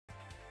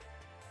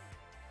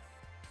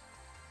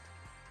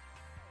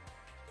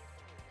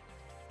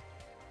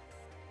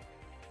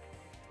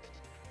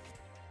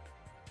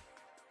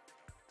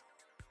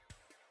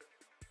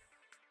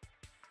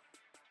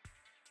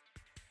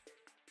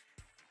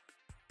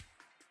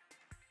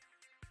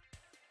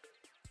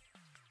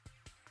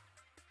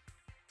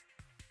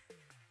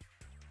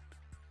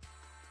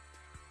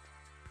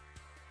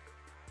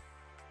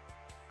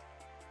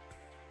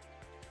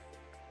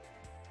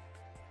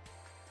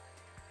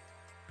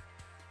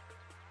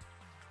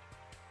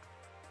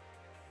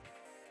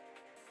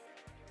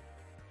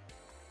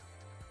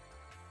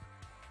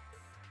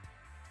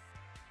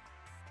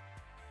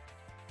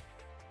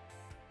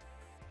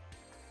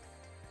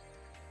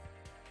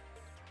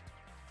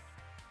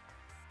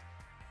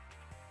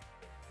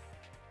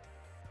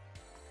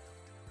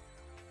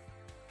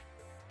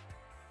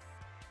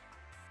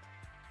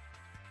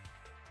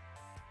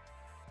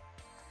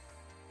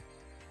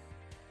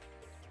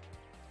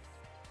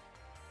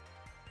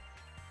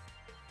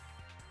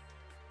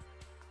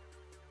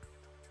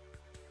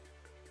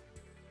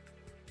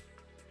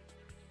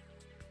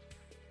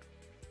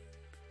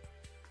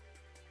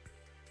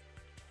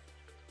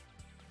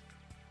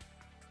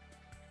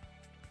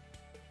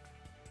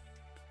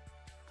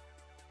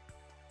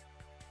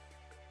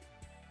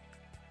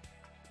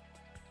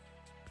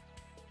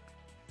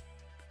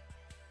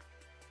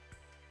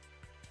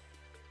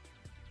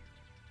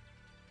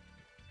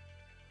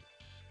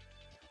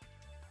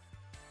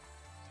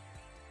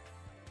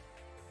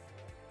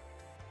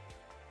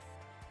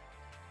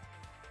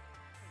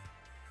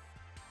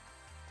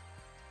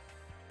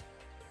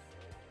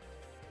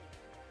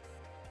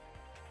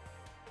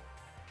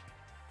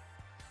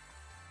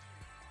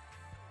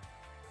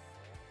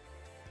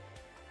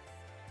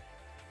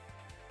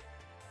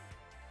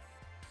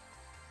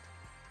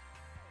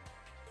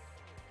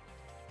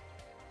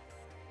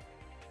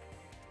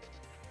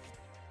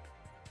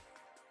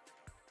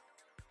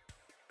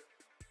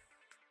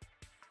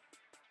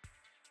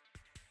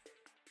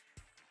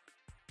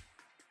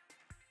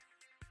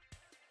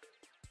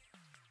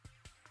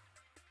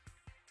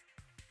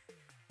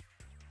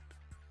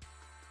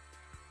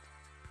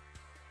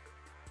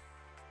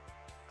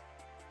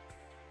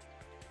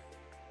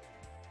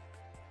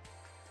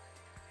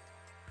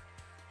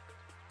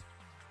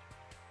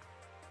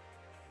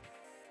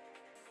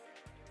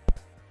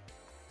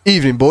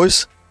Evening,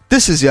 boys.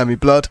 This is Yummy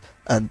Blood,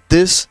 and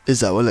this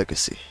is our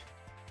legacy.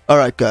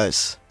 Alright,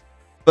 guys.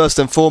 First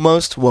and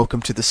foremost,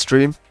 welcome to the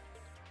stream.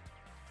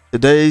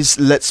 Today's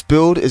Let's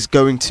Build is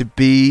going to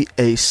be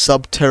a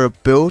SUBTERROR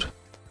build.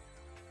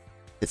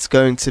 It's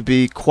going to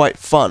be quite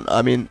fun.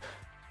 I mean,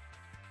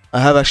 I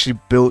have actually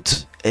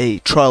built a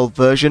trial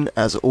version,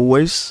 as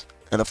always.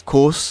 And of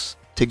course,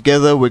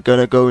 together we're going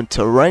to go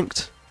into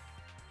ranked,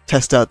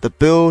 test out the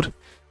build,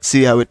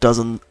 see how it does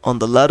on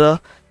the ladder.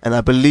 And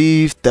I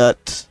believe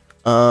that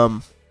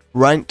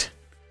ranked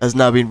has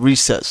now been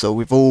reset, so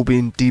we've all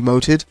been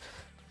demoted.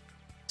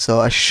 So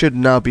I should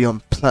now be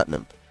on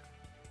platinum.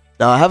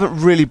 Now I haven't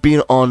really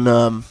been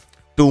on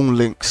Duel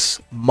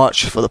Links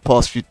much for the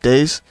past few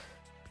days.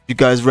 You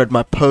guys read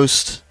my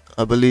post,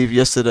 I believe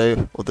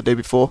yesterday or the day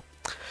before.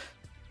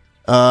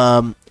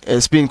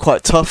 It's been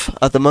quite tough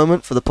at the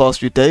moment for the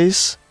past few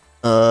days.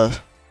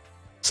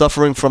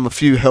 Suffering from a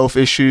few health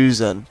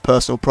issues and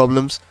personal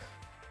problems.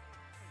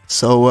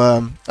 So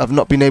I've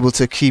not been able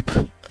to keep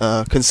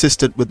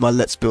consistent with my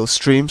Let's Build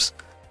streams.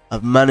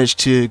 I've managed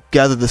to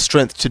gather the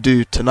strength to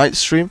do tonight's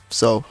stream,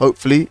 so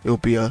hopefully it'll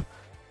be a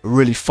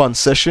really fun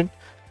session.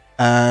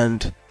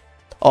 And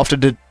after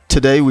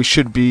today we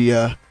should be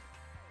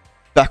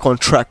back on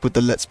track with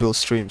the Let's Build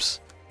streams.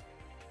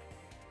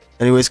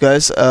 Anyways,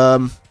 guys,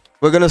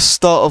 we're gonna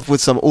start off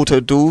with some auto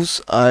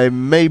duels. I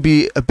may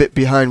be a bit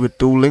behind with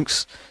Duel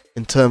Links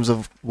in terms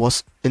of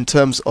what's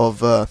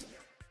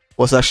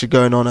actually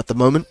going on at the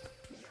moment.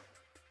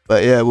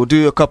 But yeah, we'll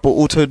do a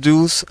couple auto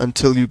duels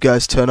until you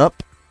guys turn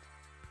up.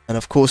 And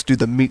of course do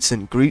the meets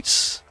and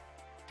greets.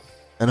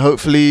 And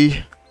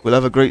hopefully we'll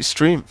have a great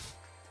stream.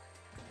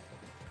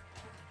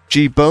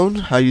 G-Bone,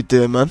 how you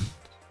doing, man?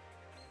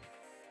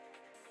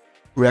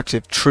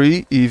 Reactive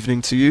Tree,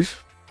 evening to you.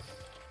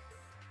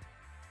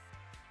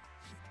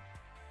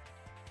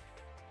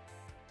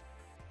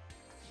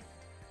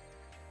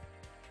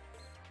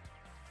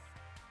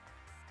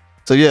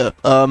 So yeah,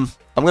 I'm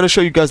going to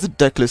show you guys the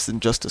deck list in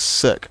just a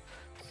sec.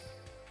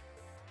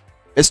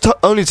 It's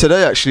only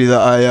today actually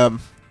that I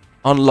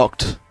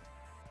unlocked,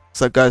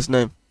 what's that guy's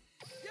name?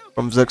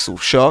 From Zexal,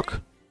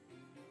 Shark.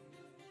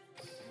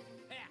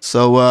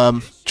 So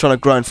trying to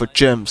grind for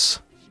gems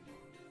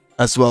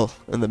as well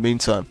in the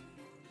meantime.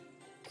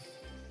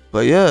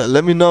 But yeah,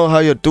 let me know how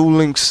your Duel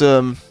Links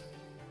how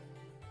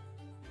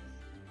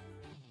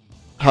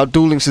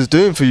Duel Links is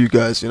doing for you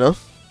guys, you know?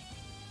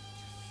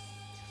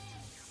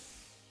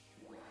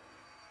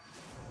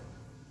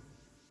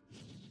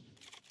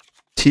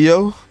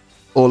 Tio,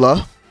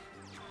 hola.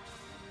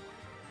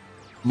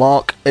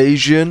 Mark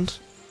Asian,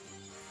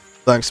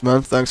 thanks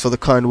man, thanks for the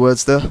kind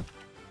words there.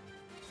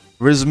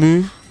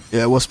 Rizmu,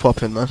 yeah, what's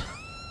poppin', man?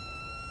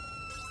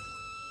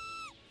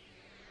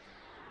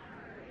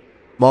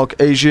 Mark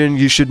Asian,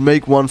 you should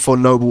make one for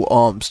Noble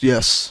Arms.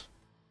 Yes,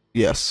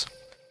 yes,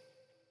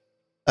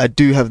 I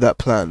do have that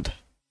planned.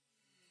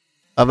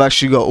 I've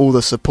actually got all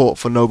the support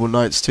for Noble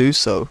Knights too,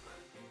 so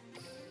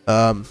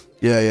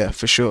yeah,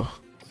 for sure,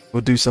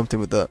 we'll do something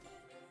with that.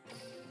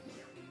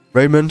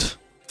 Raymond,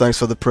 thanks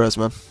for the prayers,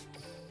 man.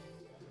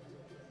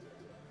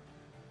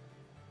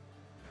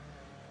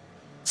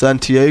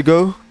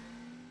 Santiago,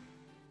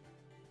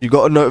 you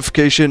got a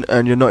notification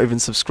and you're not even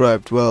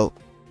subscribed. Well,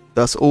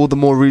 that's all the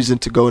more reason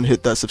to go and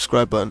hit that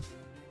subscribe button.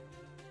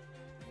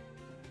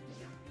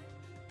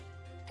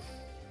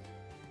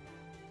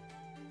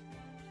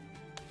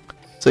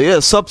 So yeah,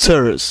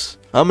 SUBTERRORS.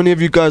 How many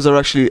of you guys are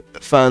actually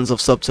fans of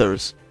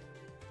SUBTERRORS?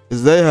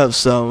 Because they have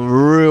some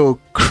real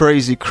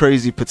crazy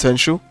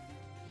potential.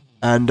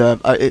 And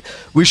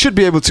we should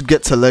be able to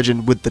get to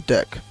legend with the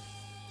deck.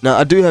 Now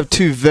I do have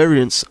two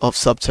variants of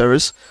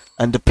SUBTERRORS,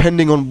 and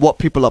depending on what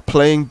people are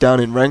playing down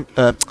in rank,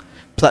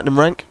 platinum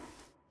rank,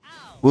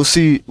 we'll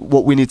see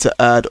what we need to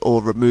add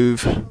or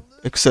remove,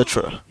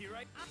 etc.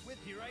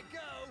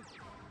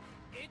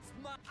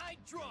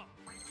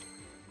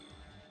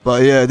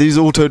 But yeah, these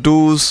auto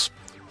duels,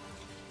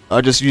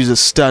 I just use a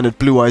standard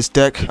Blue Eyes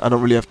deck. I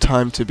don't really have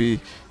time to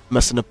be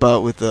messing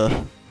about with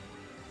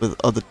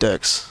other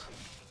decks.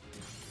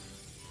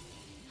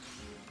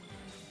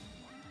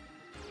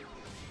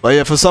 But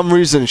yeah, for some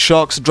reason,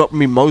 Shark's dropped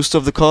me most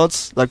of the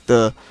cards, like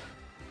the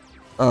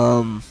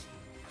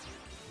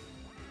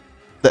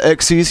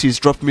Xyz, he's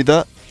dropped me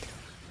that.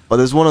 But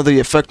there's one of the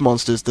effect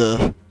monsters,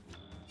 the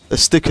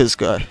stickers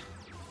guy.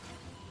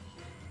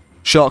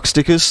 Shark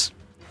stickers.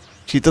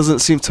 He doesn't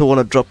seem to want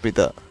to drop me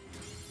that.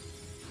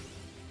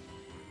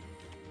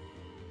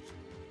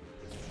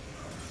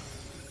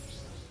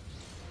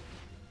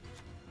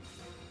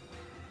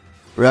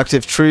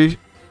 Reactive Tree,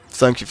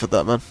 thank you for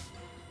that, man.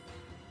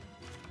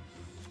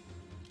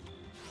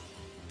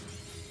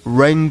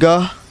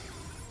 Renga,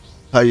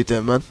 how you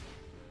doing, man?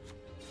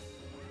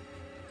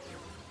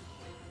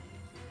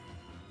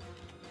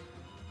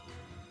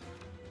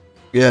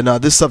 Yeah, now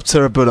this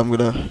SUBTERROR build I'm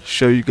gonna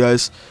show you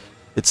guys.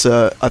 It's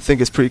I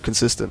think it's pretty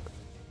consistent.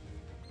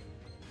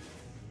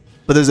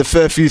 But there's a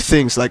fair few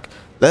things like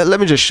let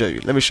me just show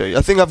you. Let me show you.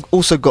 I think I've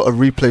also got a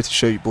replay to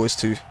show you boys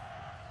too.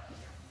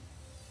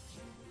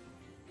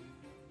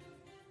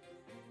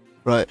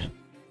 Right.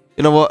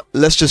 You know what?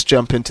 Let's just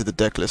jump into the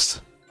deck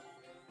list.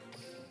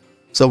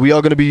 So we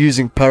are going to be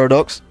using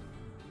Paradox.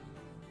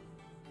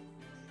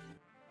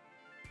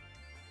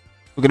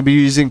 We're going to be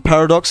using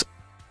Paradox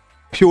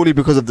purely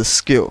because of the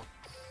skill.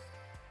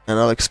 And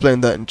I'll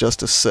explain that in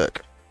just a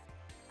sec.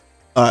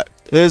 Alright,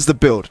 here's the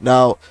build.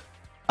 Now,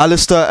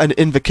 Alistair and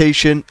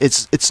Invocation,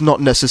 it's not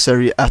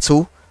necessary at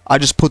all. I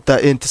just put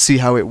that in to see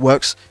how it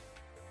works.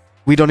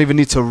 We don't even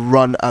need to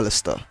run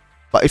Alistair.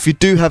 But if you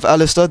do have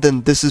Alistair,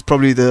 then this is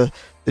probably the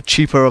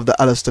cheaper of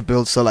the Alistair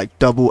builds. So like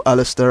double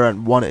Alistair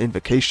and one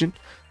Invocation.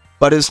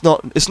 But it's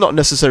not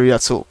necessary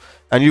at all.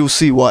 And you'll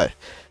see why.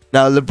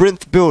 Now,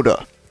 Labyrinth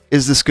Builder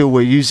is the skill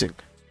we're using.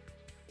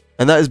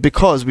 And that is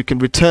because we can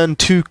return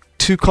two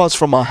cards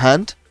from our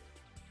hand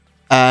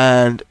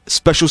and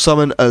special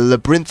summon a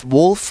Labyrinth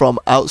Wall from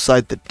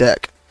outside the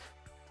deck.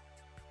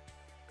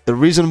 The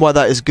reason why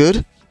that is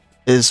good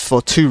is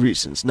for two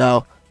reasons.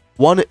 Now,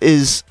 one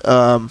is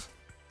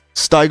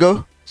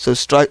Stygo, so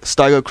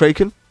Stygo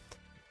Kraken.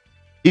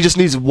 He just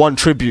needs one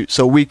tribute,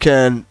 so we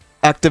can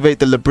activate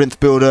the Labyrinth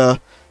Builder,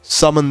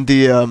 summon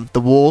the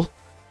wall,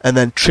 and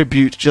then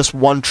tribute just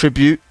one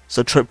tribute.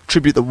 So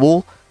tribute the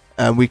wall,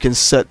 and we can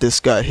set this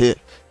guy here.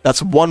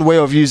 That's one way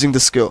of using the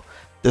skill.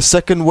 The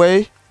second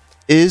way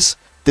is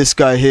this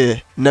guy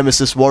here,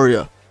 Nemesis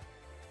Warrior.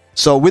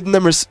 So with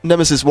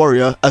Nemesis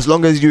Warrior, as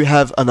long as you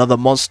have another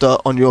monster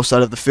on your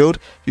side of the field,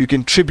 you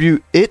can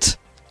tribute it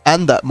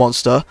and that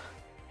monster,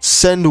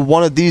 send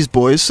one of these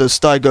boys, so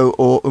Stygo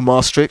or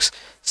Umastrix,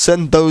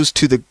 send those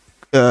to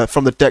the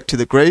from the deck to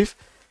the grave,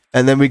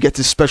 and then we get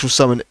to special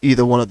summon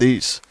either one of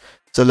these.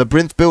 So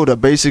Labyrinth Builder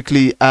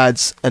basically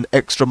adds an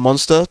extra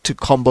monster to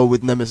combo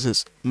with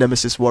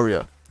Nemesis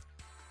Warrior.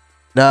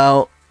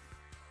 Now,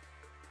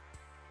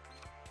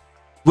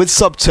 with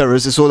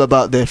Subterrors, it's all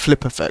about their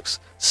flip effects.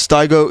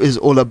 Stygo is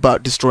all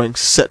about destroying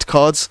set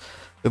cards.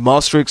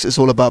 Umastrix is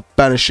all about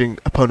banishing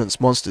opponent's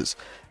monsters.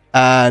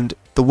 And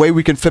the way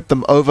we can flip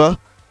them over,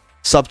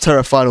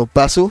 Subterror Final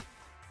Battle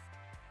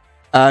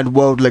and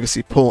World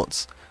Legacy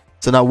Pawns.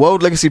 So now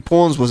World Legacy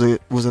Pawns was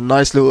a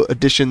nice little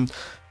addition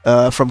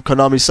from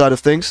Konami's side of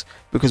things,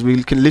 because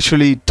we can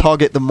literally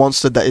target the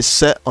monster that is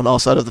set on our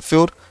side of the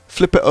field,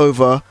 flip it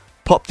over,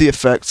 pop the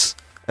effects,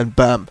 and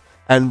bam.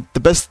 And the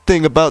best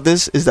thing about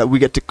this is that we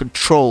get to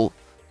control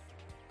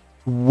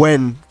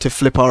when to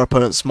flip our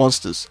opponent's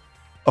monsters.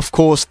 Of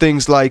course,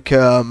 things like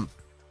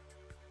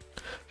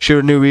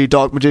Shiranui,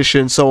 Dark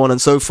Magician, so on and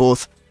so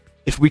forth,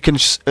 if we can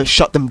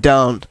shut them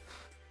down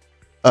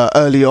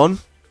early on,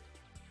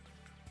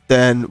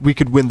 then we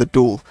could win the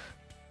duel.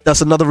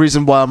 That's another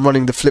reason why I'm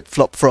running the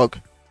flip-flop frog.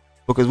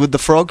 Because with the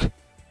frog,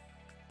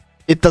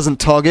 it doesn't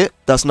target,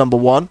 that's number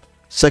one.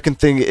 Second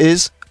thing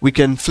is, we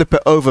can flip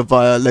it over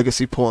via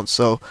legacy pawns,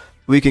 so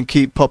we can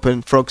keep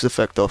popping frog's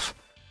effect off.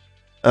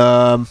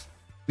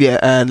 Yeah,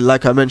 and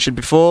like I mentioned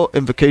before,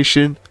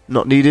 Invocation,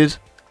 not needed.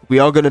 We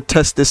are going to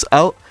test this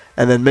out,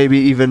 and then maybe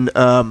even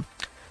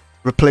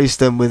replace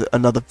them with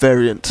another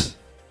variant.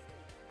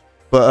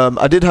 But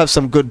I did have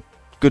some good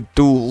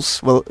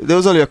duels. Well, there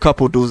was only a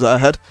couple duels that I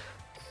had.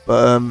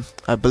 But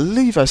I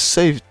believe I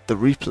saved the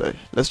replay.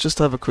 Let's just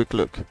have a quick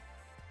look.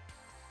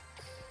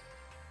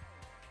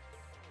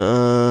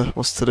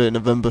 What's today?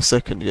 November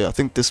 2nd. Yeah, I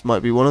think this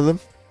might be one of them.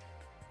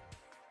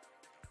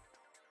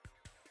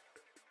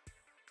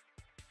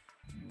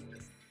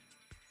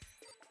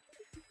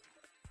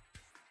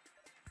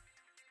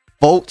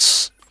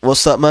 Volts,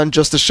 what's that, man?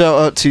 Just a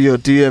shout out to your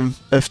DM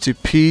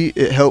F2P.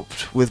 It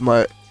helped with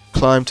my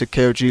climb to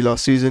KOG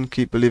last season.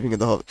 Keep believing in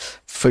the heart.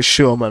 For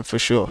sure, man, for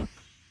sure.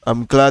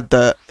 I'm glad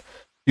that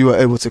you were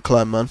able to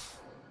climb, man.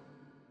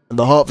 And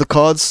the heart of the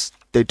cards,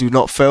 they do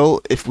not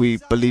fail if we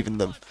believe in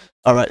them.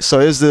 Alright, so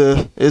here's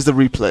the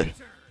replay.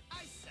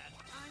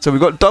 So we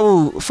got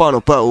double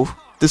final battle.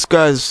 This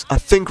guy's, I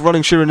think,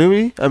 running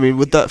Shiranui. I mean,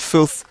 with that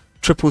filth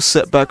triple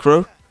set back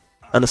row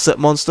and a set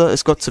monster,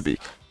 it's got to be.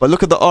 But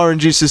look at the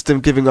RNG system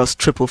giving us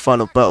triple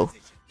final battle.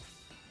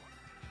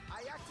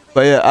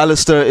 But yeah,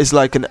 Alistair is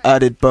like an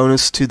added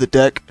bonus to the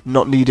deck,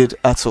 not needed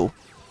at all.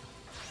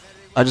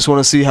 I just want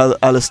to see how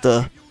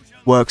Alistair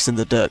works in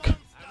the deck.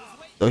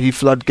 So he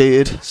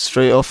floodgated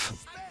straight off.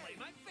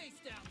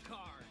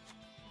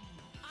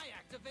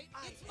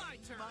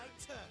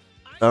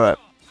 Alright.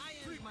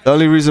 The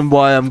only reason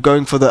why I'm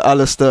going for the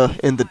Alistair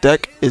in the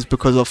deck is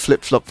because of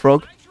Flip-Flop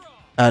Frog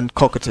and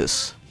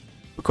Cocytus.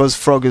 Because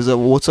Frog is a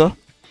water,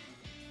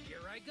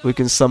 we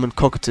can summon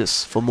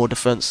Cocytus for more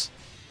defense.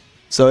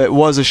 So it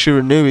was a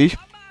Shiranui.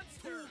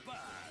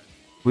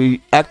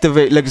 We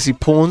activate Legacy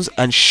Pawns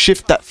and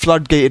shift that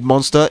floodgated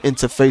monster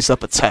into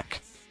face-up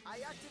attack.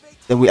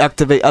 Then we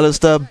activate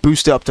Alistair,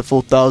 boost it up to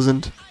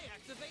 4,000.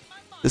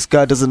 This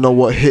guy doesn't know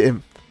what hit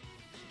him.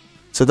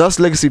 So that's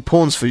Legacy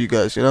Pawns for you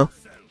guys, you know?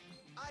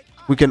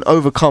 We can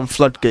overcome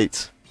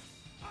Floodgate.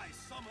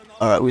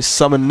 Alright, we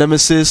summon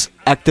Nemesis,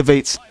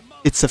 activates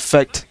its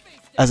effect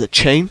as a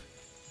chain.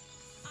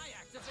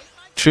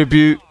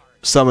 Tribute,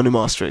 summon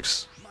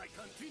Umastrix.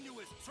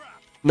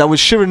 Now with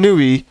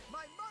Shiranui,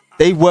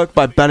 they work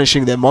by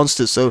banishing their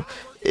monsters, so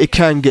it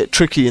can get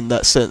tricky in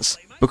that sense.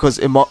 because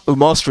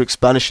Umastrix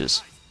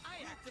banishes.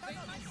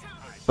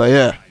 But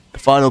yeah,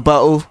 final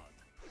battle.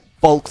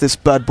 Bulk this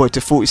bad boy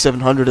to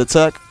 4700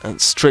 attack and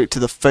straight to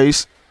the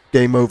face.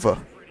 Game over.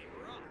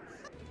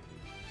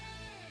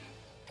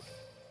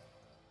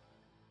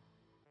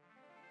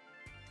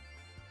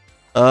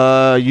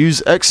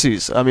 Use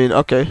Xyz. I mean,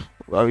 okay.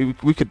 I mean,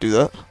 we could do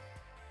that.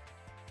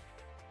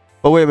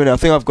 Oh, wait a minute. I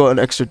think I've got an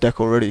extra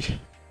deck already.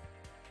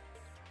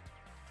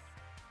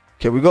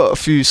 Okay, we got a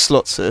few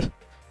slots here.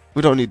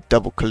 We don't need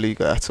double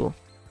Kaliga at all.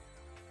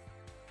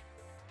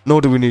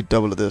 Nor do we need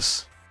double of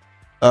this.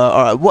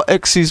 Alright, what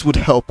Xyz would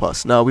help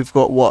us? Now, we've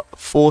got what?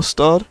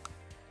 4-starred?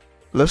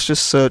 Let's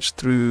just search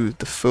through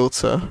the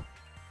filter.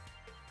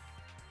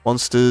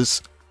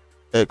 Monsters,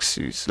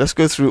 Xyz. Let's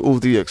go through all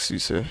the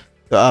Xyz here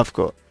that I've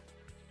got.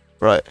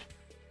 Right.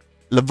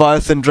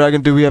 Leviathan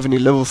Dragon, do we have any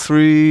level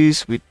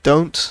 3s? We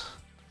don't.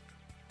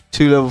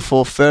 2 level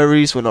 4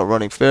 fairies, we're not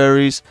running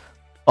fairies.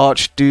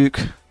 Archduke,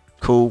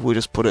 cool, we'll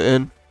just put it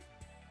in.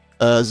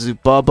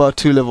 Zubaba,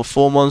 2 level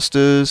 4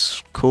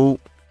 monsters, cool.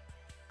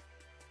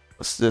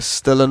 What's this?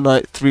 Stellar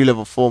Knight, 3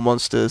 level 4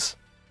 monsters.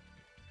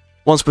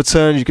 Once per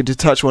turn, you can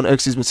detach one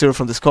Xyz material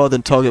from this card,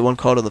 then target one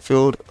card on the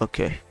field.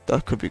 Okay,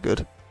 that could be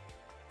good.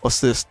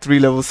 What's this? 3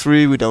 level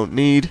 3, we don't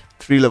need.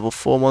 3 level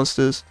 4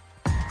 monsters.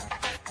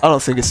 I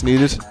don't think it's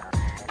needed.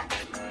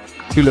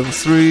 2 level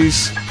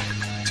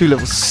 3s, 2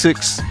 level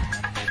 6,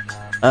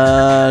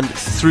 and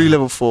 3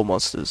 level 4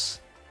 monsters.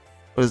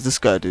 What does this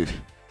guy do?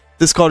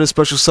 This card is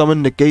special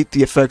summon, negate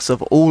the effects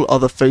of all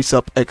other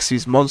face-up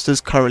Xyz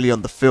monsters currently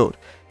on the field.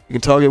 You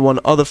can target one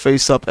other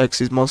face-up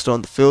Xyz monster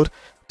on the field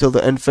till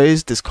the end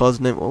phase. This card's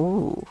name.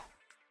 Oh,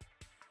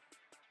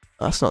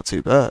 that's not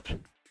too bad.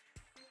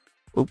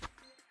 Oop.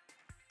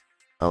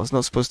 I was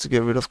not supposed to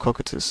get rid of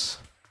Cocytus.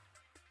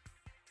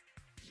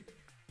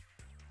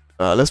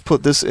 Let's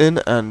put this in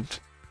and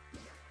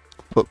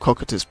put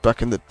Cocytus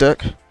back in the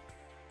deck.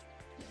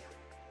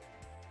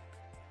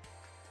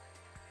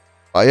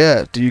 Oh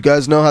yeah, do you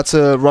guys know how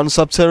to run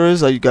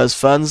Subterrors? Are you guys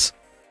fans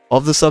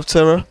of the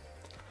Subterror?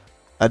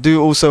 I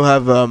do also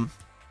have a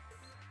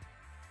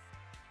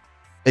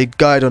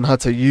guide on how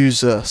to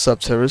use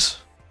Subterrors.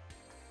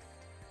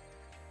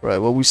 Right,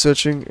 what are we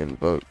searching?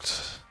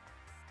 Invoked.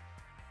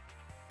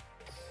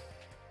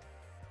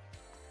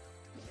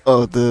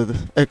 Oh, the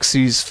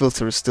Xyz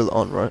filter is still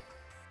on, right?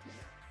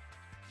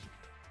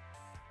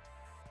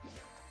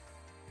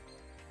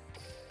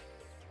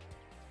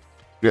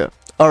 Yeah.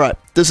 Alright,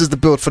 this is the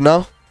build for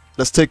now.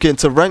 Let's take it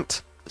into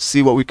ranked,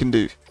 see what we can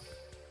do.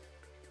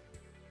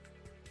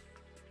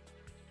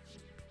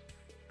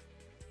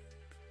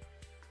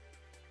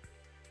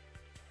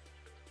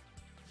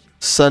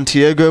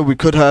 Santiago, we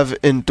could have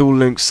in Duel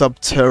Link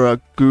Subterror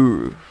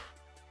Guru.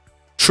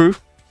 True.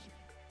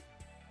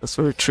 That's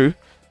very true.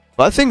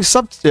 But I think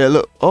yeah,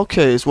 look,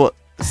 okay, it's what?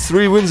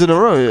 3 wins in a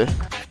row here.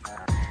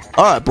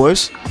 Alright,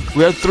 boys.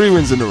 We had 3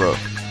 wins in a row.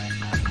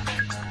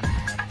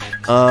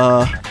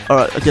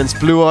 Alright, against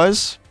Blue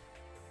Eyes.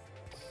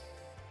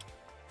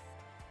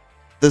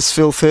 This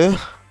filth here.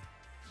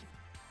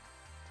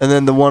 And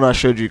then the one I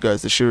showed you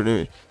guys, the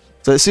Shiranui.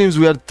 So it seems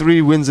we had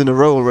 3 wins in a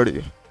row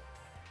already.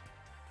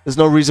 There's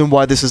no reason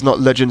why this is not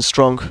legend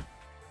strong.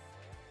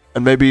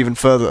 And maybe even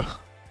further.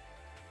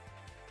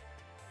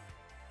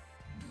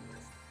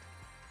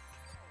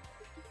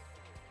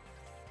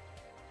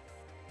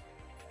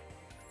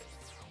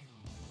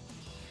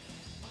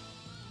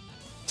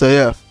 So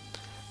yeah.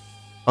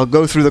 I'll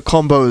go through the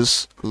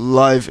combos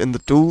live in the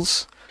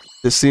duels.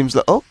 This seems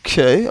like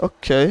okay.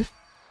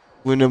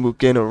 Winner will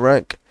gain a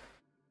rank.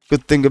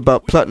 Good thing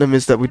about Platinum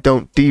is that we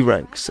don't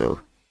D-rank,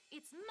 so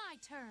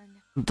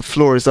the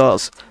floor is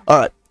ours.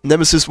 Alright,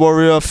 Nemesis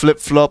Warrior, Flip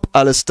Flop,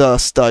 Alistar,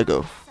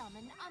 Stygo.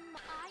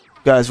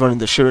 Guys running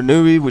the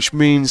Shiranui, which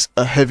means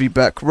a heavy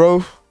back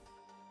row.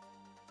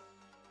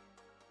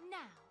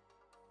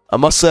 I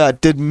must say I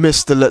did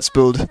miss the Let's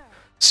Build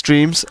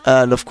streams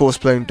and of course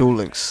playing Duel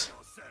Links.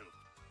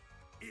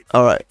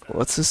 Alright,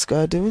 what's this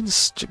guy doing?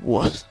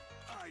 What?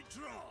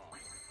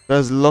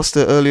 Guys lost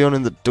it early on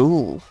in the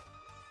duel.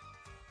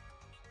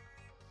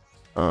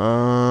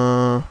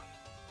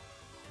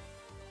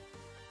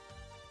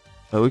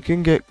 We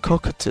can get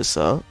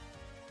Cocytus out.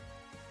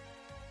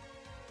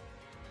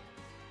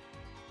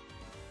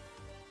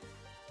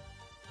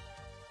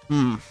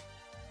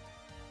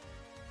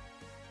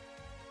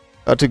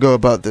 How to go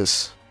about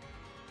this?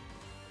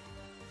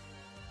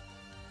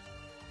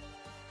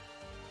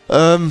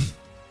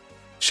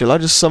 Shall I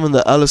just summon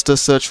the Alistar,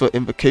 search for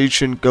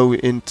invocation, go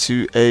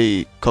into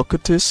a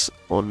Cocytus,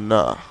 or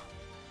nah?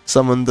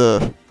 Summon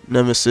the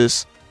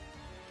Nemesis,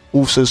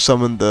 also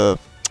summon the...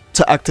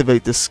 to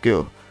activate this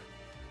skill.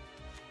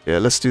 Yeah,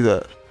 let's do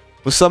that.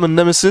 We'll summon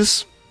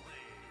Nemesis,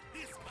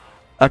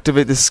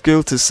 activate this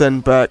skill to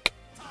send back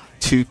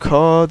 2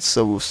 cards,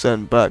 so we'll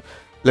send back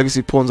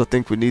Legacy Pawns, I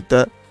think we need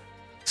that.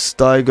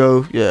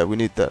 Stygo, yeah, we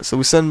need that. So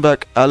we send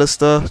back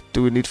Alistar,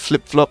 do we need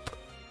Flip Flop?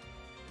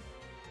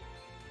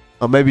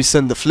 Or maybe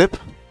send the flip.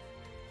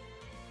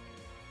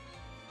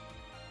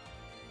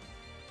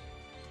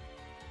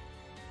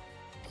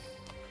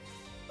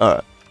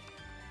 Alright.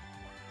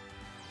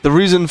 The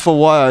reason for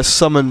why I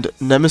summoned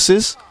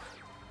Nemesis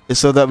is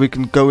so that we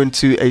can go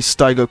into a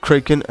Steiger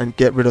Kraken and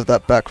get rid of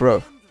that back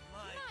row.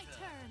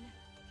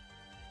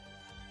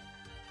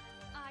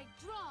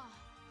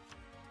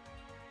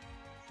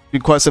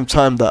 Been quite some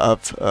time that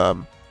I've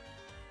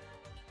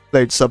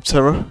played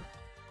SUBTERROR.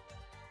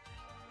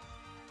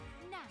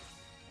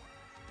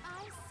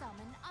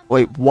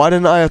 Wait, why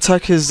didn't I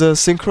attack his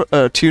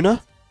tuner?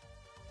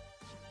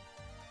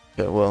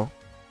 Okay, well.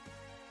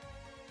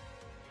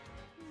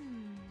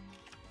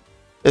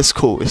 It's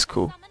cool, it's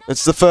cool.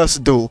 It's the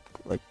first duel,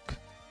 like...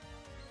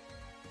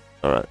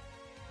 Alright.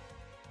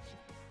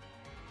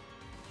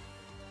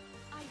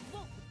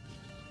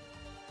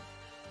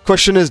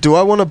 Question is, do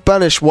I want to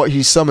banish what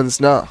he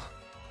summons now?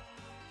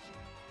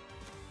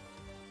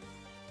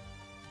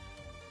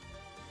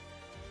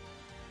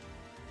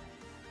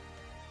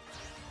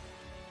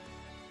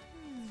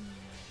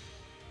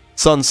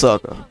 Sun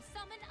Saga.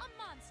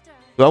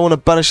 Do I want to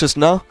banish this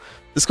now?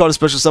 This card is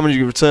special summon. You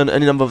can return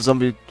any number of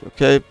zombie.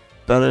 Okay,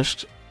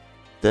 banished.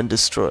 Then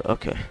destroy.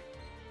 Okay.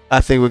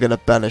 I think we're gonna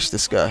banish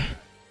this guy.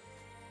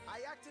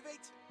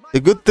 The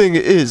good thing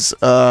is,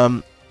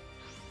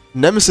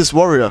 Nemesis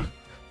Warrior,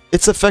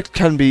 its effect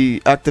can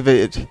be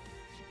activated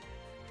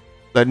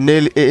like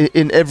nearly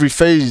in every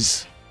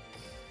phase.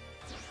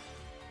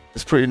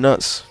 It's pretty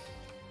nuts.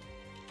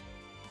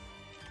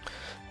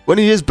 When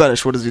he is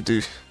banished, what does he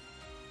do?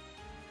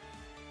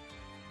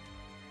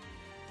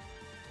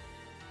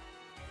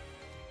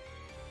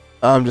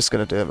 I'm just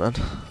gonna do it, man.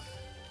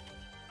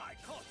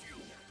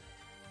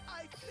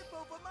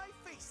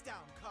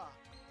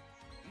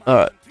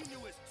 Alright.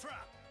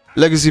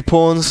 Legacy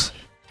pawns.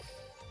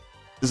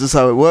 This is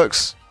how it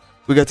works.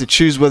 We get to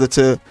choose whether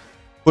to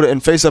put it in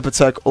face-up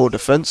attack or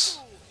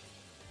defense.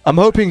 I'm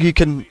hoping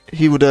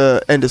he would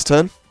end his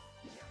turn.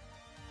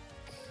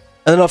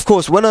 And then of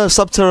course, when a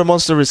Subterror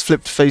monster is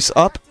flipped face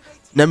up,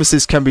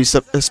 Nemesis can be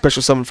a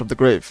special summon from the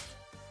grave.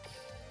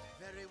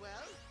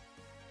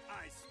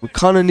 We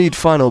kind of need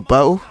final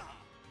battle.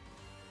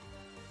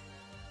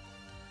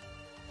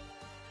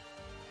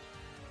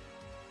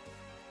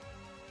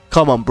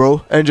 Come on,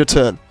 bro. End your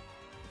turn.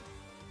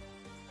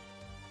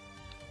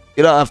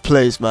 You don't have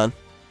plays, man.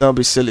 Don't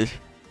be silly.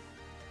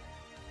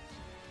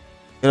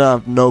 You don't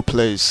have no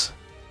plays.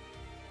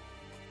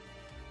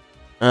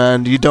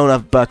 And you don't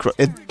have back row.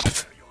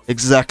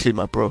 Exactly,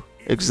 my bro.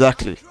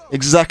 Exactly.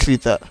 Exactly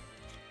that.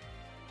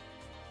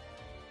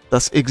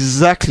 That's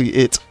exactly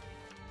it.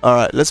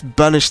 Alright, let's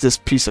banish this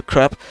piece of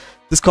crap.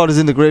 This card is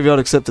in the graveyard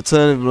except the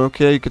turn.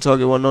 Okay, you can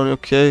target one on.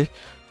 Okay. And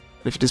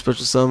if you do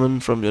special summon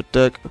from your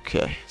deck.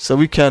 Okay. So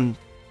we can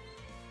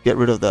get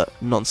rid of that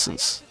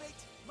nonsense.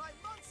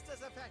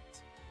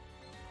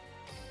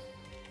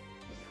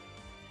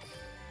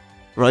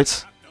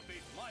 Right.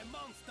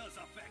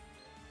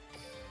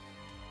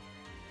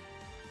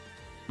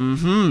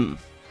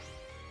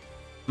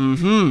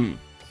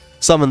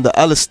 Summon the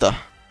Alistair.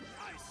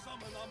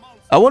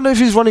 I wonder if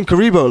he's running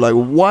Karibo. Like,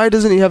 why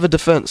doesn't he have a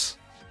defense?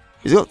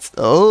 He's got...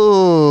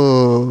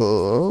 Oh.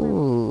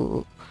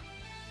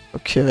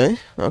 Okay.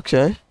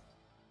 Okay.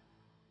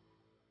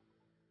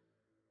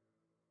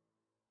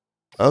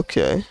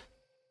 Okay.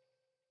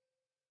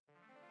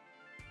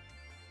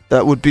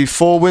 That would be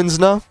 4 wins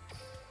now.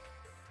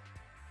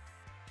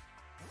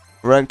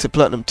 Ranked to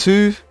Platinum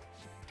 2.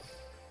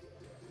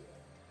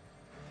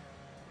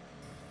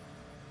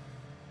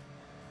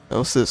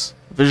 What's this?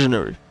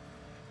 Visionary.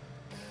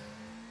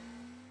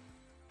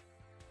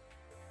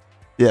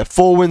 Yeah,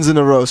 4 wins in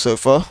a row so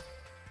far.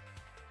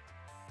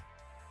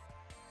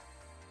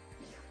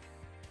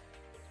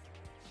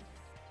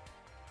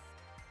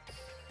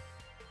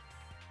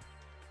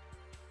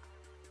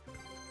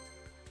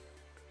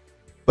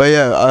 But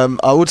yeah,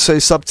 I would say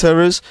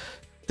Subterrors,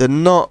 they're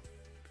not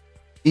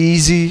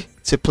easy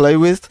to play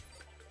with.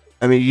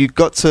 I mean, you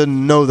got to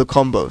know the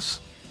combos.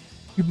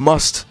 You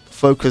must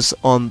focus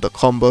on the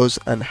combos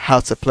and how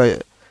to play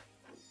it.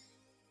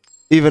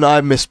 Even I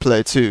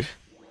misplay too.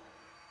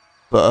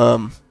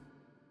 But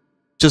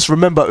just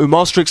remember,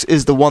 Umastrix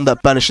is the one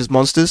that banishes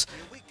monsters,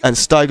 and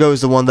Steigo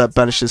is the one that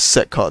banishes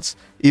set cards,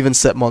 even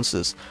set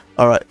monsters.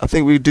 Alright, I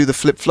think we do the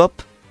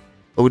flip-flop,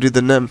 or we do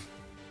the Nem.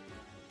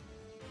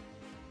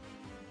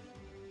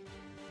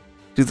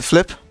 Do the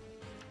flip.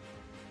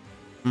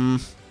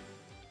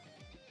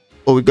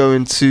 Or we go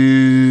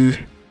into...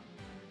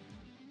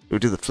 we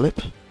do the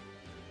flip?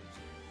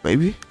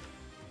 Maybe?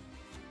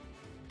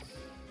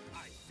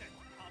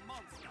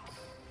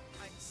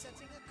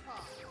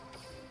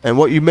 And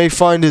what you may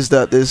find is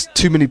that there's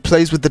too many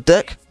plays with the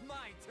deck.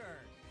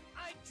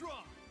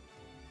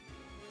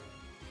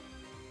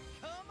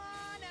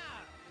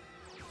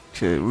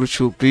 Okay,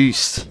 Ritual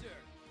Beast.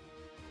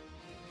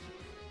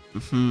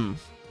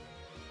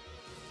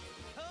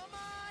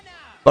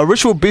 But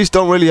Ritual Beast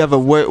don't really have a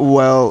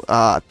well...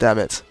 ah, damn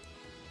it.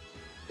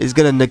 He's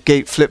gonna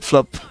negate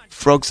Flip-Flop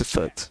Frog's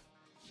effect.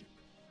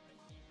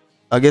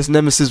 I guess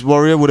Nemesis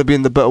Warrior would have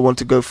been the better one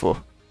to go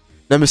for.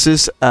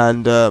 Nemesis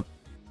and the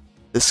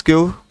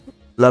skill,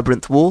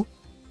 Labyrinth Wall.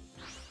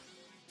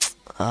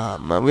 Ah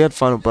man, we had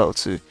Final Battle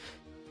too.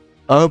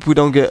 I hope we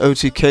don't get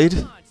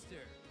OTK'd.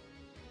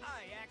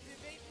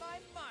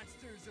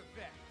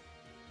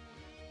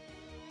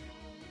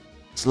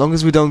 As long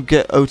as we don't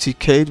get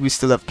OTK'd, we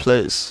still have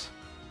players.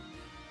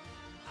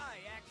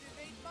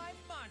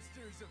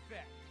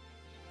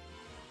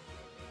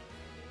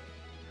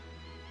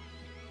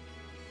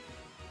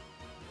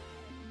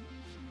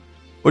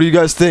 What do you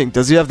guys think?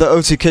 Does he have the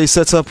OTK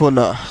set up or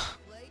not?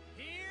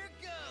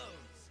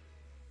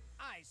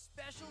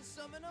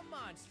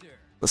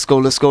 Let's go,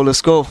 let's go,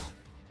 let's go.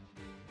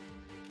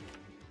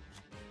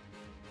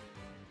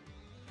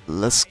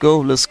 Let's go,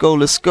 let's go,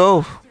 let's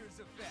go.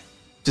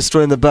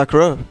 Destroying the back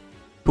row.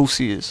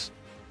 Pussy is.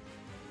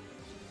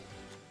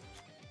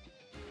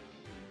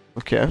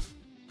 Okay.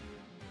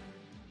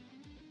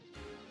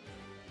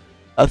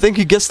 I think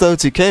he gets the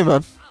OTK,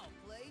 man.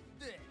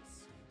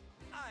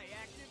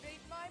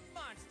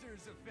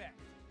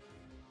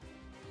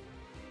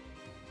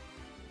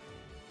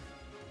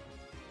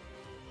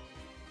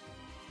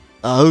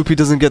 I hope he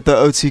doesn't get the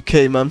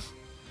OTK, man.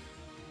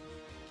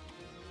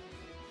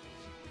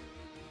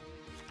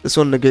 This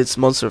one negates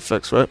monster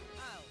effects, right?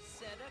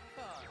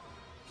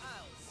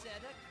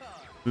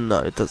 No,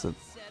 it doesn't.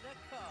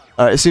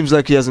 Alright, it seems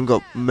like he hasn't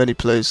got many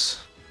plays.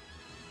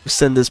 We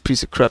send this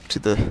piece of crap to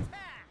the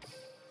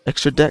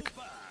extra deck.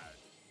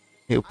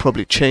 He'll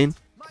probably chain.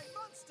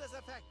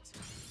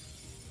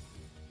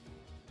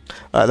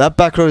 Alright, that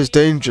back row is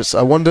dangerous.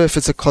 I wonder if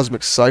it's a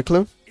Cosmic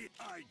Cyclone.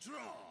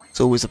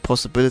 It's always a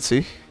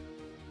possibility.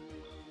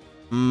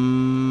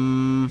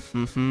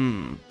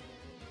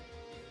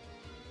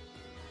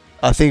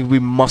 I think we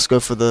must go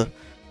for this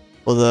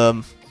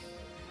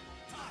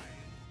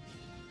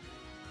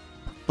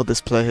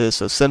play here.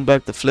 So send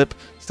back the flip,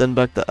 send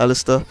back the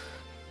Alistair,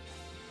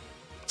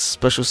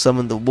 special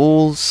summon the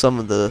wall,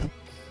 summon the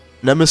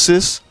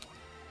Nemesis,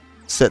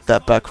 set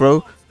that back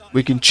row.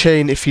 We can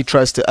chain if he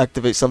tries to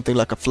activate something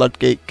like a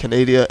Floodgate,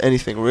 Canadia,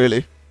 anything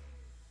really.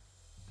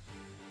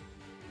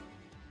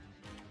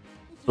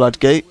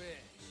 Floodgate.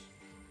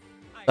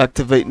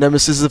 Activate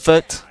Nemesis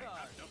effect.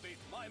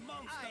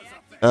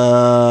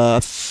 I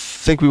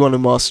think we want a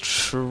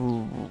Master.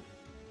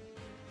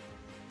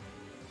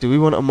 Do we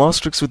want a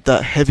Mastrix with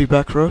that heavy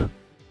back row?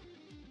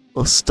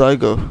 Or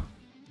Stygo?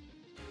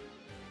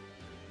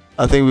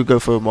 I think we go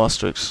for a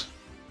Mastrix.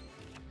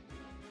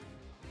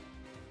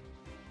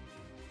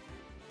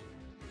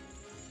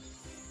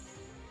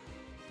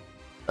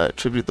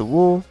 Tribute the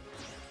wall.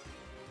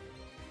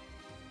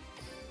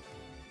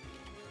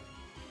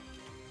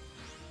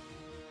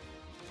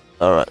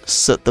 Alright,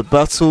 set the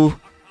battle.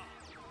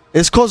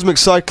 It's Cosmic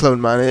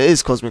Cyclone, man. It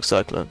is Cosmic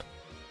Cyclone.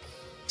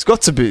 It's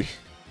got to be.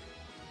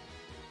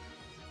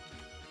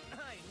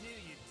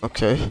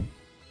 Okay.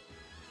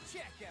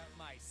 Check out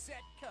my set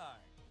card.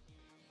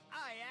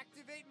 I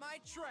activate my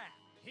trap.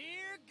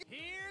 Here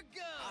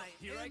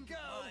I go.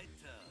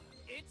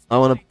 I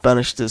want to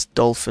banish this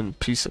dolphin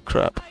piece of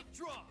crap.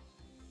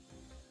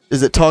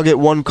 Is it target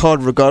one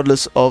card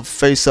regardless of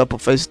face up or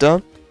face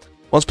down?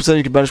 Once per turn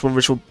you can banish one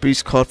ritual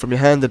beast card from your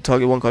hand, then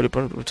target one card you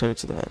return it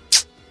to the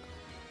hand.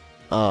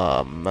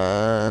 Ah,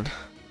 man.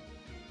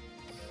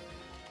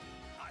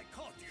 I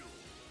caught you.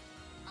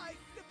 I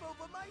flip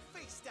over my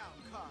face down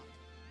card.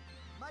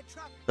 My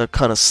trap. That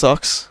kind of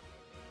sucks.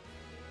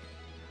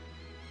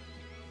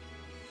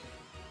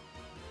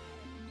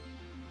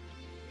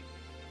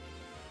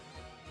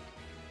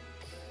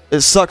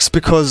 It sucks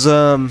because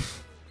I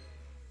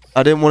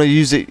didn't want to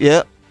use it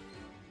yet.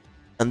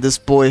 And this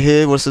boy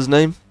here, what's his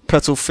name?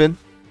 Petal Fin.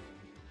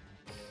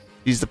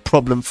 He's the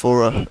problem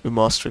for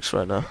Umastrix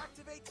right now.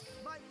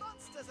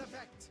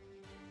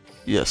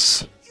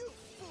 Yes.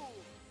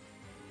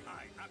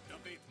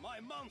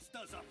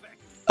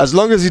 As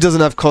long as he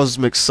doesn't have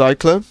Cosmic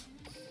Cyclone.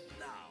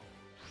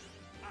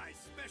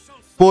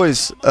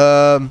 Boys,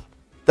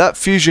 that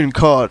fusion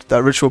card,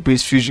 that Ritual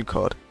Beast fusion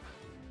card.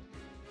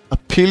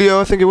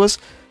 Apelio, I think it was.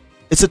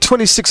 It's a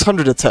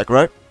 2600 attack,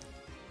 right?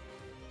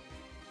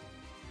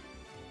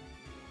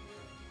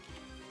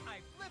 I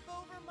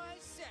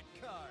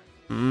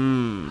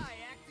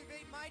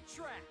activate my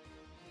trap.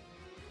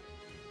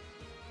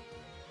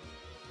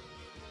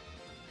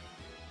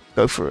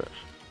 Go for it.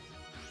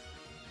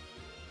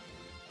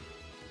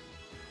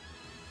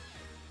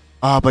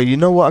 Ah, but you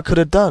know what I could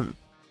have done?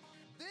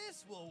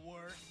 This will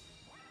work.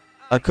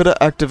 I could have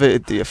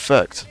activated the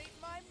effect.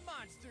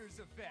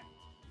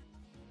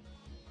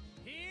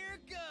 Here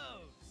goes.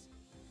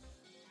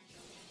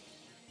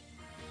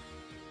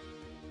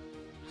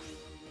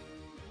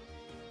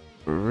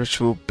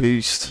 Ritual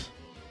Beast.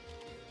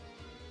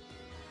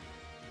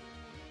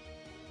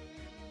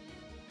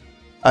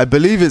 I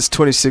believe it's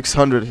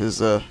 2600 his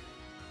Here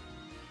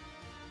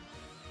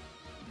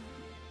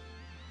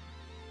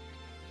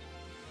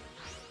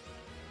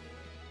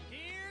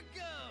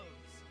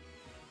goes.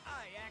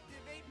 I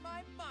activate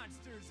my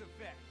monsters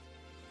effect.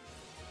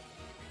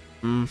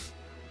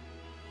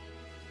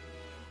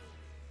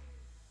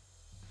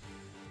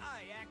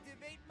 I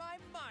activate my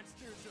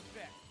monsters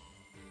effect.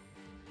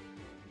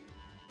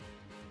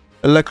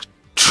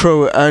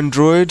 retro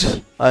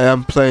android. I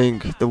am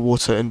playing the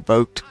water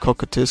invoked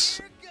cockatoo.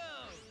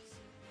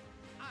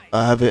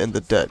 I have it in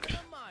the deck.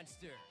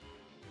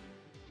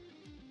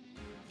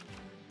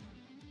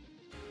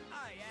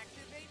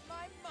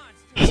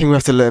 I think we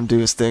have to let him do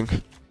his thing.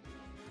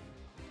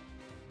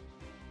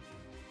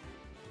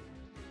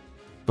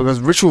 Because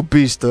Ritual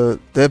Beast,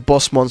 their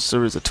boss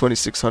monster is a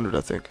 2600,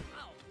 I think.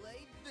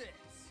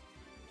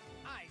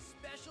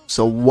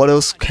 So what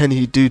else can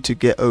he do to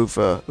get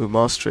over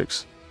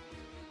Umastrix?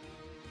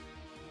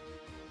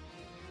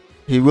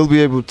 He will be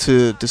able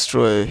to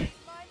destroy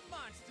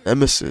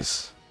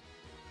Nemesis.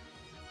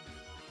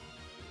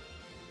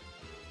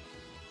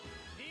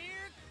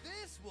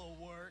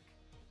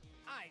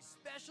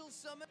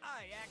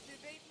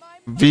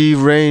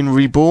 V-Rain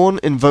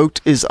Reborn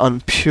invoked is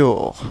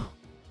unpure.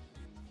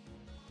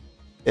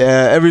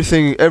 Yeah,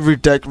 every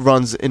deck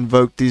runs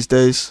invoked these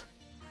days.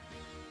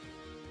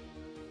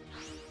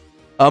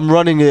 I'm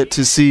running it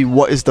to see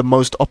what is the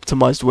most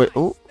optimized way.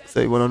 Oh,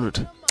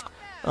 3100.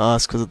 Ah,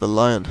 it's because of the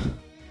lion.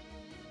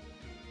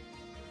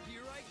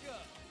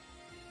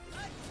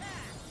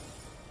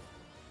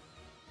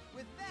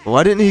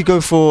 Why didn't he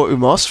go for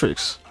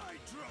Umastrix?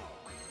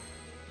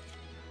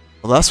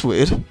 Well, that's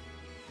weird.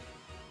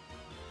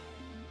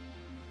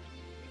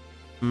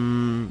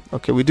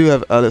 Okay, we do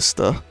have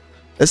Alistair.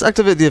 Let's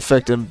activate the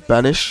effect and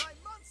banish.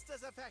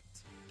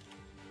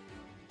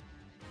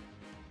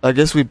 I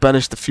guess we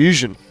banish the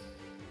fusion.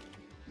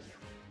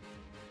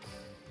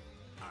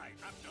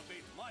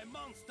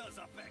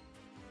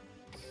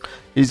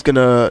 He's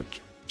gonna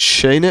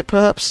chain it,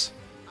 perhaps?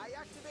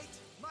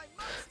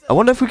 I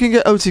wonder if we can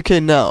get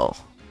OTK now.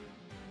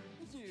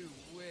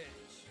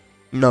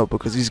 No,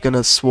 because he's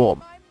gonna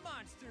swarm.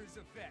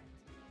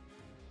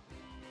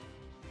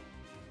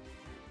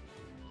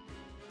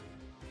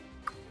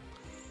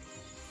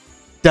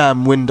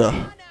 Damn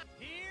Winder.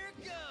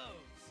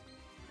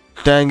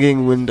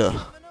 Danging Winder.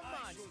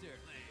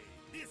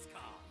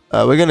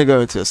 We're gonna go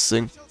into a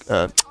sync.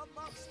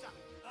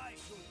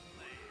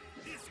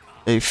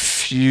 A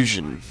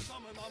fusion.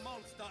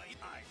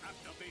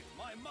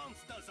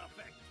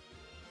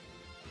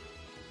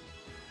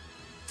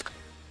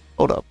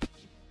 Hold up.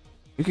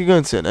 We could go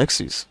into an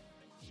Xyz.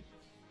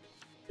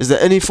 Is there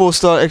any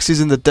 4-star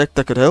Xyz in the deck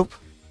that could help?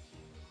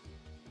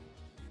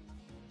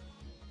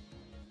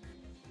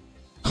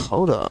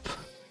 Hold up.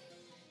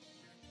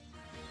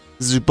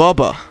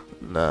 Zubaba.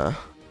 Nah.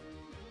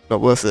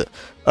 Not worth it.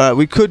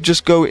 We could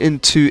just go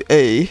into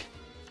a...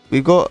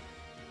 We got...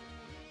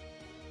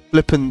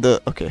 Flipping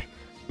the... Okay.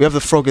 We have the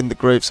frog in the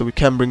grave, so we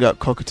can bring out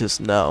Cocytus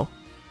now.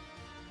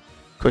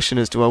 Question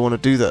is, do I want to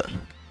do that?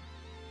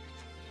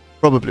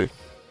 Probably.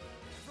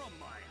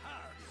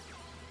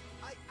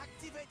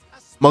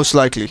 Most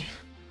likely.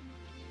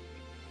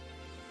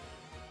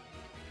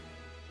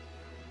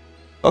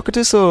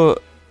 Cocytus or...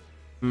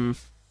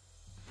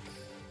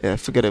 Yeah,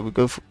 forget it. We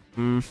go for...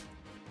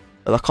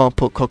 I can't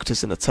put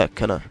Cocytus in attack,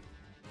 can I?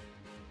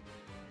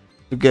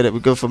 Forget it. We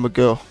go for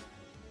McGill.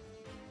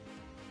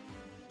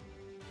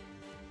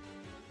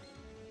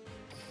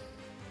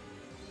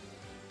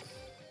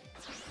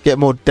 Get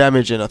more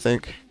damage in, I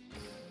think.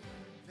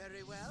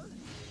 Very well.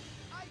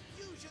 I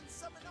fusion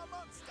summon a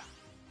monster.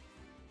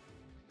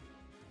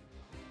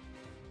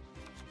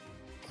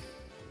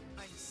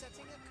 I'm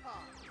setting a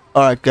card.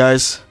 Alright,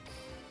 guys.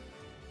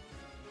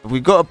 We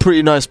got a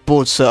pretty nice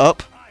board set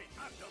up.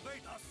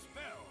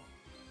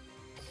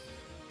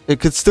 It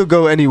could still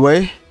go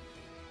anyway,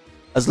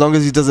 as long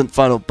as he doesn't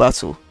final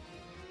battle.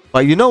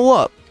 But you know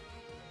what?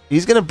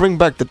 He's gonna bring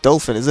back the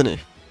dolphin, isn't he?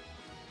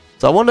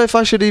 So I wonder if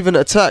I should even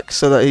attack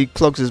so that he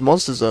clogs his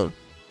monster zone.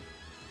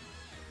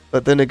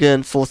 But then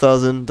again,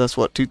 4,000, that's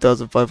what,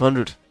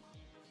 2,500.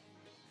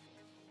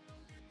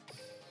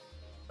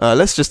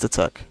 Let's just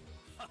attack.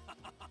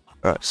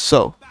 Alright,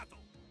 so.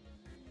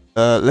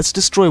 Let's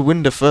destroy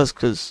Winder first,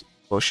 because,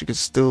 well, she can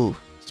still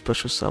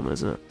special summon,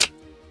 isn't it?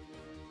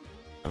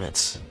 Damn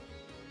it.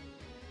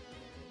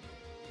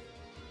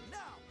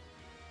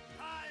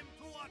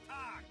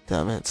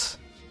 Damn it.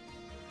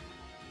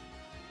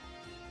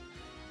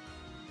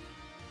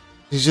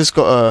 He's just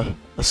got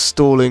a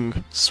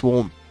stalling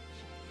swarm.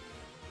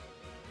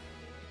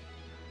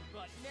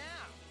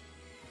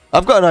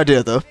 I've got an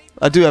idea though.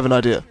 I do have an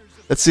idea.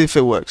 Let's see if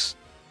it works.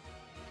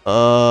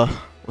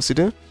 What's he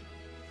doing?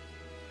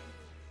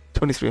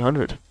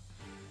 2,300.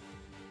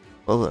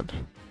 Well then.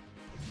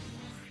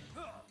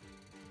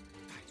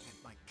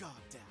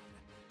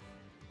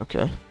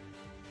 Okay.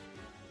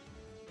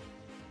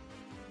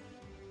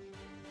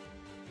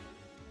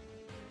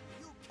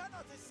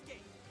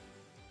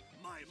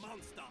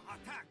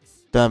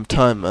 Damn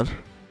time, man.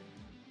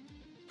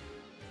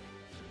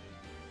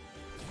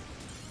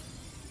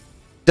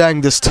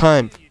 Dang this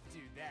time.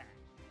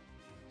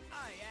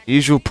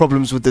 Usual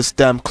problems with this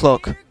damn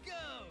clock.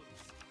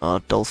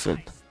 Ah,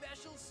 dolphin.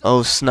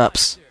 Oh,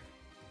 snaps.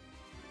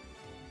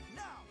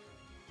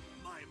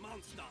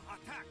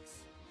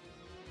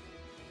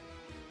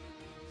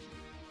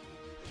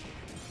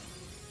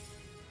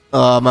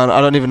 Oh man,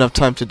 I don't even have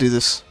time to do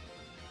this.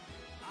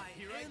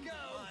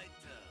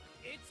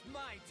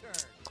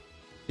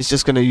 He's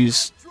just gonna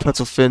use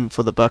Petal Fin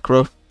for the back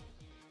row.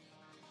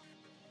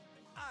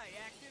 I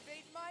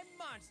activate my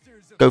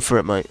monsters. Go for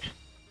it, mate.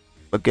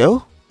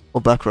 Miguel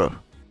or back row?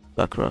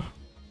 Back row.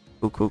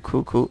 Cool, cool,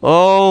 cool, cool.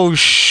 Oh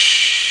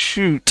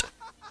shoot!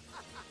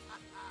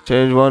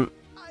 Change one.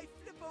 I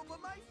flip over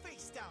my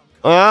face down.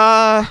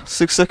 Ah,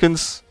 6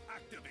 seconds.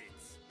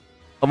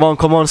 Come on,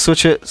 come on,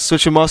 switch it.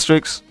 Switch your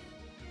Masterix.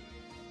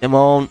 Come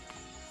on.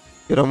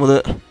 Get on with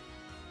it.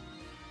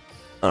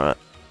 Alright.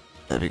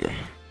 There we go.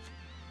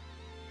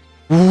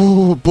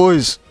 Ooh,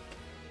 boys.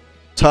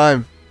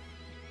 Time.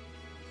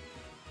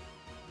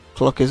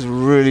 Clock is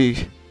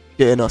really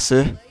getting us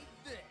here. Play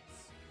this.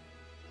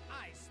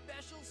 I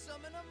special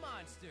summon a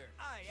monster.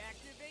 I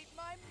activate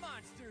my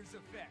monsters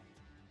effect.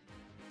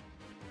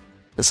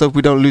 Let's hope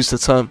we don't lose the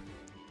time.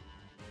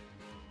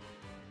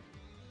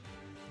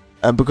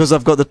 And because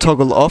I've got the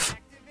toggle off,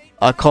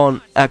 I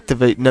can't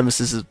activate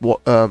Nemesis's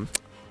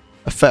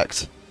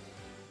effect.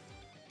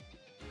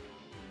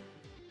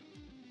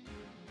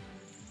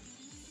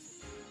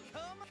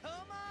 Come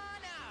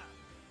on out.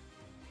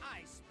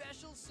 I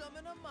special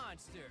summon a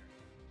monster.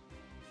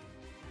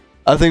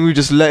 I think we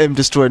just let him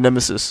destroy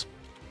Nemesis.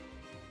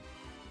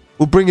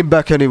 We'll bring him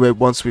back anyway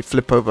once we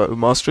flip over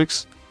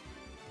Umastrix.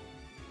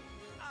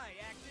 I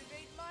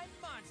activate my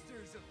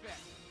monsters effect.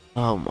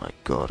 Oh my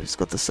god, he's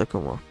got the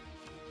second one.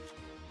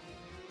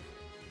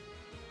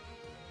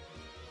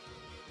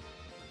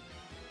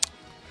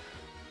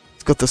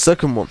 He's got the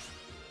second one.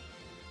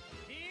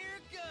 Here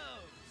goes.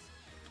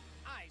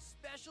 I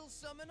special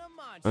summon a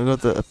monster. I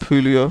got the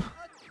Apulio. A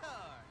card.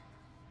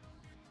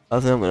 I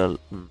think I'm gonna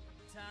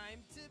Time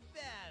to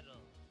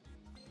battle.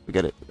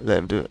 forget it. Let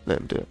him do it. Let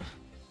him do it.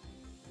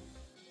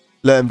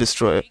 Let him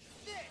destroy it.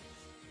 This.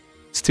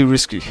 It's too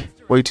risky.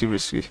 Way too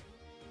risky.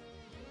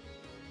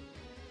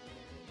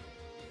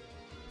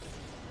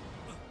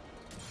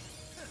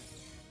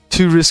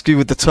 Too risky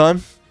with the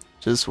time.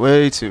 Just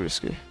way too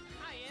risky.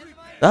 I end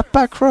my That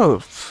back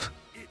row.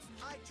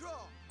 I draw.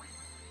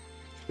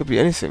 Could be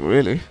anything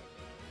really.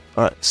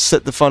 Alright,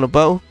 set the final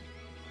battle.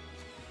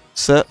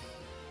 Set.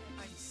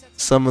 I set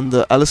Summon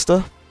the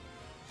Alistair.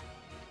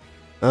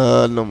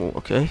 Normal,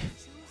 okay.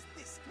 choose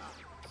this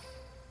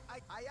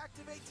card. I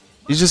activate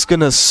He's just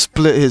gonna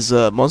split his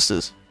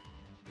monsters.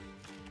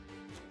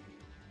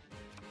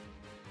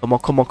 Come on,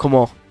 come on, come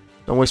on.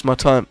 Don't waste my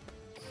time.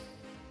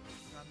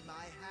 from my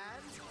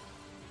hand.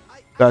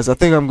 Guys, I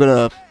think I'm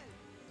gonna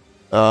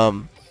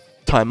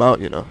time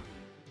out, you know.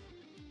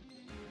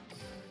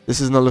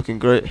 This is not looking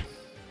great.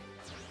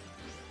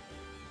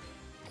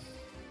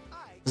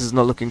 This is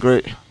not looking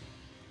great.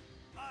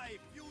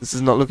 This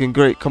is not looking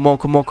great. Come on,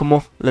 come on, come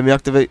on. Let me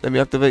activate, let me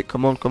activate.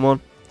 Come on, come on.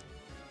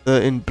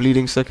 13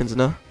 bleeding seconds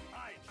now.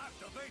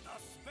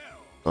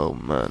 Oh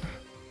man.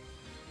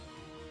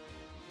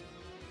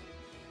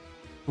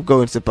 We'll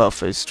go into the battle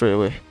phase straight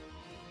away.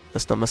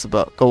 Let's not mess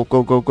about. Go,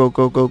 go, go, go,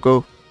 go, go,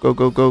 go. Go,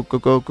 go, go, go,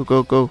 go, go,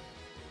 go, go.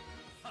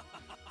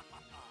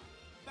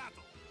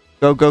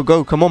 Go, go,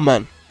 go. Come on,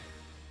 man.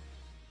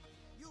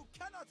 You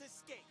cannot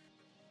escape.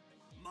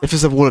 If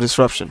it's a wall of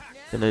disruption,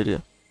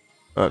 Canadian.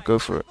 Alright, go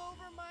for it. Flip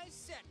over my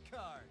set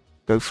card.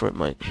 Go for it,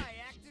 mate. I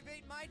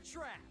activate my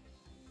trap.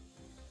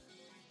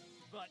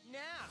 But now,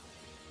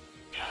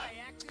 I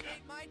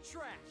activate my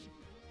trap.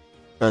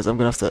 Guys, I'm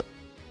gonna have to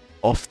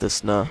off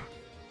this now.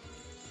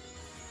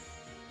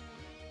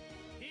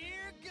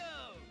 Here goes.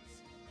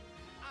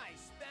 I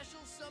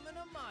special summon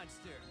a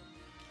monster.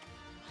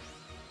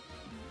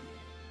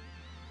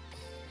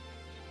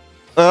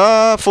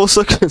 Ah, 4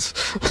 seconds.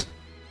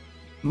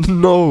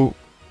 No.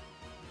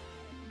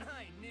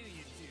 I knew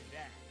you'd do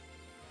that.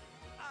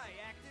 I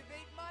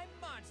activate my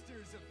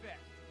monsters effect.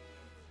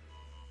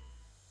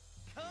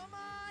 Come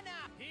on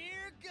out.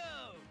 Here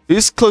goes.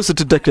 He's closer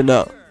to Decker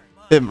now.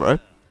 Him, right?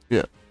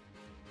 Yeah.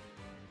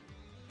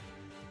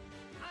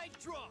 I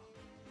draw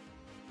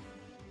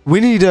We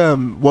need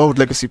World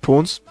Legacy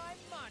pawns. my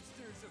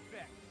monsters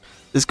effect.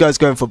 This guy's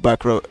going for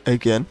back row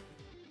again.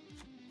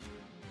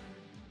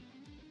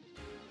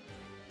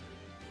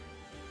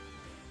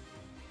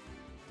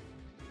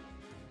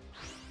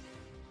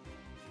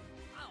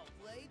 I'll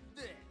play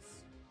this.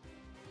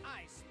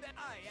 I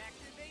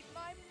activate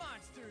my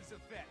monsters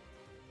effect.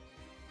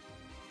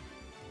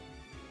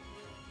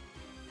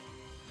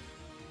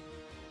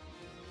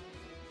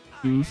 I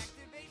Hmm.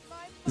 activate my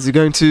Is he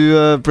going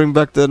to bring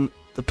back the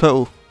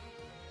petal?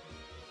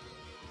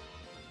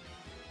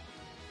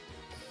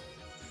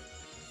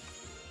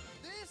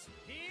 this.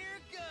 Here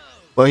goes.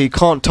 Well, he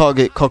can't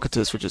target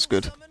Cocytus, which is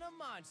good. Summon a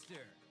monster.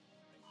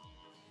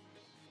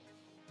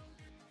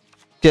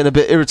 Getting a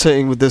bit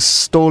irritating with this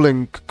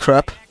stalling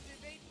crap.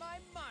 Activate my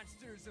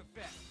monsters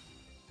effect.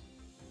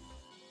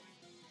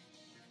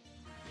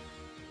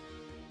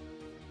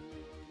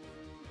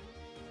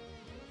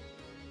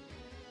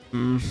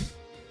 Hmm.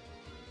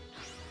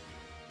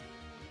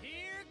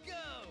 Here goes.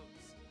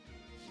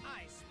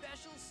 I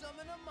special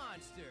summon a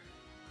monster.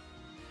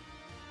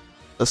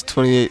 That's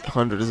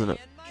 2800, isn't it?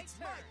 And my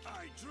turn.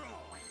 I draw.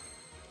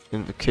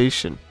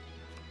 Invocation.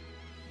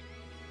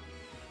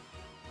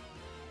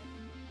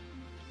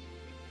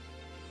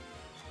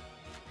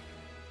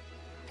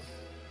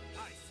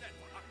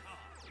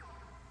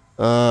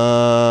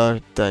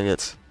 Dang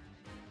it.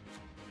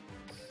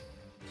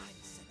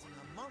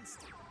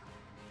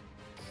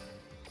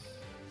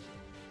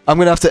 I'm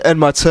gonna have to end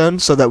my turn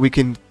so that we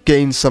can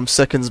gain some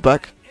seconds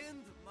back. End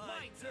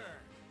my turn.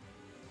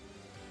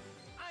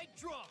 I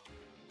draw.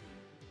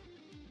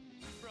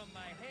 From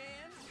my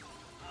hand.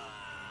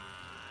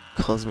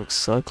 Cosmic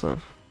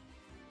Cyclone.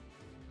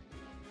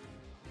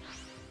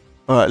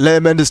 Alright, let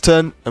him end his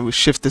turn and we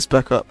shift this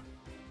back up.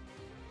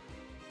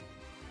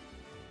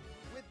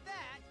 With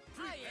that,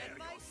 I end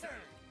my turn.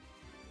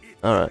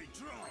 Alright.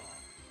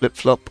 Flip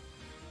flop.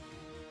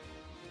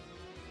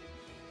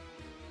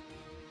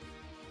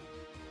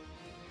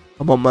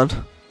 Come on, man.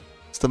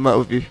 What's the matter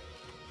with you?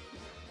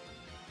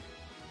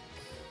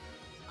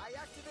 I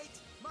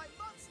activate my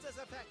monster's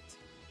effect.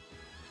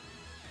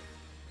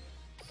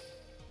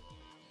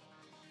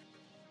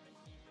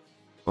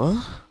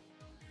 What?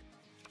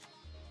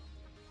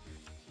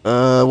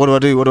 What do I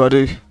do? What do I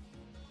do?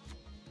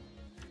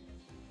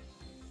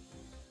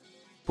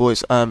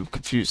 Boys, I'm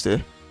confused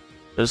here.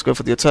 Let's go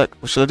for the attack.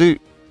 What should I do?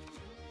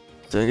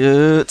 Dang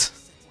it.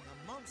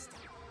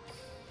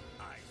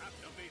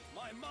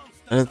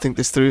 I didn't think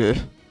this through here.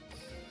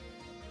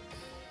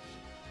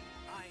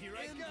 Here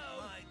I go.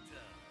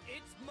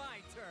 It's my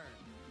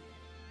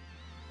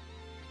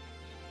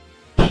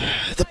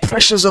turn. The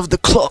pressures of the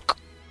clock.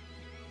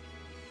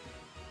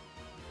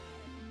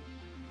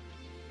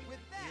 With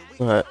that,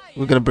 Alright,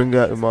 we're gonna bring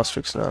out the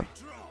Masterix now.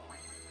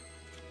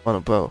 On a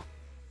bow.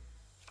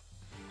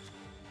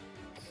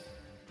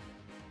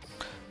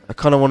 I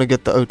kinda wanna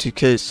get the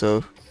OTK,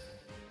 so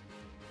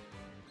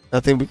I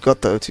think we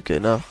got the OTK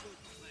now.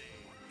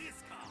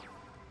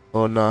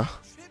 Oh nah.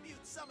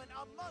 tribute summon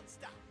a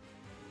monster.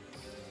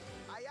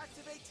 I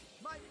activate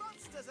my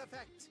monster's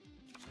effect.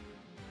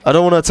 I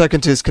don't want to attack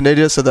into his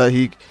Canada so that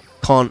he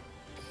can't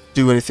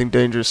do anything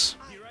dangerous.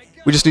 Here I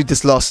go. We just need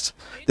this last.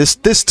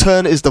 This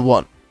turn is the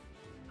one.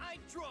 I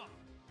draw.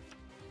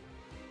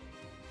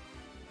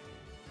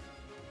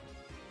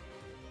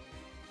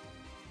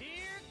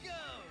 Here goes.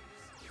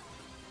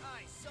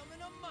 I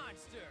summon a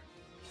monster.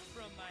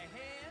 From my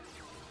hand,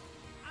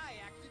 I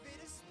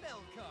activate a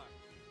spell card.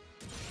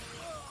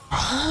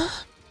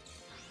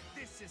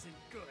 This isn't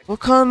good. What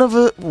kind of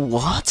a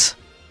what?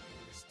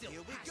 Here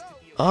we go.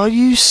 Are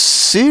you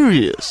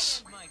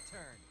serious? My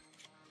turn.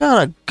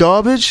 Kind of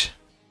garbage.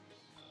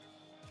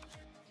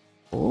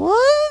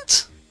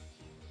 What?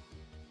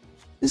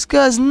 This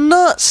guy's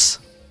nuts.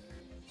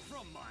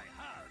 From my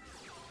hand,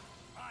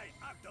 I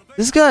activate.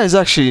 This guy is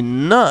actually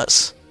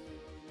nuts.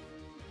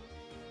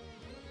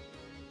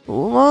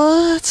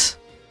 What?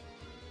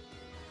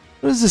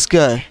 What is this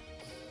guy?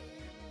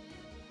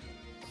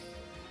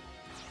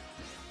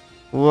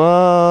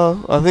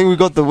 Wow, I think we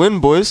got the win,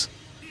 boys.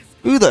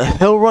 Who the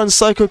hell runs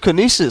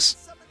Psychokinesis?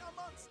 Summon a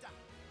monster.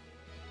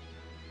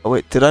 Oh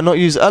wait, did I not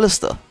use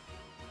Alistair?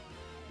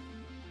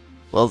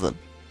 Well then.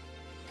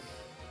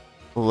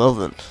 Well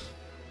then.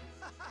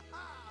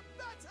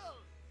 Battle.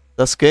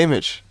 That's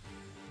gameage.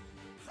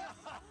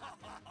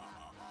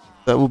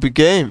 That will be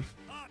game.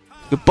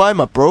 Goodbye,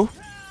 my bro.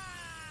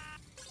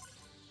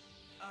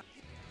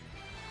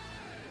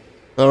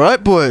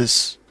 Alright,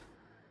 boys.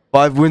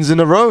 5 wins in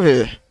a row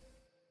here.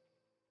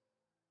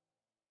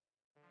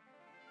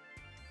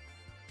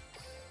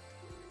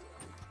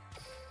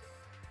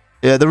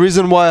 Yeah, the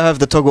reason why I have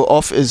the toggle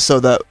off is so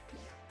that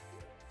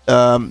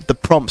the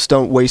prompts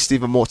don't waste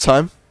even more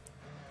time.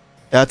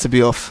 It had to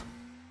be off.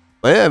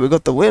 But yeah, we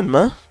got the win,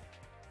 man.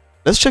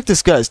 Let's check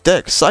this guy's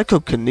deck.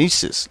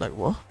 Psychokinesis. Like,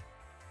 what?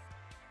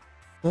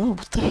 Oh,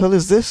 what the hell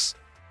is this?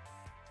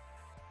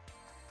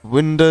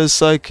 Windows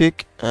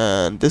Psychic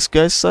and this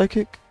guy's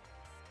Psychic?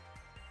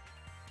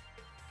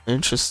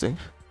 Interesting.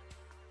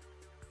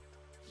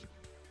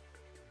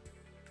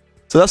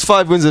 So that's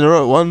 5 wins in a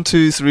row. 1,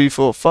 2, 3,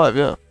 4, 5,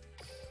 yeah.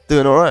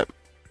 Doing alright.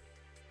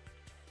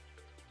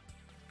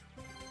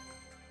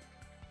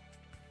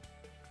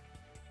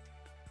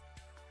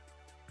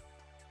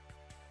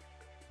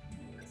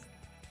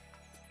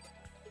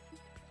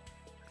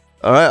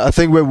 Alright, I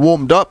think we're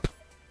warmed up.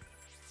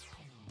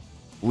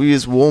 We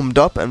is warmed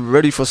up and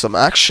ready for some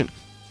action.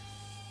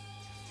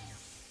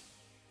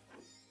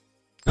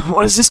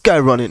 What is this guy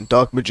running?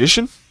 Dark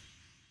Magician?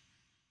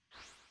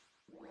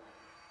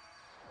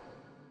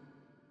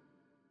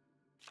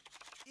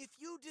 If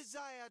you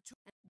desire to,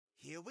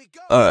 here we go.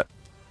 Alright.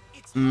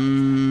 It's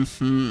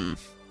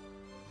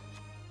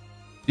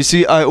You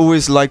see, I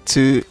always like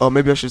to... Oh,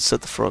 maybe I should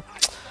set the frog.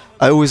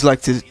 I always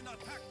like to...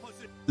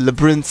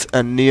 Labyrinth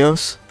and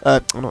Neos.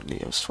 Not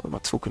Neos, what am I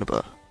talking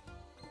about?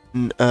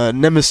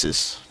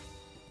 Nemesis.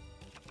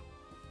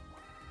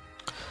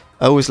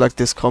 I always like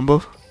this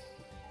combo.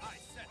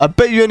 I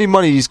bet you any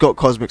money he's got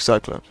Cosmic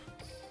Cyclone.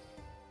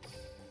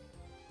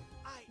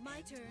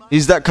 My turn.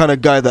 He's that kind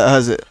of guy that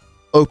has it.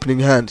 Opening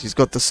hand, he's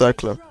got the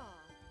Cyclone. Draw.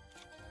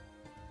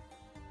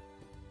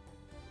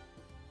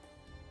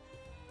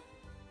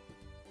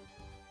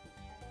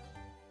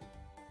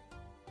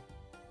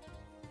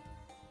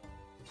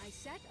 I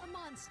set a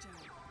monster.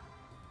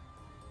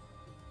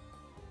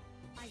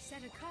 I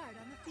set a card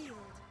on the field.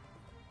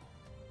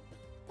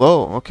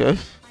 Whoa, okay.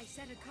 I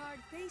set a card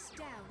face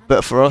down. On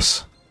Better for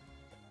us.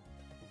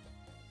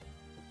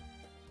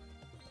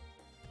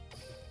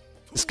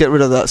 Let's get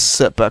rid of that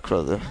setback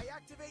right there. I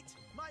activate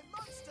my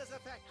monster's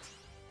effect.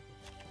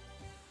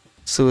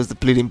 So is the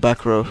bleeding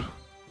back row.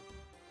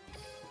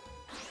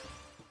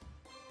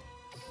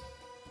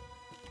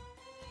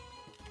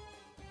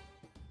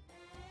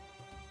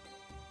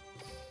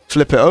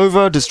 Flip it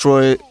over,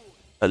 destroy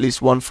at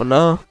least one for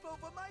now.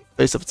 Over my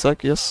Base of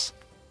attack, yes.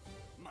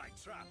 my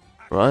trap.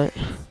 Right.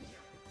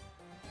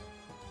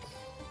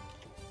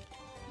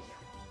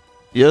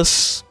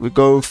 Yes, we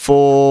go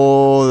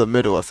for the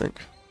middle, I think.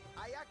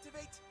 I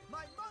activate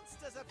my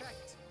monster's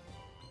effect.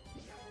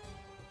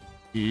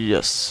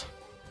 Yes.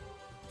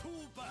 Too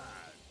bad.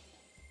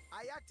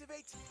 I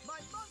activate my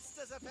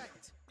monster's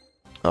effect.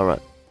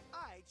 Alright.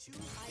 I choose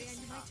I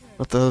end my turn.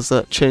 What the hell is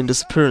that? Chain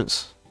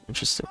disappearance.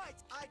 Interesting. right.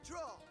 I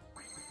draw.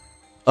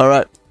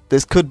 Alright.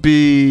 This could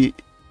be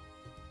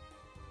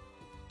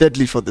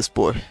deadly for this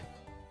boy.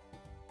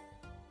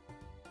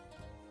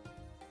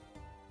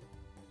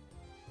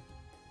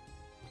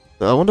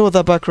 I wonder what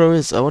that back row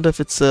is. I wonder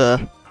if it's I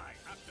activate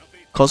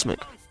cosmic.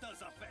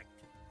 monster's effect.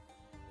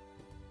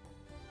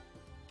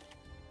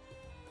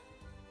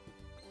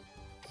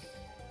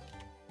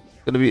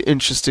 Gonna be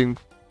interesting.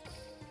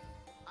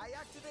 I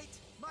activate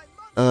my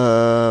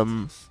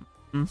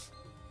Hmm.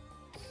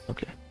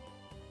 Okay.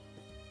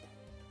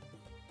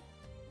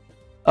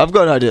 I've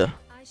got an idea.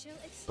 I shall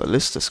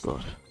Ballista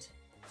squad.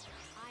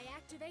 I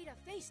activate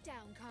a face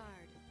down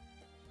card.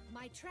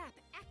 My trap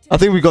activates. I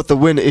think we got the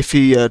win if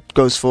he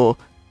goes for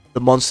the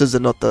monsters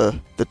and not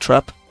the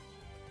trap.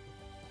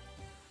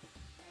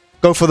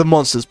 Go for the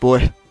monsters,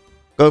 boy.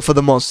 Go for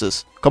the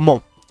monsters. Come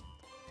on.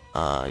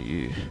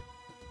 You.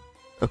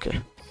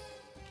 Okay.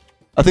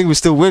 I think we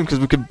still win because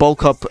we could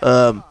bulk up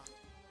my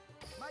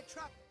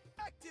trap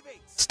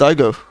activates.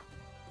 Stygo.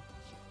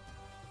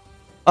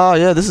 Ah,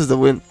 yeah, this is the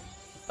win.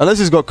 Unless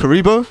he's got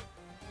Karibo.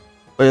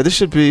 Oh yeah, this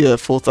should be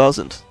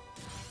 4,000.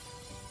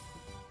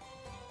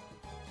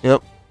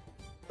 Yep.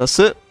 That's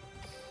it.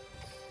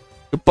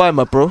 Goodbye,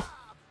 my bro.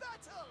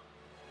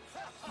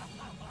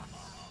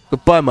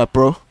 Goodbye, my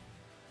bro.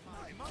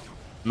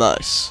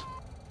 Nice.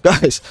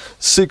 Guys,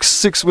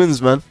 six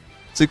wins, man.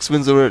 6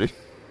 wins already.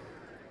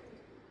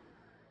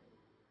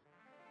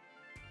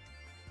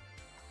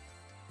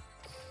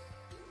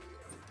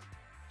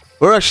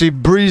 We're actually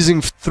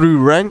breezing through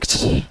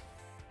ranked.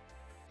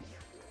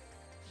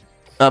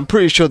 I'm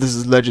pretty sure this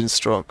is legend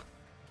strong.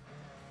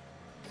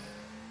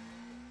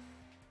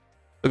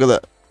 Look at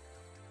that.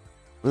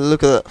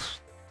 Look at that.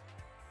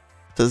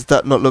 Does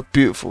that not look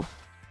beautiful?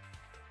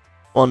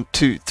 1,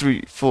 2,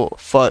 3, 4,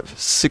 5,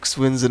 6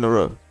 wins in a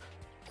row.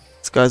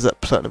 This guy's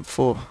at Platinum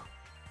 4.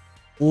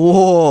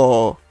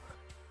 Whoa!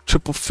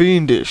 Triple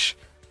Fiendish.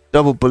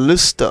 Double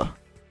Ballista.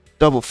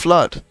 Double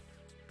Flood.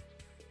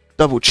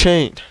 Double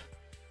Chain.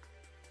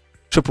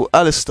 Triple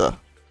Alistair.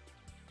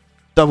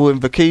 Double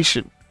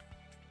Invocation.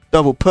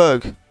 Double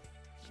Purg.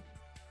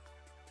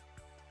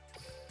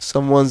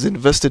 Someone's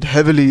invested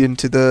heavily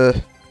into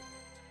the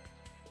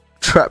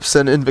traps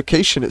and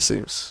invocation, it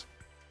seems.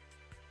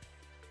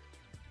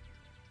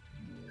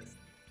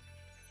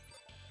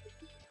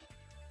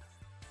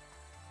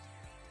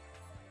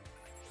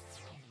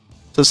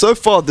 So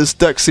far this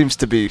deck seems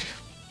to be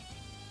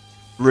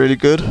really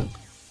good.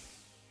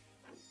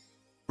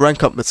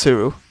 Rank up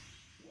material.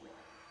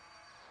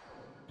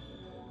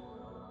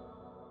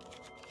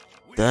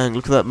 Dang,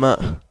 look at that mat.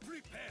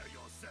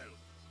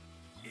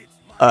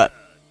 Alright.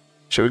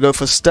 Shall we go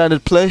for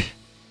standard play?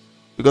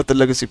 We got the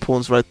legacy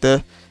pawns right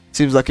there.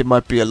 Seems like it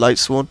might be a light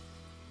swan.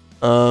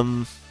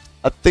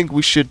 I think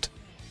we should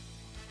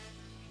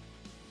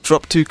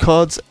drop 2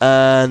 cards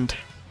and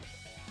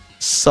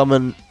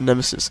summon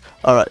Nemesis.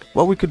 Alright,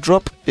 what we could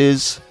drop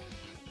is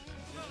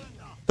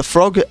the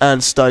Frog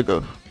and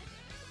Stygo.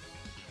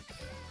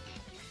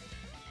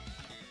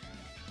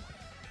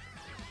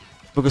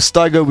 Because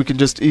Stygo we can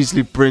just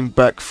easily bring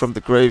back from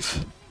the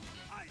grave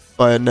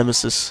via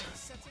Nemesis.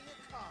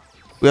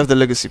 We have the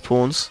legacy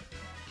pawns.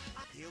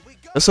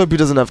 Let's hope he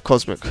doesn't have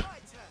Cosmic.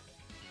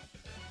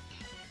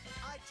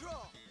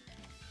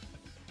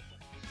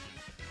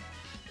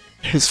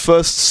 His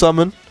first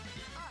summon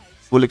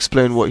will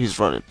explain what he's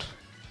running.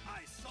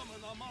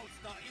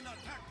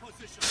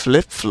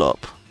 Flip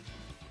flop.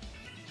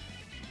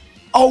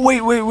 Oh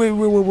wait.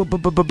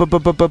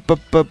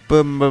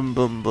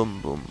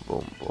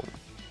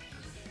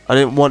 I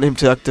didn't want him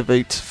to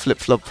activate flip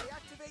flop.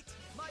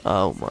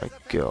 Oh my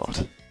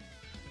god.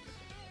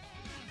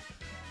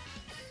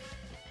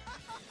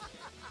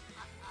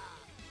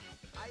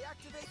 I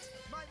activate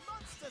my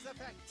monster's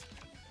effect.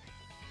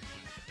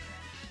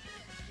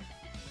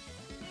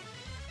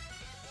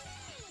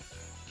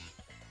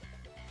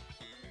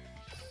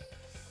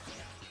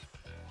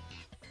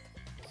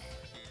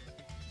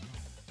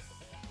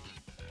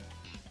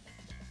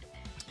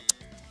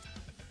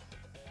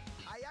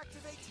 I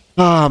activate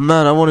Ah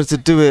man, I wanted to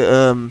do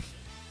it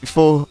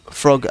before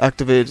Frog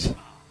activated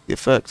the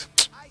effect.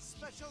 I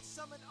special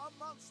summon a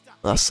monster.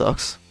 That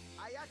sucks.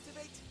 I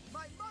activate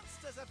my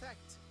monster's effect.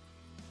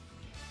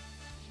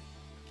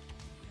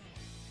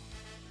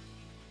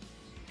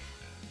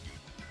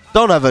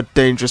 Don't have a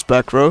dangerous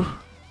back row.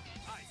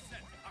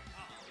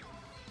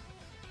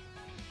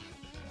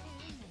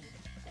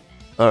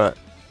 Alright.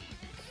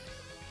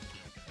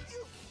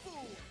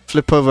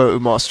 Flip over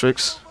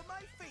Umastrix.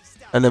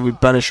 And then we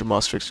banish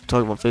Umastrix.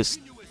 Target one face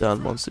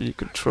down monster you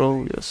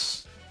control.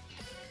 Yes.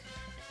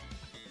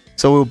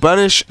 So we'll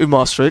banish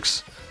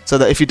Umastrix. So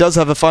that if he does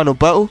have a final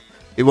battle,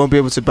 he won't be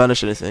able to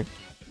banish anything.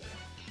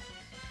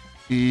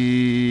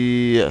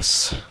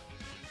 Yes.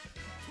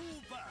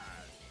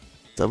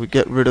 So we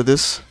get rid of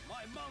this.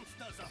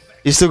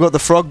 He's still got the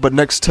frog, but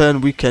next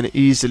turn we can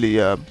easily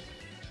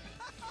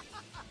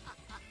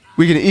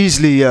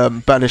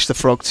banish the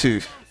frog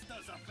too.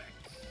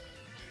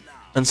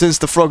 And since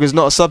the frog is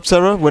not a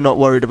Subterror, we're not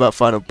worried about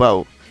final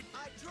battle.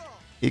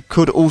 He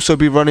could also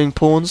be running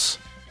pawns.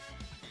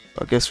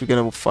 I guess we're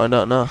gonna find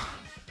out now.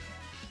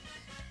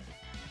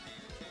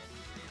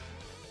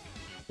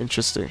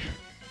 Interesting.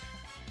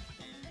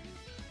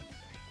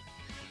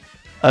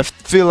 I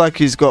feel like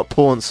he's got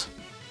pawns.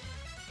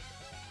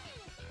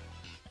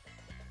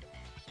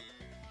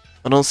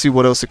 I don't see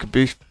what else it could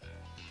be.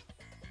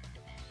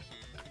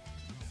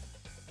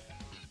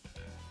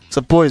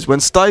 So boys, when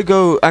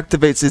Staigo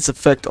activates its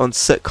effect on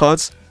set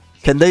cards,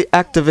 can they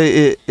activate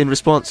it in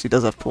response? He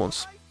does have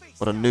pawns.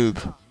 What a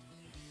noob.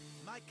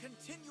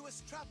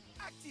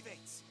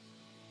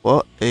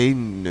 What a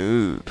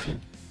noob.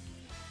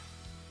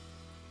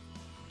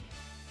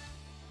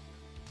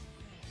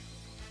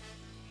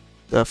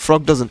 The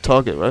frog doesn't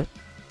target, right?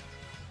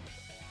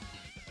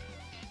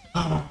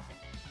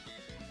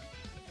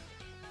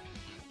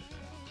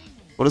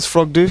 What does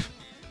frog do?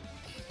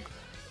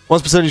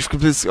 Once percentage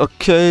completes.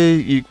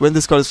 Okay, when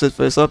this card is flipped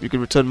face up, you can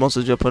return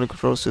monsters your opponent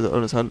controls to the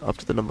owner's hand up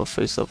to the number of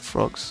face up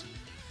frogs.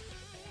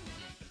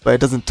 But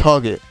it doesn't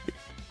target.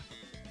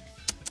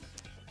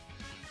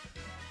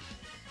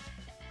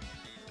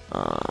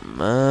 Oh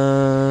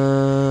man.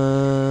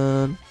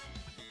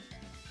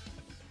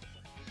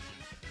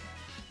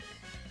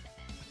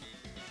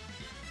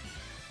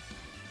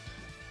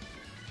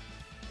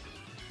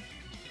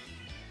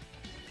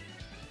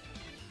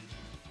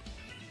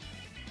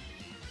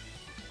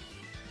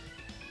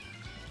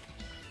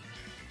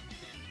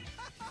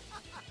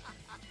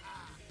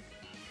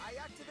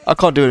 I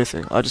can't do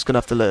anything. I'm just gonna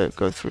have to let it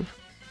go through.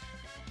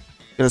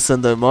 Gonna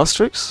send the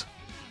Mastrix.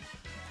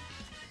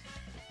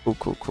 Cool,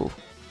 cool, cool.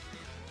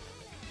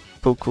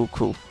 Cool, cool,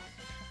 cool.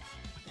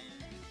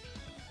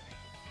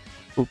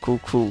 Cool, cool,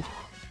 cool.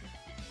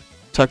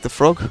 Attack the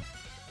frog.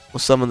 Or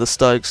summon the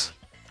Stags.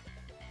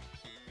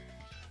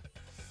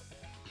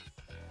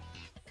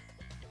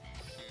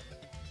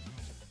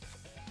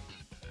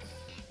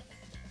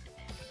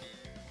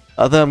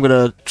 I think I'm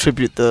gonna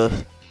tribute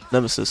the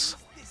Nemesis.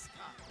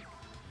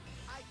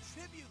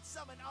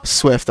 I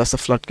swear if that's a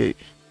floodgate.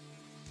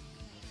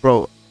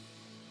 Bro.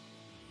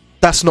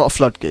 That's not a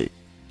floodgate.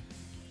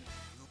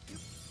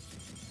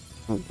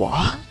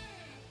 What?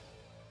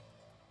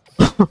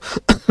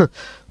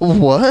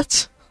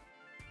 What?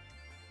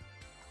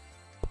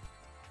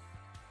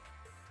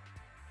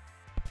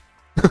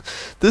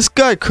 This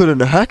guy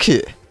couldn't hack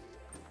it.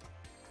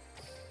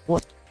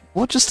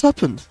 What just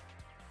happened?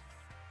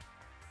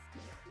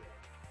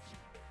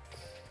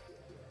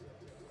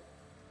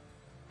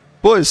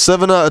 Boys,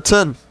 7 out of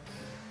 10.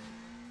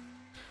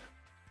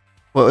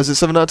 What is it,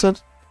 7 out of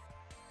 10?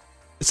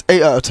 It's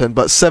 8 out of 10,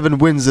 but 7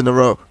 wins in a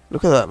row.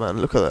 Look at that, man.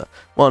 Look at that.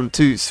 1,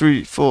 2,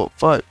 3, 4,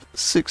 5,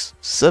 6,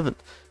 7.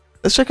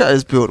 Let's check out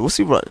his build. What's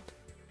he running?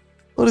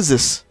 What is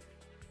this?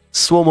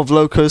 Swarm of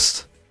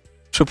Locust.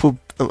 Triple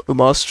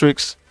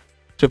Mastrix.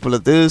 Triple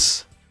of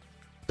this.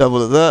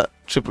 Double of that.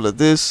 Triple of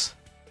this.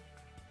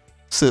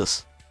 What's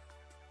this?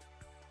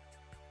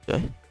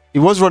 Okay. He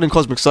was running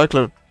Cosmic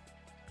Cyclone.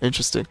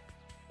 Interesting.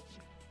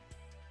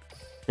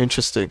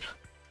 Interesting.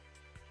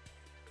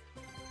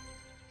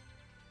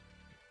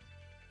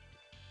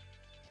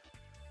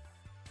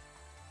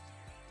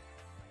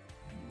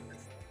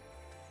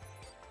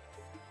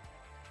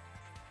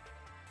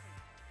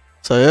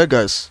 So yeah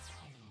guys,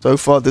 so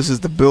far this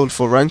is the build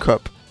for rank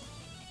up.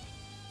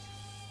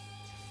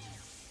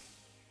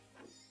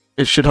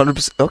 It should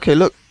 100%, okay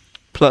look,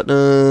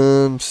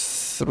 Platinum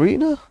 3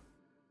 now?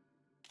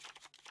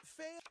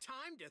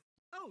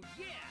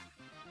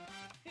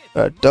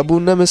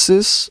 Double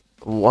Nemesis,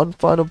 1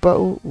 final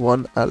battle,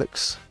 1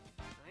 Alex.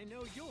 I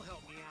know you'll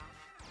help me out.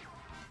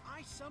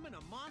 I summon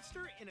a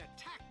monster in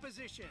attack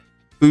position.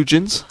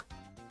 Ujins.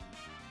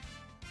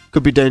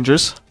 Could be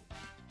dangerous.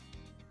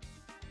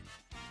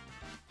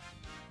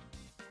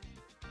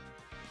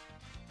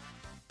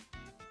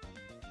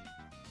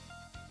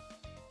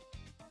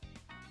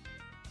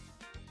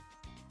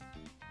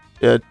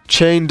 Yeah,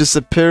 chain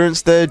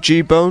disappearance there,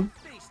 G-Bone.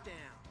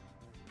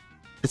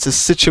 It's a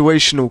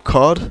situational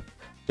card.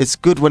 It's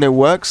good when it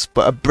works,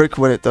 but a brick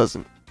when it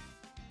doesn't.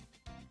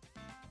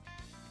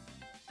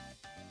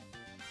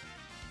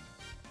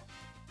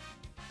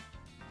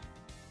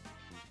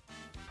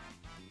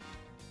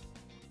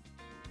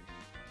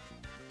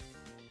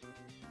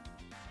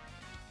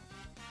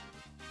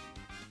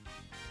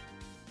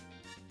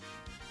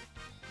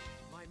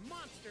 My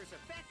monster monster's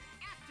effect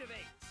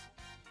activates.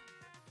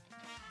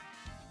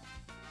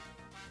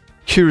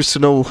 Curious to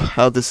know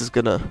how this is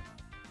gonna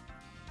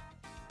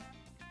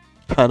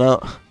pan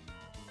out.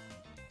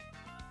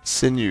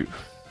 Sinew.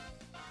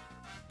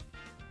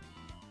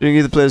 During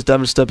either player's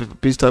damage step, if a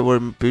beast type or a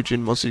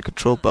Bujin monster you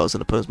control battles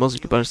an opponent's monster,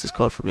 you can banish this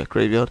card from your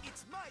graveyard.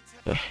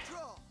 Yeah.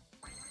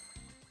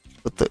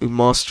 But the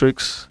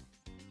Umastrix,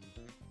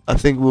 I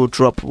think we'll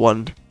drop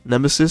one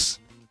Nemesis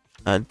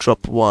and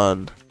drop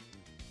one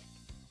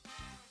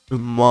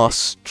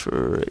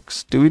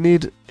Umastrix. Do we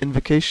need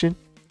Invocation?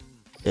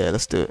 Yeah,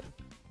 let's do it.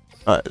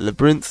 Alright,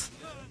 Labyrinth.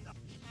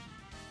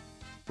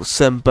 We'll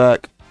send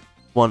back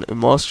one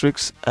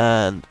Umastrix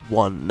and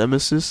one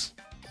Nemesis.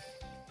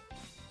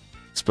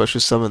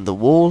 Special summon the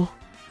wall.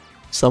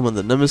 Summon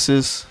the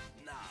Nemesis.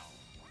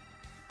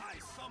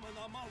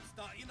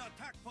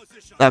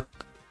 Now,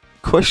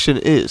 question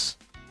is,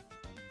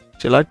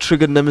 shall I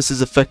trigger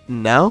Nemesis effect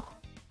now?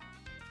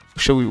 Or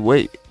shall we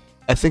wait?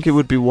 I think it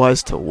would be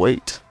wise to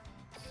wait.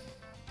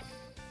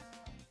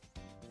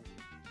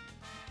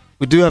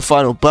 We do have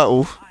final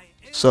battle,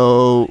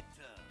 so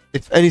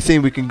if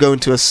anything we can go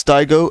into a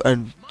Stygo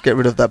and get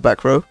rid of that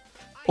back row.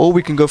 Or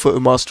we can go for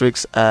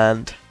Umastrix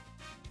and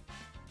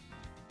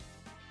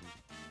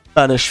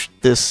banish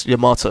this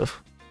Yamato.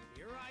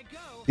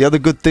 The other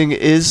good thing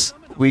is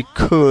we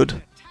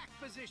could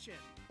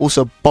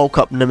also bulk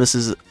up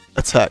Nemesis'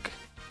 attack.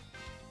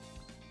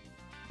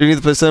 During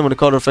the play turn, when a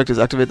card or effect is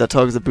activated that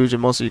targets the Bujin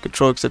monster you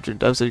control, except during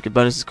damage, so you can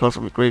banish this card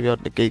from your graveyard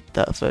and negate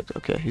that effect.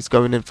 Okay, he's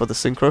going in for the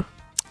synchro,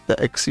 the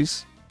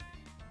Xyz.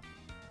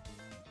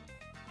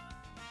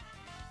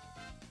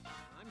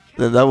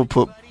 Then that will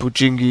put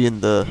Bujingi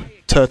and the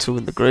turtle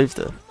in the grave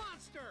there.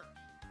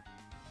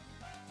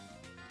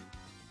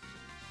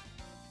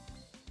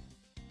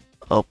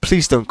 Oh,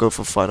 please don't go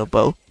for final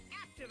battle.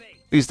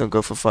 Please don't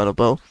go for final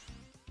battle.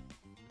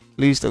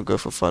 Please don't go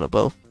for final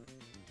battle.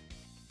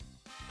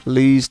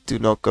 Please do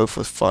not go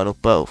for final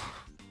battle.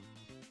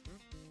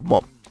 Come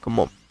on, come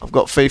on. I've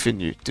got faith in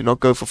you. Do not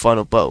go for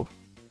final battle.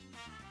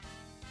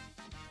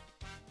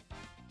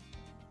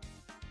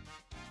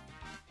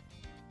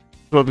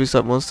 Draw a beast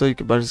type monster, you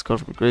can banish this card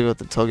from your graveyard,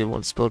 then target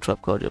one spell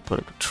trap card your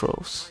opponent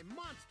controls.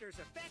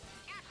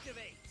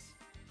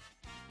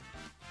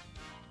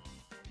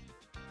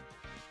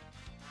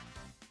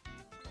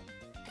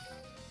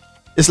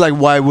 It's like,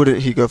 why wouldn't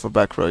he go for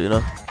back row, you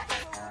know?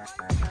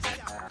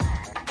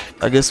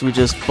 I guess we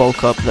just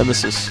bulk up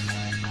Nemesis.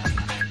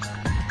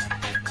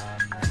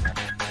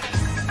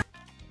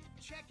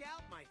 Check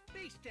out my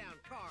face down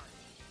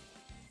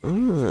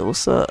card.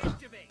 What's that?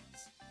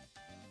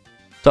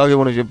 Target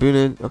one of your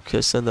Bunin. Okay,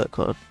 send that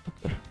card.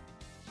 Okay.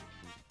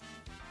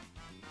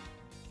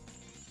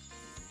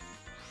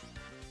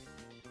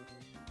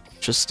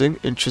 Interesting,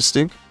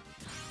 interesting.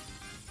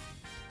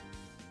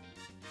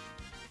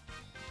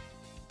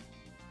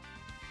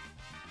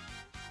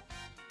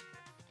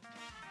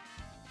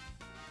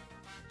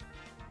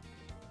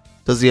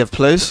 Does he have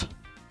plays?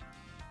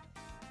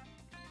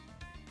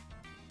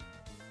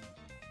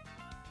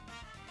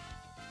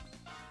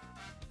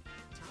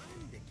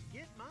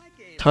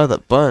 Tie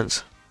that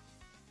binds.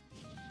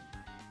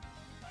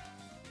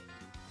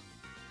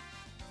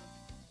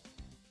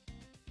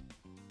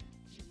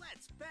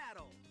 Let's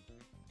battle.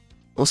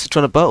 What's he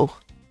trying to battle?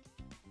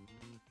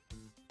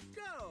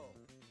 Go.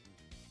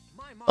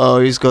 Oh,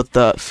 he's got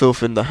that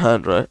filth in the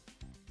hand, right?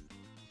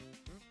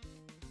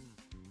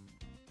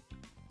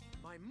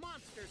 My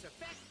monster's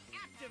effect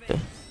activates.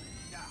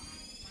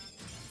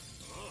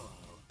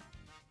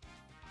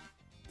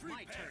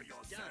 My turn.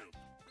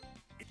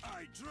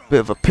 Bit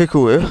of a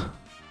pickle here.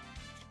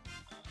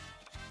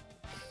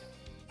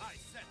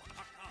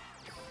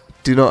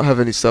 Do not have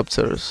any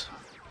subterrors.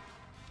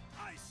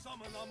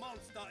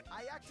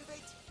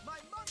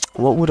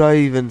 What would I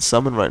even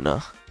summon right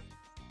now?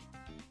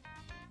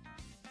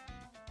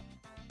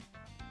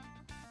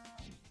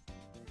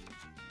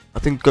 I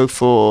think go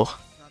for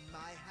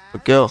a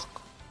girl.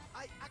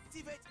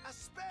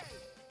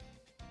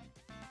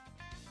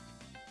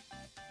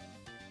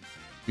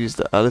 Use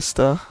the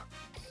Alistar.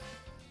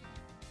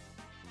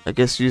 I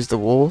guess use the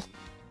wall.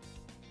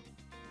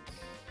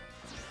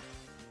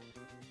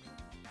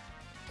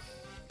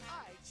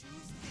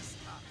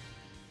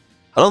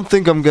 I don't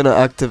think I'm gonna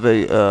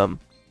activate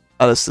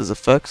Alistar's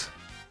effect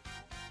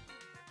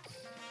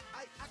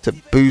to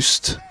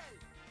boost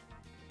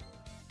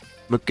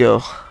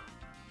McGill.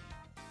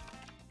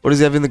 What does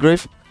he have in the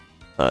grave?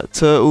 Alright,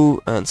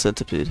 Turtle and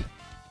Centipede.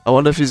 I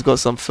wonder if he's got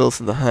some filth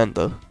in the hand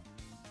though.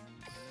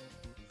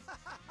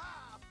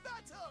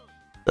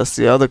 That's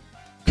the other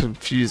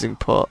confusing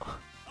part.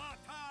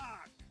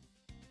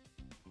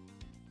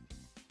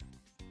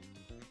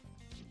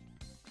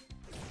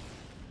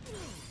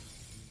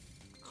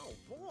 Oh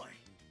boy.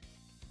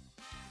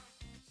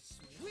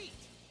 Sweet.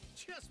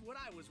 Just what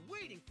I was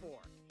waiting for.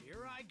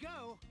 Here I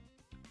go.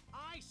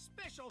 I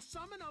special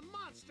summon a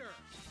monster.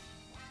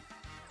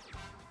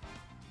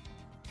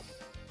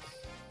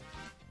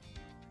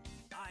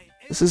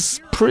 This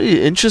is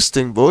pretty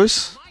interesting,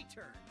 boys. My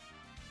turn.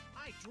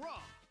 I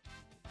draw.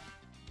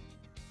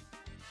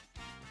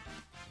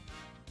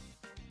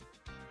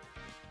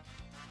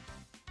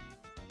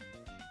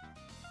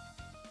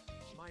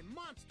 My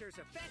monster's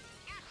effect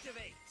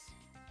activates.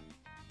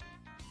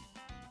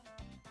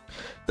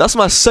 That's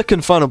my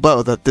second final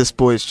battle that this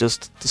boy is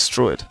just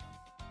destroyed.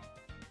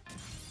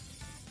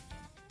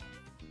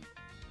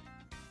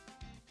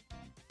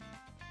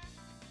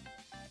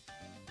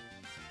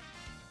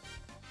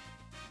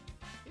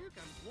 Here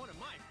comes one of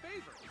my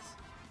favorites.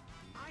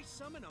 I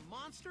summon a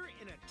monster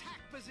in attack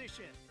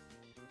position.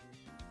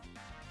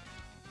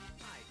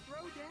 I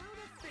throw down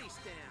a face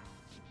down.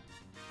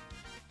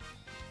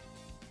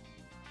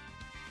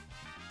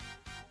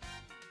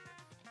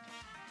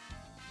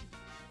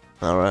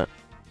 Alright.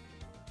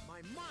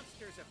 My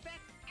monster's effect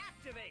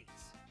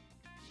activates.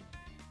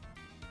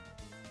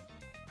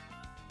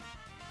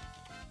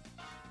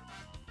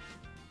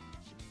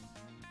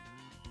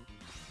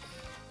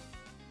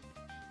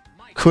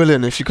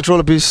 Quillin, if you control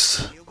a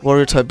beast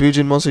warrior type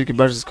Bujin monster, you can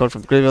banish this card from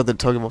the graveyard, then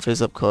target one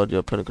face up card your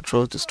opponent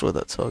controls, destroy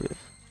that target.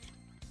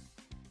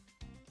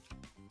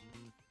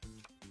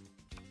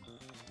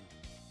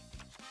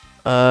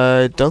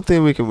 I don't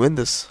think we can win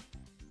this.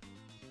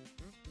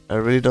 I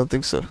really don't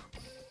think so.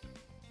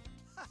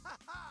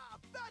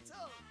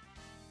 Battle!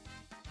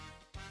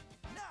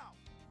 Now,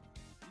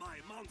 my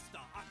monster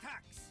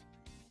attacks.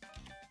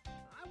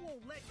 I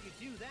won't let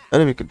you do that.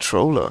 Enemy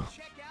controller.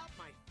 Check out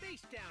my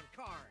face down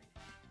card.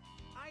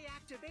 I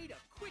activate a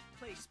quick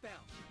play spell.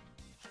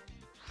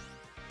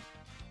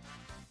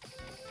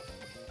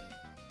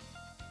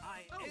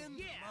 I end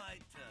my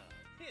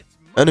turn. It's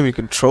my Enemy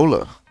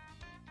controller.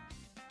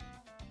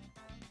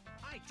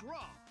 I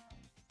draw.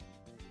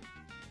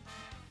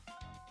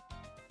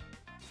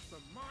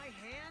 From my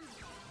hand,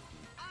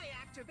 I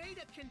activate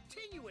a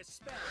continuous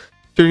spell.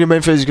 During your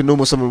main phase, you can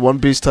normal summon one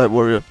beast type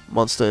warrior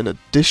monster in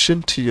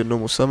addition to your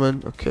normal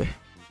summon. Okay.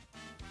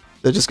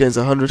 That just gains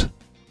 100.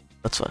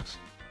 That's fine.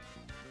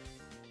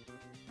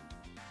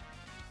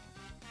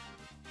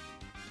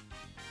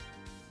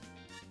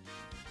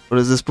 What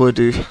does this boy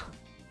do?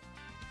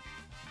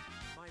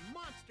 My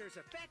monster's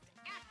effect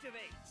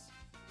activates.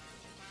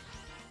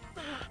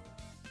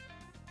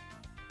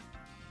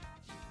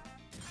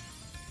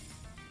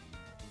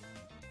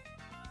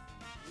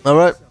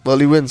 Alright, well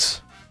he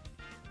wins.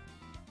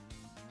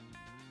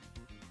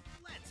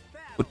 Let's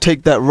battle. We'll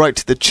take that right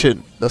to the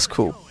chin. That's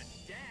cool. Going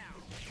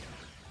down.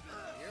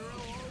 Hero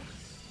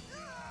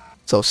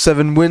So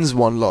 7 wins,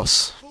 1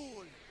 loss.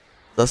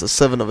 That's a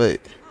 7 of 8.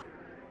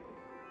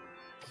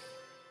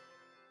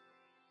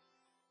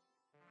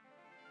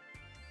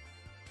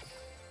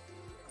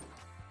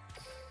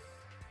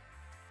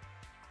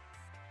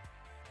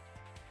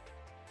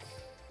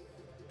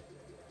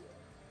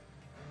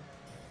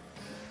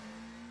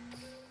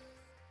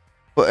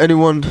 For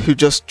anyone who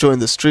just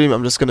joined the stream,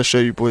 I'm just going to show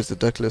you boys the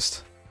deck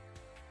list.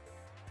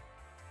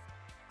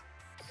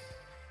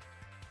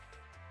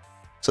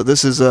 So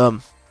this is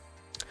the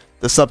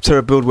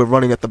SUBTERROR build we're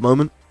running at the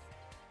moment.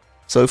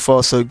 So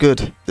far so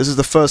good. This is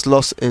the first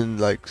loss in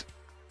like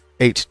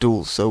 8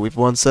 duels. So we've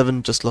won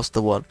 7, just lost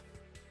the 1.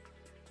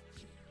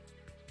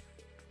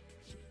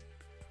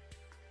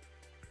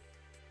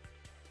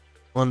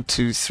 One,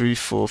 2, 3,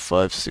 4,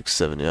 5, 6,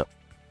 7, yep.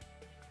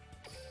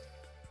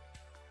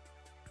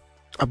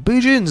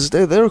 Bujins,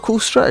 they're a cool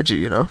strategy,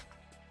 you know.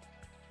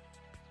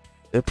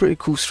 They're a pretty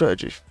cool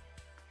strategy.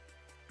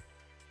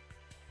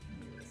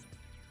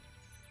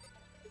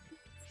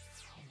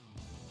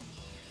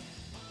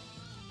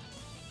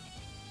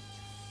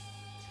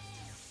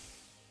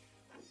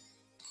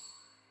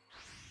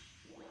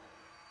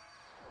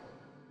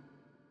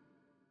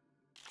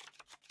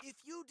 If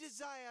you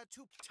desire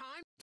to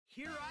time,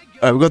 here I go.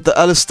 Alright, we got the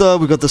Alistar,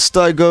 we got the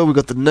Stygo, we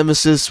got the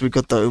Nemesis, we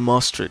got the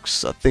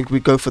Umastrix. I think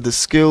we go for the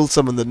skill,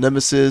 summon the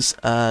Nemesis,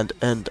 and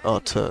end our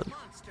turn.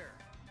 Monster.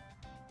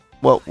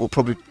 Well, we'll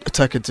probably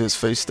attack into his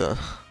face there.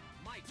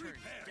 My turn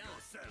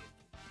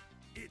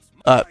is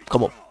done. Alright,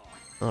 come on.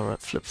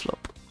 Alright, flip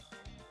flop.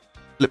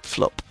 Flip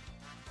flop.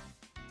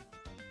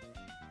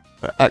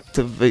 Alright,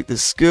 activate the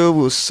skill,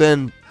 we'll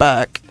send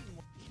back,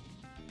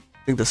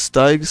 I think the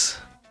Stygs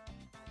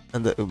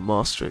and the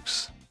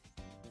Umastrix.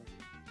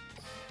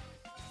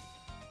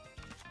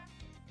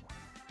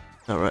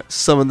 Alright,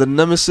 summon the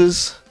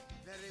Nemesis.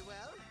 Very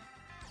well.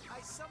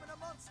 I summon a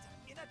monster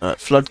in a Alright,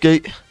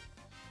 Floodgate.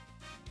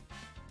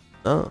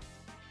 Oh.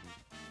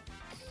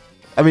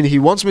 I mean, he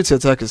wants me to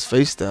attack his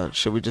face down.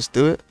 Should we just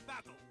do it?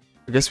 battle.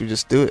 I guess we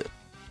just do it.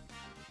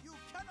 You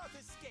cannot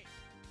escape.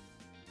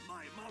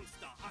 My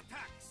monster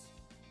attacks.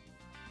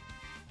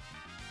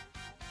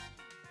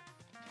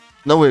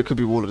 No way it could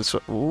be Wall of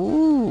Destruction.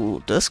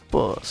 Ooh, Desk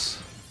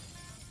Boss.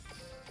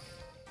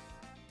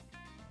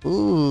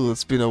 Ooh,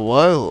 it's been a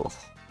while.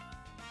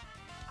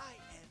 I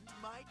end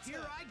my turn. Here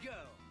I go.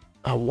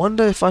 I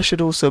wonder if I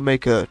should also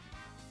make a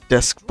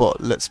Desk Bot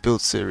Let's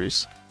Build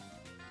series.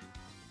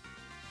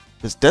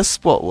 Because Desk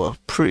Spot were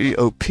pretty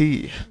OP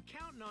I'm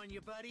counting on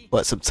you, buddy.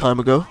 quite some time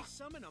ago. I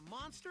summon a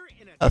monster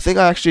in a I think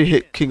I actually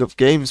hit King of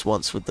Games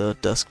once with the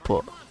Desk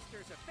Bot.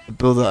 monster's effect The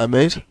build that I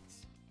made.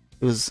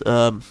 It was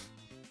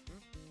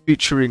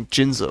featuring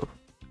Jinzo.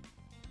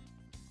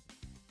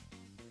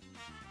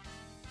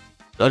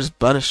 I just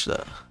banished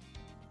that.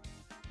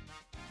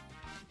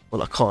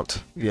 Well, I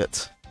can't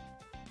yet.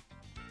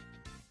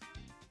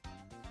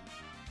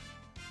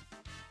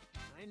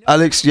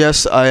 Alex,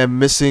 yes, I am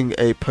missing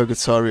a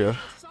Purgatorio.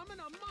 Summon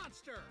a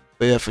monster.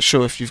 But yeah, for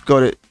sure, if you've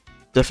got it,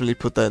 definitely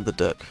put that in the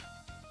deck.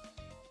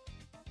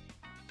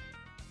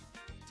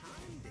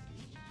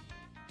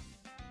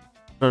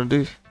 Trying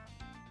to do.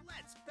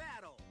 Let's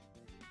battle.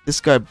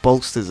 This guy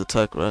bulks his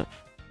attack, right?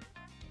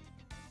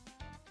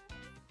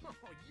 Oh,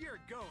 you're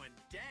going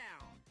down.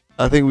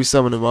 I think we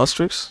summon a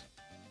Mastrix.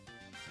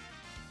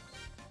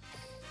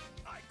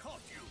 I caught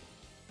you.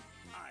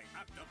 I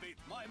activate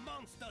my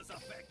monster's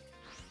effect.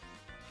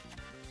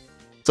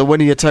 So when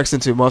he attacks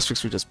into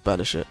Mastrix, we just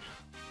banish it.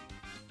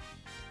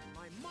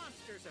 My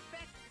monster's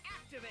effect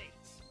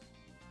activates.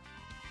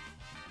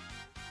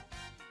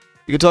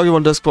 You can target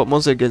one Despot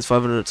monster against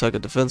 500 attack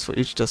and defense for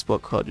each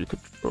Despot card you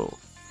control.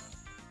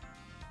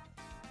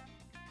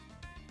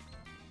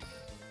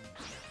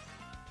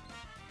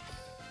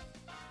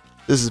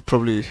 This is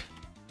probably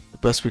the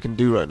best we can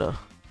do right now.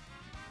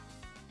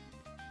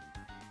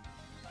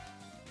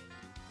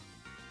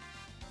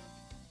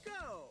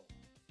 Go.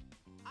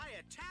 I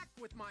attack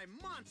with my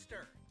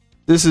monster.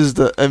 This is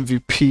the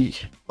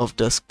MVP of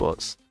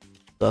Despots.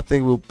 So I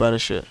think we'll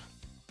banish it.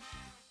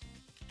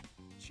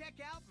 Check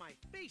out my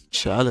face.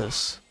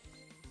 Chalice.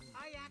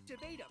 I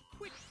activate a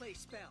quick play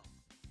spell.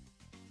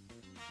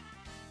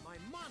 My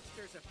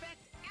monster's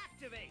effect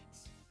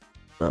activates.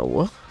 Now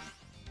what?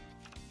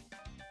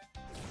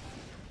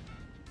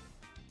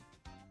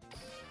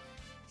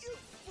 You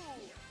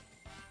fool.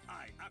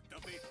 I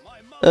activate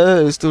my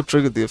monster. It still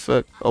triggered the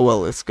effect. Oh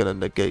well, it's gonna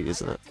negate,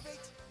 isn't it? Activate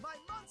my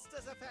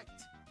monster's effect.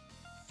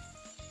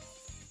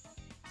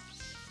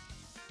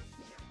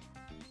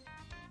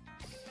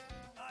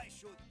 I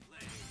should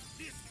play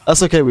this.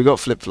 That's okay, we got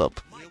flip flop.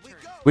 Here we go.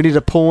 We need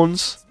a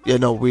pawns. Yeah,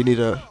 no, we need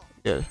a.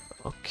 Yeah,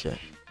 okay.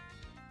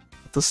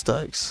 Not the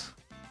stakes.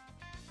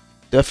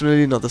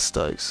 Definitely not the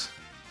stakes.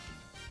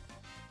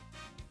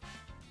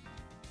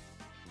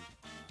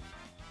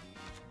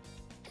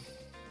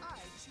 I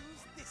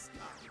choose this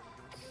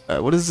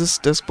card. What does this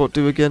Despot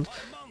do again?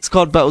 This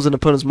card battles an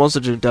opponent's monster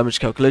during damage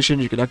calculation.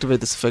 You can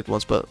activate this effect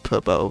once per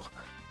battle.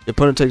 Your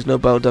opponent takes no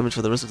battle damage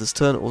for the rest of this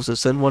turn. Also,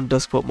 send one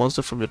Despot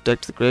monster from your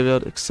deck to the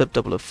graveyard, except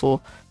 004.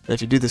 And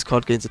if you do, this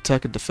card gains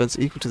attack and defense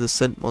equal to the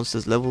sent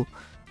monster's level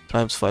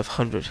times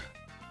 500.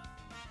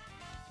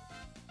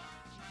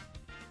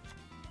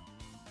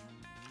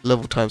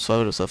 Level times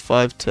 500, so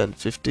 5, 10,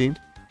 15.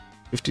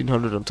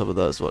 1500 on top of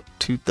that is what?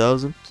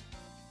 2000?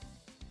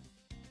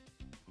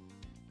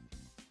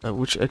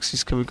 Which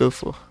Xyz can we go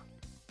for?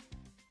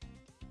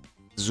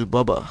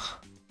 Zubaba.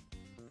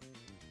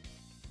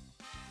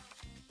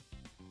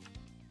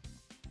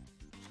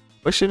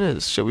 Question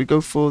is, shall we go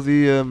for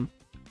the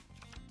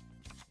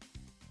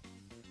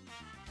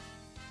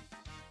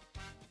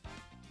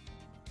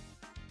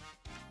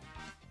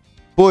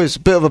Boys,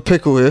 bit of a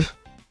pickle here.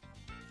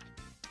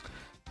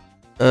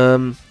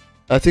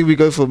 I think we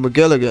go for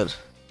Miguel again.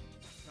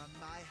 From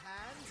my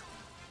hand,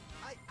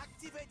 I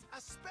activate a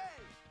spell.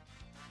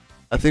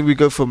 I think we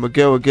go for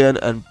Miguel again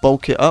and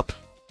bulk it up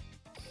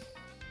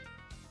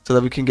so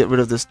that we can get rid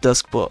of this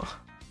Despot.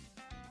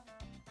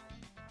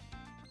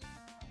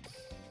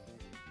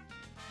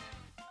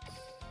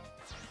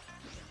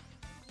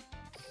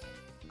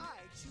 I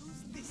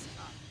choose this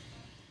card.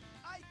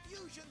 I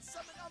fusion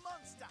summon a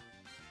monster.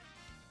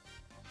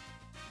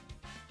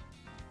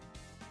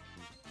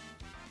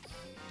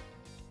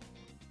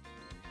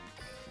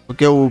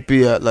 Miguel will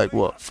be at like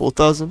what,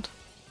 4,000?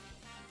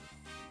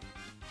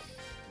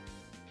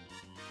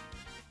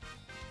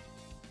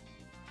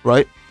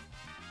 Right?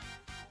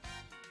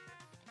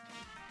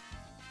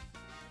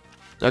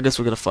 I guess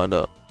we're gonna find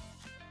out.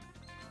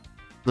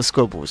 Let's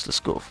go, boys, let's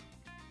go.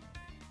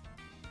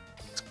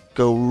 Let's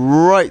go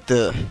right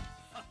there.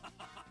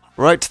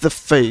 Right to the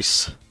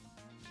face.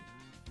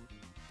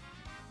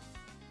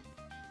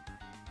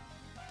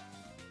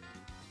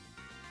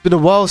 Been a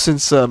while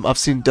since I've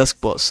seen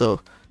Deskbot,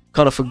 so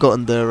kind of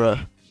forgotten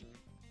their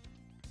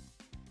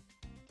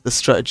the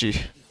strategy.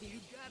 You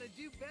gotta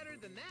do better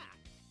than that.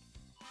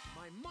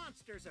 My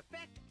monster's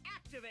effect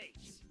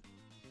activates.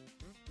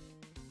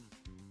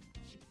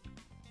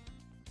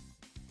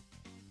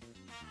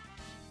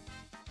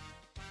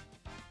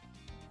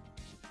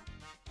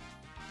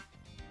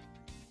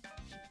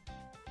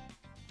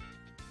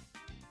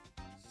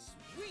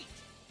 Sweet!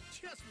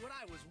 Just what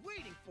I was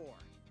waiting for.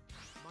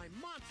 My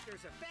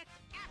monster's effect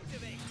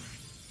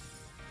activates.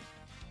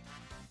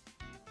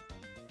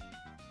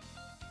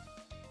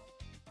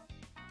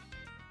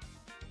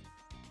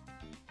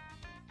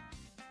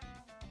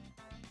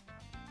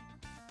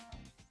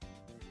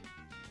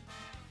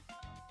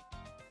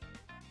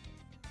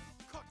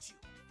 Caught you.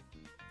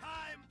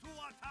 Time to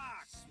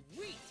attack.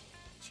 Sweet!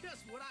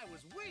 Just what I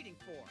was waiting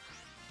for.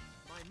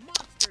 My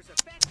monster's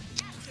effect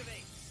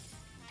activates.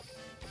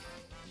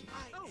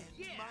 Oh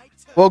yeah. My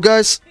turn. Well,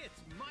 guys,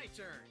 It's my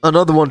turn.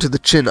 another one to the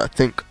chin, I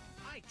think.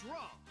 I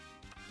draw.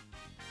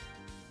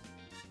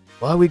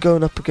 Why are we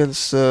going up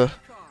against Card.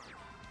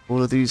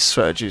 all of these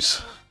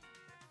strategies?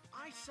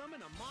 I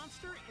summon a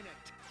monster in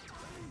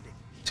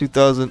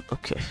 2,000.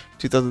 Okay,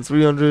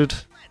 2,300.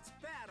 Let's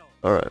battle.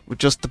 All right, we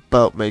just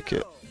about make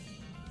it.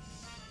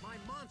 My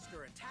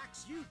monster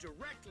attacks you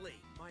directly.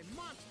 My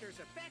monster's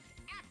effect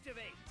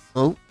activates.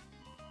 Oh,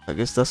 I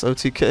guess that's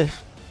OTK.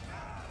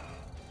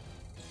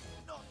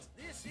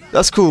 This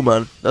That's cool,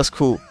 man. That's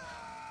cool.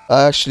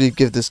 I actually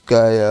give this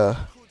guy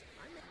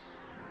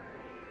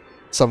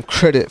some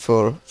credit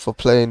for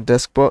playing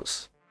desk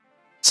bots.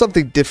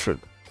 Something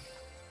different.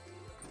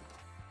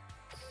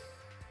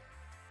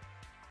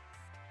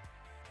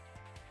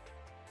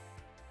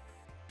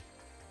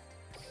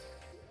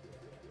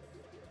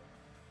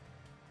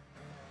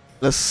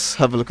 Let's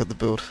have a look at the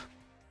build.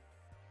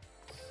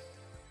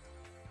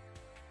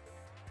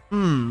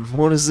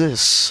 What is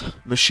this?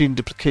 Machine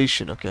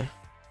duplication, okay.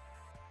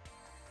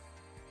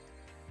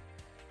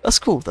 That's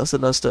cool, that's a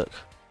nice deck.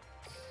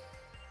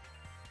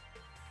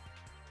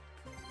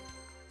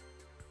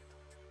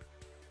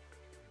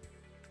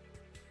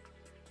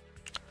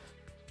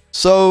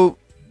 So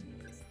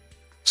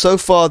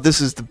far this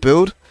is the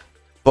build,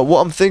 but what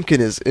I'm thinking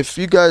is, if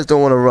you guys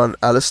don't want to run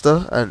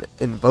Alistair and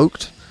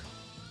Invoked,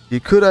 you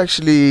could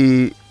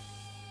actually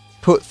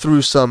put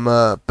through some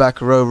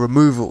back row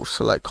removals,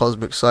 so like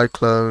Cosmic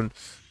Cyclone,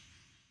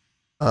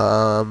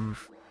 Galaxy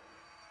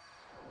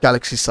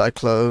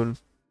Cyclone,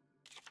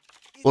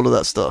 all of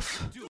that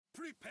stuff.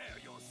 Prepare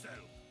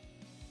yourself.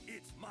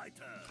 It's my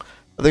turn.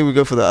 I think we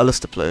go for the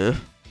Alistair player.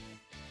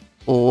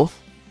 Or,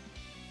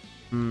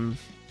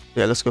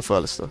 yeah, let's go for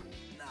Alistair.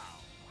 Now,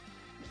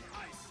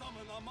 I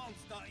summon a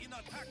monster in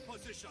attack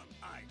position.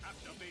 I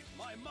activate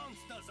my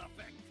monster's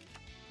effect.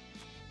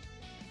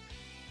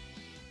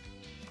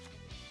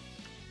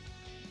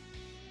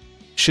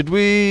 Should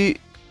we...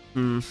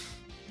 Alright,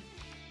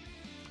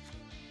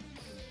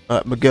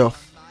 Miguel.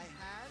 My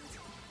hand.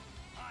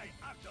 I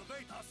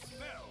activate a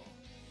spell.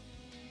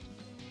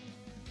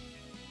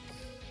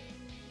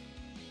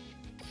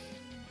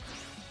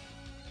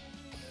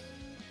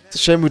 It's a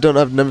shame we don't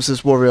have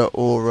Nemesis Warrior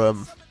or Summon a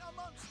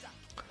monster.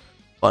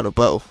 Final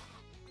Battle.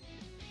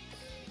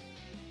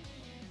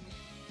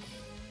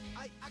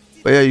 I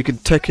activate. But yeah, you can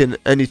tech in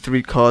any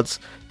 3 cards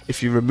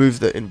if you remove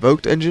the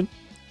Invoked engine.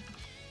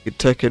 You can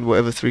tech in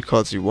whatever 3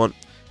 cards you want.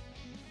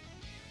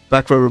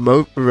 Back row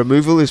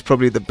removal is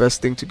probably the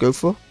best thing to go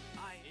for.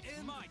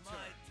 It's my turn.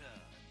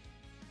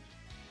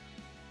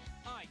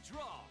 I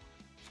draw.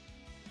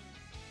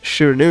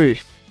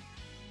 Shiranui.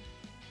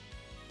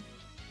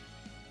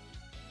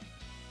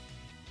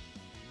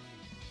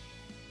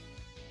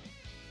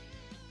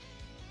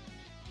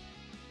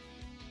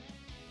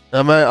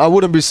 I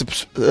wouldn't be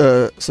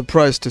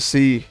surprised to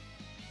see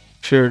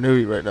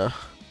Shiranui right now.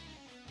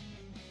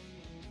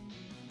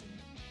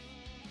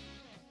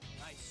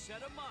 I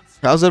set a monster.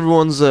 How's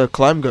everyone's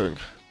climb going?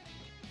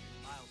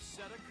 I'll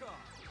set a card.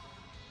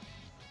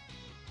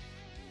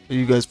 Are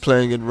you guys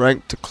playing in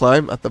rank to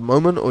climb at the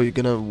moment, or are you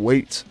gonna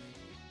wait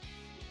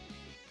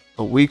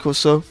a week or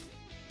so?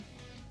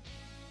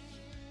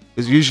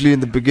 Because usually in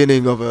the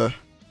beginning of the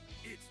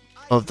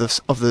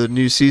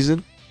new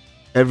season,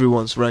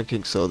 everyone's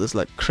ranking, so there's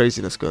like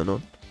craziness going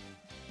on.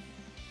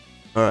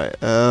 Alright,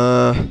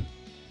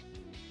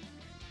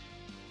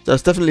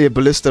 that's definitely a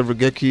Ballista,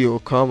 Regeki, or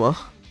Karma.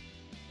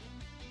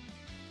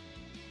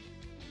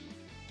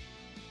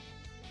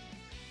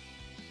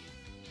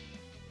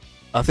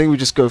 I think we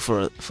just go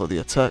for the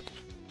attack.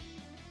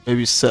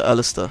 Maybe set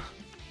Alistair.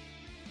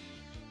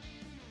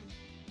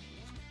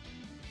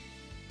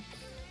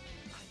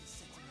 I'm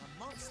setting a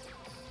monster.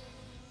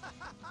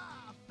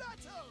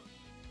 Battle.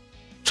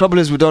 Trouble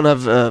is we don't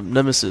have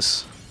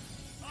Nemesis.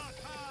 I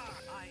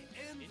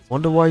end.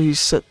 Wonder why he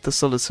set the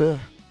Solitaire.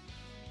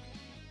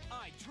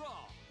 I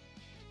draw.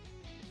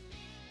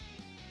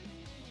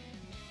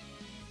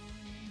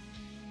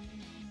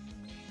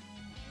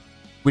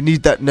 We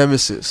need that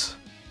Nemesis.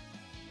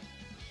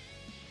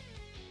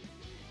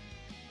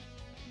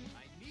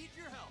 I need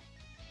your help.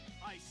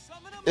 I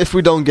summon a If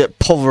we don't get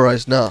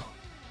pulverized now.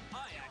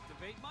 I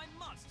activate my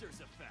monster's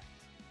effect.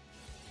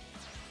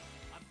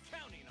 I'm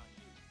counting on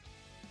you.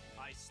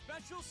 I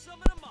special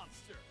summon a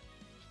monster.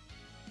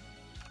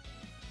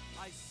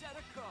 I set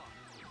a card.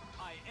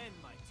 I end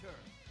my turn.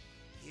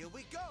 Here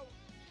we go.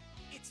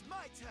 It's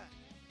my turn.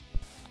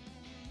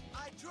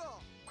 I draw.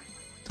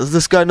 Does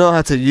this guy know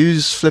how to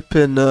use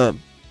flipping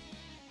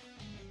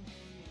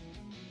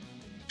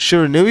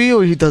Shiranui,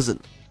 or he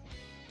doesn't?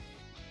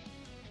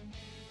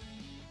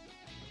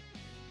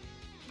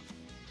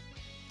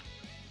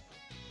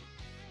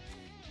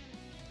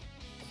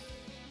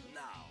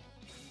 Now,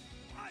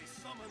 I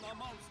summon a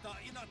monster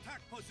in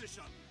attack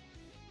position.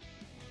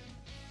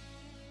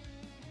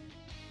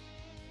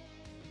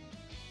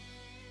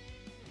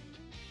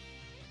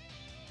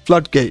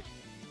 Floodgate.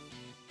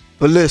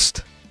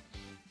 Ballist.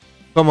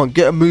 Come on,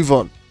 get a move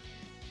on.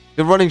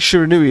 You're running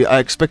Shiranui, I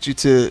expect you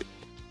to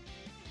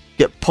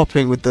get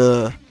popping with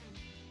the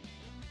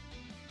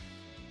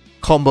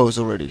combos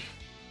already.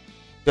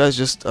 Guys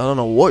just, I don't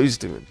know what he's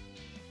doing.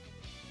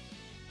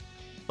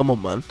 Come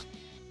on, man.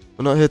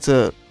 We're not here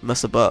to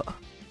mess about.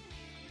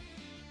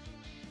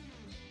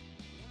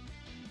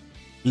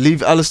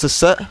 Leave Alistair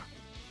set?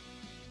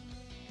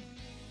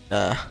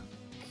 Nah.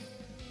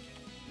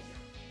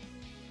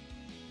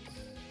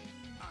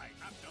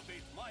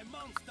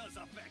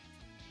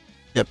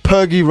 Yeah,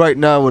 Pergy right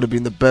now would have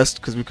been the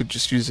best because we could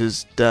just use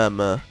his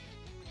damn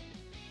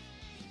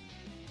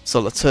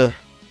Solitaire.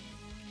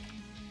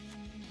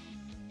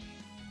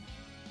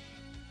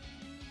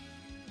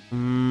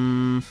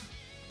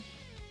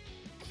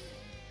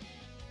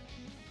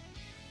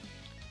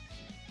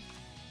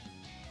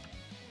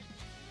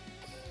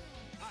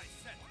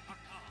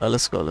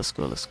 Let's go, let's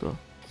go, let's go.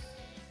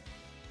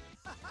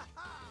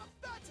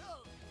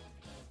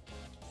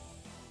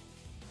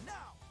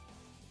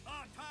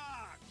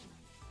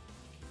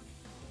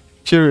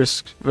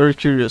 Curious, very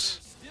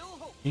curious.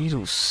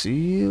 Needle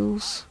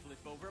seals?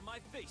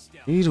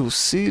 Needle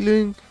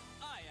sealing?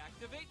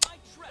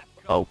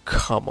 Oh,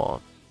 come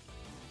on.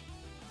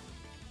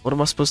 What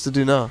am I supposed to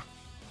do now?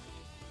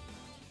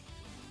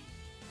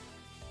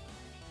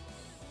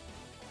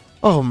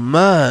 Oh,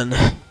 man.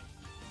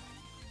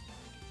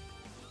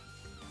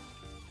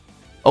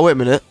 Oh, wait a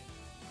minute.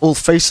 All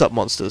face-up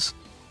monsters.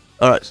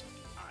 Alright.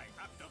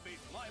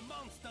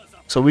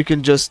 So we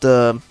can just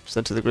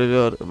send to the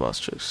graveyard a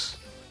Masterix.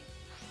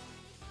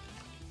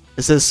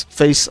 It says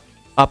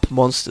face-up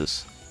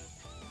monsters.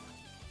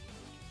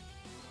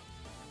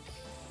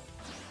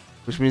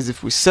 Which means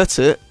if we set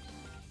it,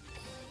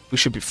 we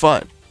should be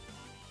fine.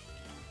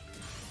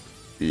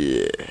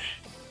 Yeah.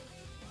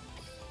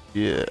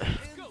 Yeah.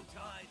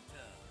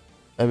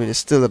 I mean, it's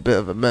still a bit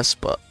of a mess,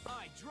 but I'm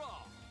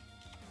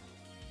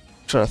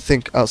trying to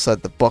think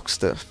outside the box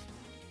there.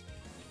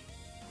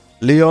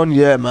 Leon,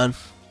 yeah, man.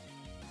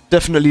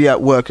 Definitely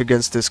at work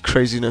against this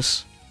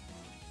craziness.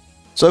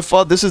 So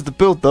far, this is the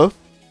build, though.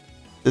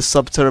 This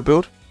Subterror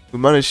build. We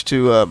managed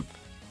to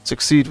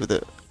succeed with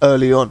it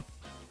early on.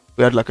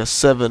 We had like a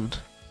 7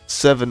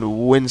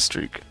 win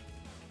streak.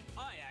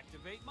 I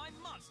activate my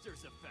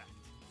monster's effect.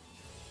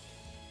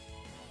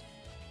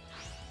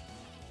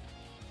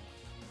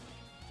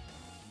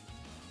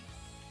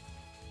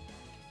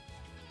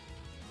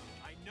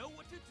 I know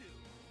what to do.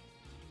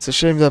 It's a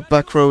shame that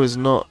back row is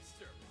not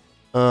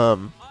I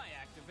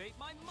activate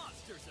my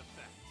monster's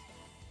effect.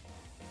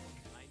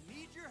 I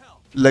need your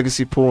help.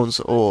 legacy pawns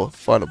or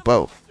final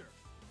battle.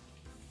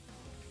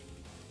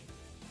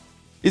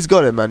 He's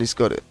got it, man. He's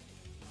got it.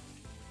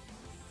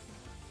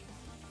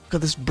 Look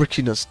at this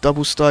brickiness.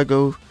 Double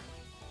Stygo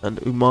and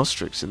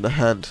Umastrix in the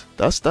hand.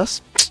 That's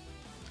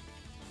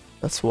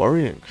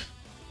worrying.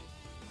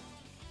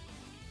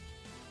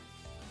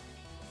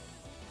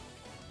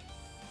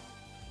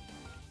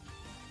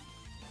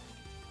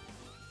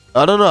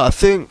 I don't know. I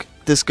think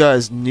this guy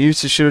is new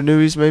to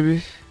Shiranui's,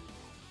 maybe.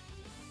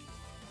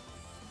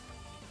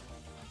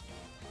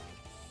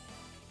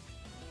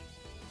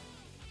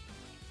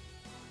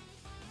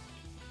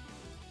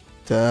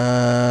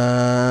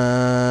 Damn.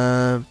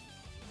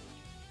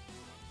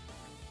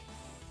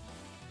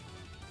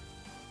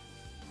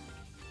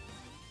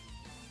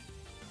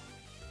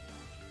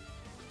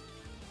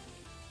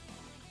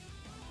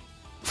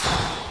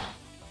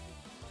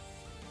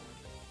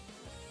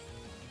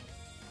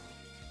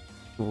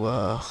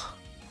 Wow.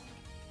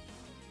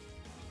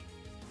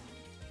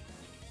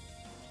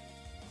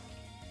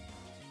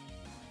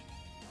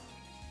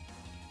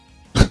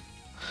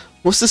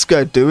 What's this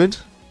guy doing?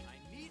 I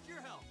need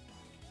your help.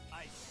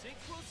 I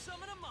synchro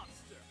summon a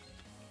monster.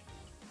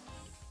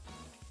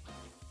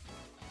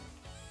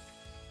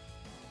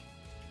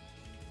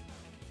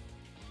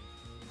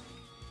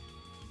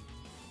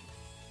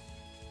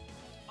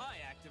 I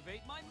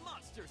activate my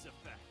monster's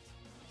effect.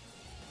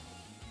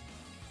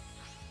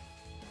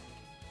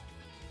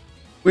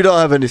 We don't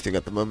have anything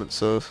at the moment,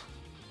 so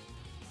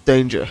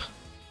danger.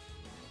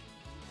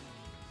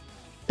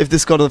 If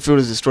this card on the field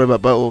is destroyed by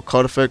battle or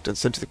card effect and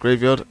sent to the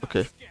graveyard,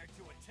 okay, Scared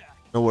to attack.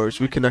 no worries.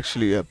 We can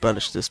actually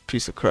banish this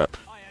piece of crap.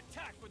 I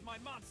attack with my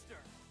monster.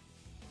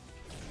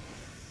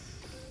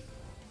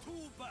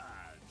 Too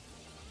bad.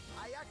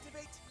 I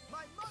activate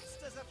my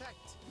monster's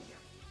effect.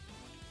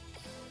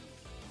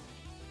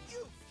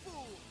 You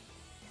fool!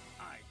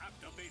 I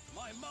activate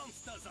my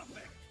monster's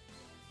effect.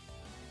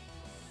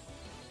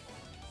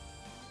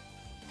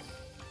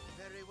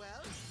 Very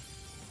well.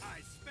 I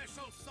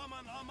special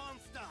summon a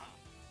monster.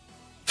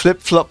 Flip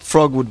Flop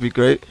Frog would be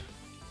great.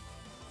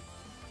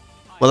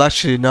 Well,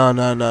 actually, no.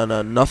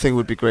 Nothing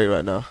would be great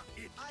right now.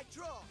 I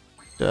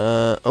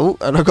draw. Oh,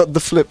 and I got the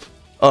flip.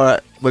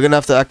 Alright, we're gonna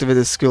have to activate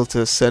this skill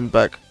to send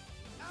back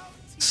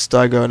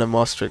Stygo and a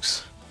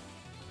Mastrix.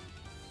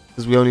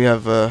 Because we only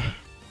have a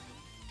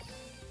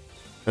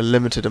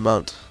limited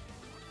amount.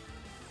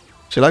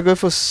 Shall I go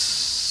for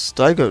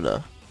Stygo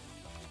now?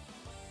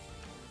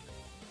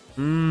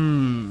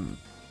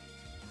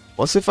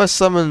 What's if I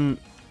summon...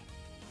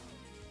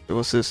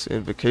 What's this?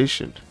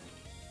 Invocation.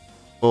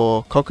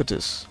 Or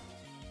Cocytus.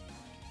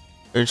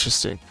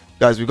 Interesting.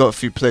 Guys, we got a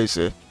few plays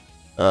here.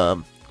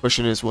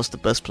 Question is, what's the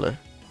best play?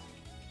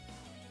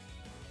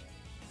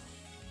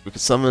 We could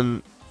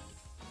summon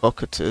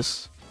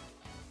Cocytus.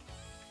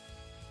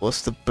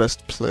 What's the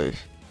best play?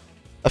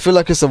 I feel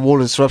like it's a wall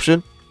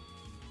disruption.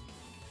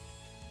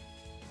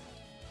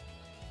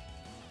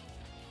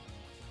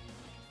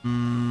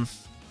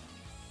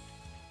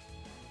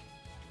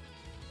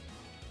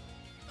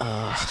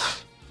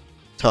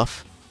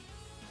 tough.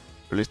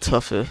 Really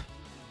tough here.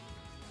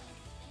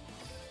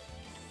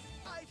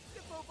 I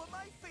flip over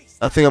my face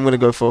I think I'm gonna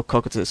go for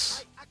Cockatoo.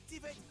 I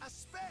activate a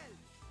spell.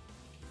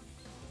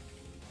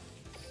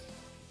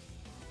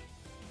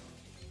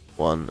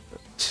 1,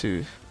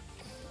 2.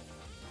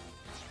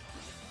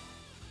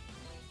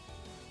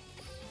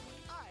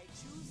 I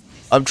choose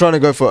this I'm trying to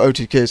go for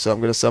OTK, so I'm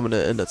gonna summon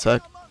it in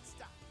attack,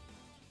 monster.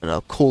 and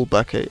I'll call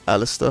back a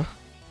Alistair.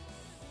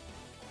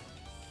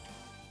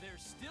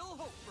 There's still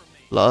hope for me.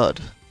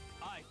 Blood.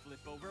 I flip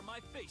over my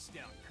face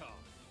down card.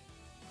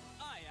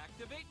 I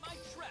activate my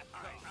trap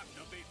card. I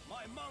activate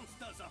my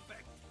monster's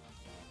effect.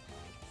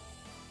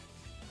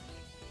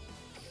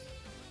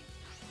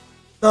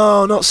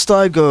 No, not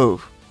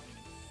Stygo.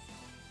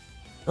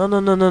 No, no,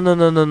 no, no, no,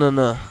 no, no, no,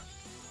 no.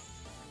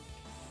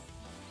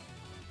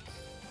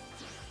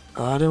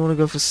 I didn't want to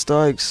go for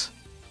Stygs.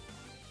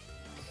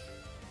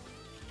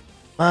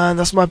 Man,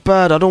 that's my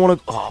bad. I don't want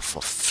to. Oh,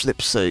 for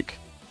flip's sake.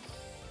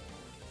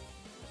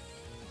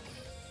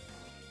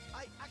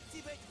 I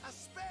activate a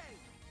spell.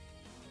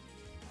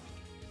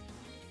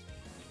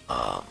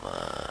 Oh,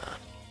 man.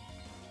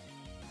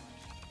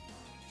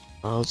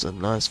 That was a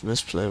nice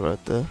misplay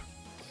right there.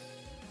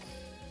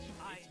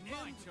 I end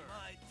my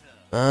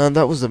turn. Man,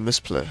 that was a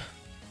misplay.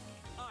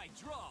 I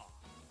draw.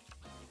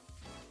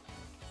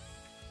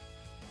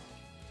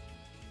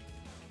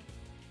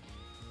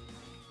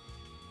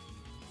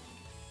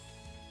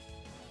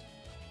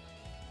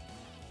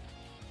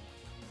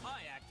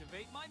 I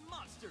activate my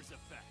monster's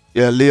effect.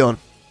 Yeah, Leon.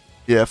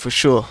 Yeah, for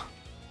sure.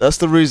 That's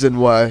the reason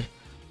why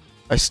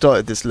I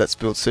started this Let's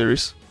Build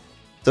series.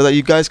 So that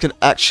you guys can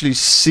actually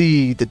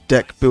see the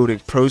deck building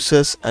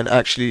process and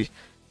actually,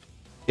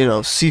 you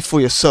know, see for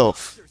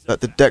yourself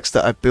that the decks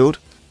that I build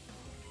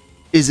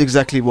is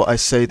exactly what I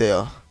say they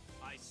are.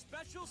 I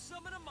special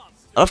summon a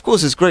monster. And of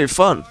course, it's great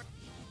fun.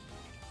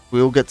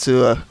 We all get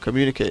to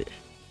communicate.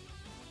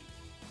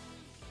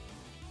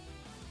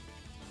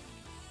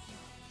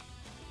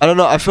 I don't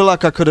know, I feel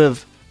like I could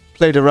have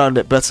played around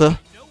it better.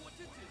 Know what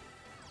to do.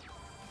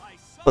 I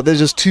summon But there's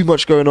just too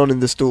much going on in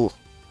this duel.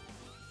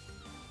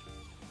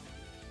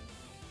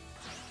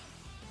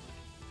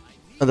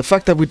 And the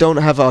fact that we don't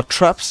have our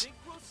traps,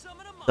 synchro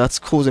summon a monster. that's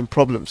causing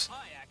problems.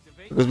 I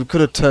activate Because we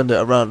could have turned it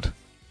around.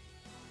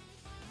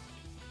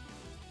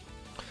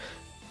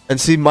 And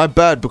see, my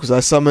bad, because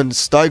I summoned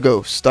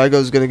Stygo.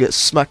 Stygo's gonna get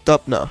smacked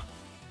up now.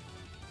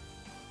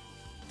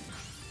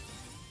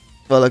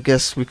 Well, I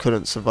guess we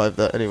couldn't survive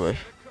that anyway.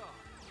 the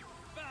card.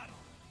 Battle.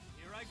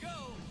 Here I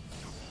go.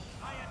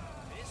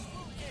 This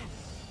will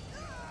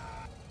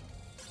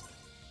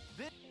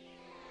end.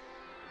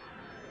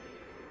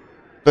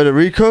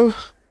 Federico?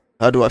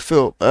 How do I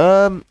feel?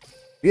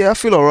 Yeah, I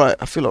feel alright.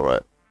 I feel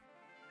alright.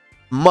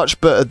 Much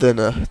better than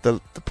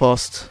the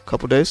past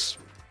couple days.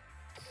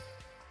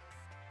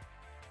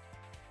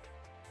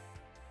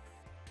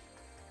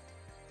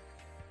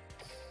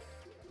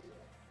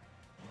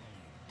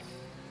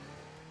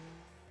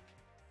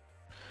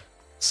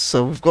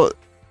 So we've got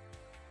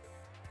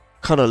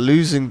kind of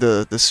losing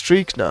the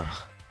streak now.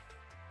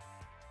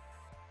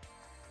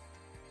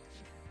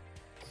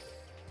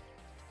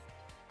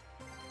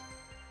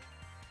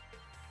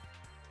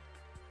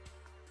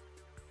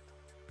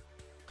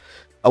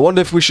 I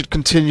wonder if we should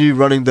continue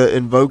running the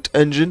invoked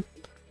engine,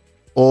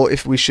 or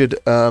if we should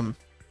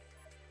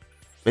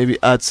maybe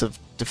add some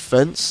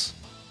defense,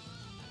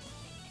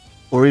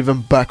 or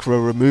even back row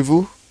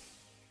removal.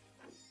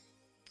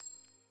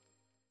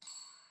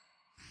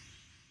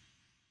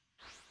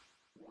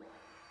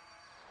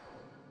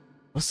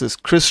 What's this?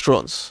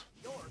 Cristrons.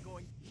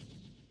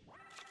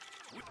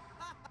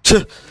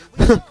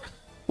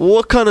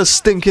 What kind of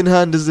stinking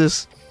hand is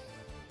this?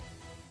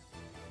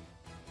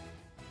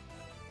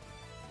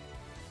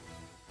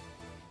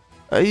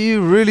 Are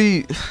you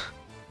really...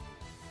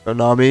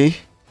 Konami?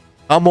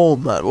 I'm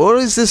old, man. What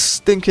is this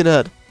stinking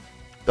head?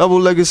 Double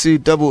Legacy,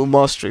 double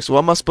Masterix. What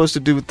am I supposed to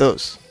do with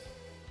those?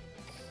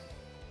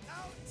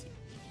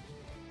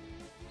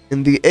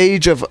 In the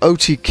age of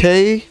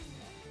OTK,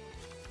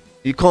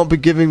 you can't be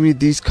giving me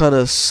these kind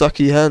of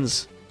sucky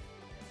hands.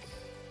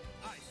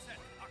 I set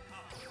a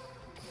card.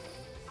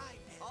 I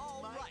end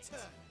All my right. turn.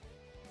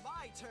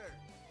 My turn.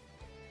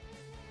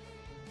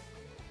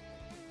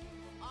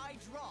 I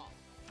draw.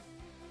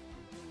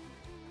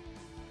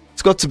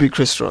 It's got to be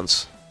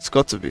Cristrons. It's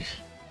got to be.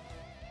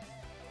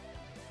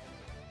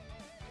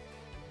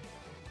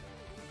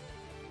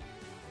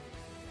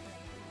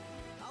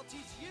 I'll teach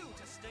you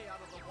to stay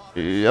out of the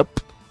water. Yep.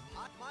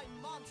 My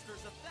monster's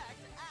effect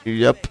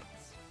Yep. activates.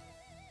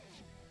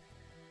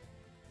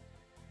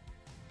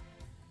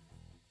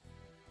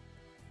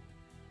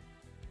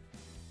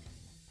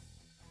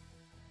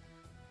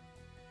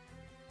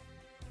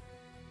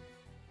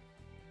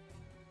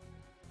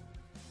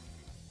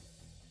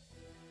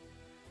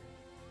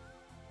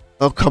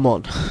 Oh, come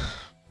on.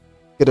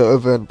 Get it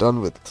over and done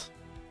with.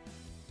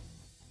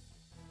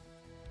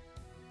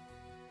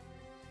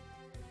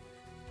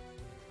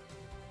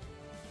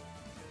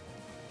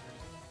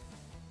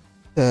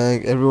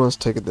 Dang, everyone's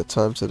taking their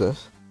time today.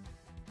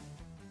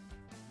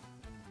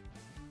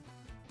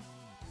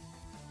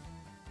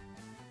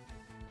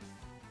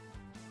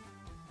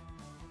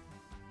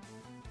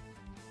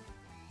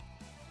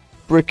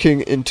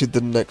 bricking into the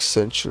next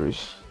century.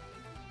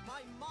 My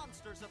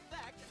monster's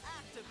effect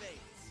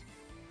activates.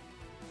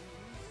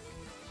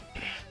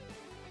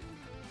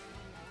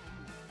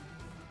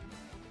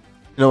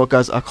 You know what,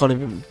 guys? I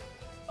don't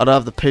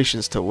have the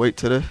patience to wait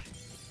today.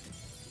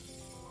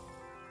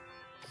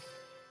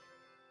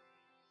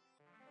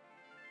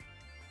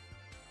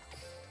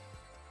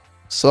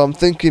 So I'm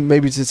thinking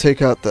maybe to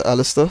take out the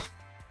Alistair.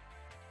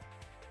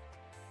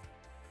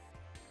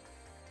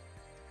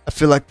 I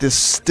feel like there's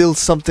still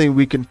something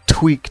we can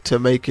tweak to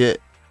make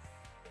it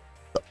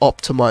the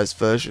optimized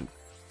version.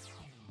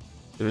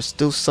 There is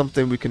still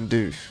something we can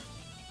do.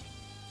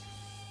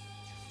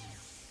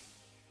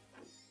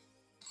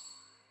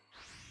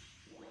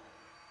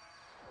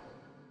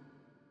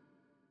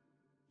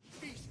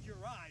 Feast your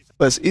eyes.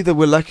 But it's either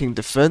we're lacking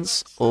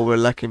defense or we're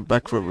lacking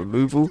back row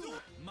removal.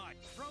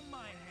 From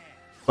my hand.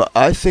 But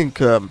I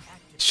think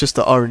it's just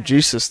the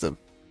RNG system.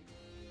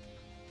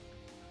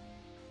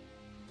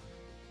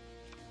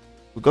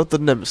 We got the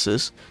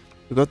Nemesis,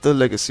 we got the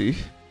Legacy,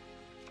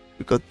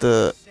 we got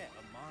the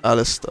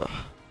Alistair.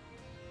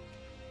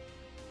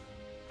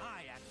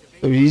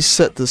 So he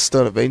set the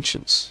Stone of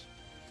Ancients.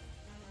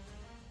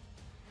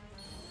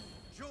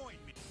 Join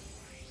me.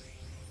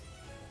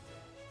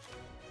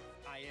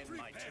 I end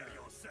my turn.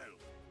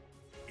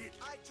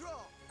 I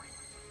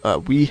draw.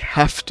 We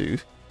have to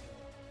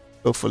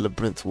go for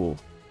Labyrinth Wall.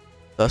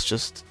 That's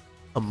just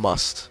a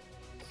must.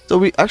 So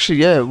we actually,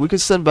 yeah, we could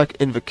send back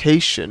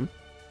Invocation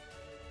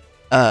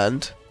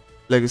and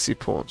Legacy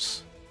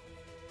Pawns.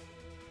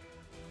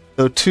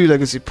 Though 2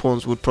 Legacy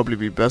Pawns would probably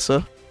be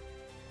better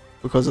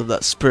because of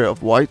that Spirit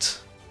of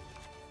White.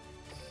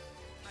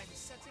 I'm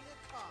setting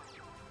a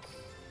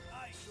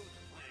card.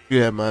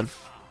 Yeah, man.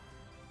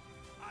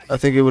 I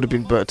think it would have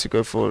been better to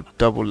go for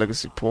double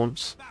Legacy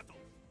Pawns.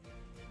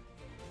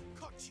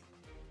 Caught you.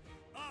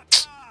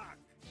 Attack.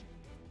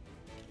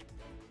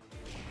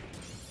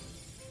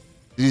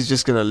 He's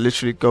just gonna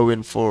literally go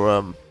in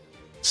for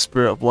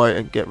Spirit of White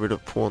and get rid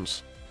of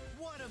pawns.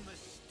 What a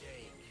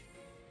mistake.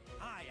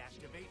 I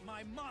activate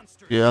my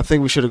monster. Yeah, I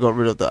think we should have got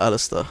rid of the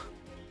Alistair.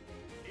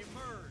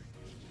 Emerge.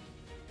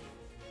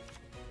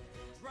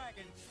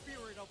 Dragon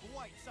Spirit of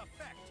White's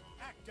effect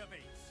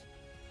activates.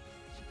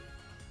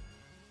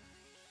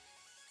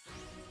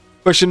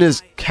 Question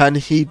is, can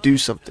he do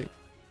something?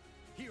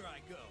 Here I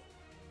go.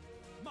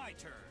 My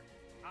turn.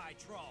 I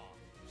draw.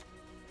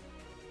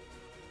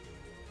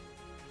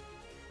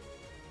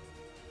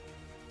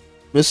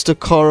 Mr.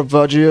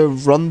 Caravaggio,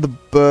 run the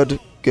bird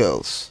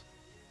girls.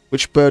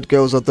 Which bird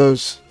girls are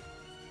those?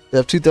 They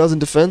have 2000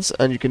 defense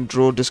and you can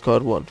draw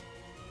discard 1.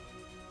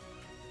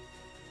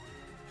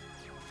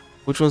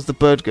 Which one's the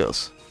bird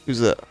girls? Who's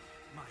that?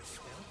 My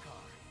spell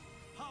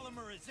card.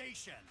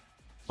 Polymerization.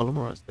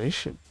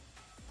 Polymerization.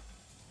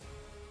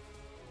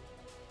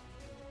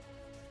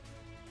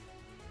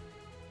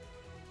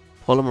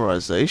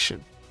 Polymerization.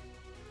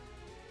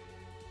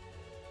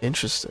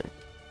 Interesting.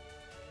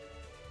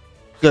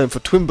 Going for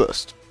Twin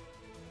Burst.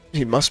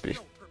 He must be.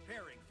 No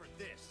preparing for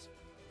this.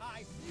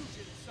 I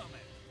fusion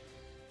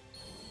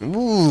summon.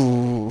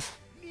 Ooh.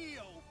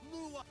 Neo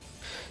Blue Eye.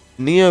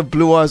 Neo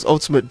Blue Eyes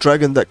Ultimate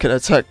Dragon that can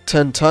attack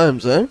 10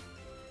 times, eh?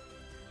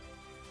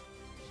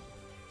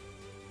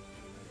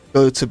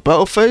 Go to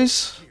battle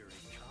phase? Here it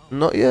comes.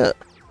 Not yet.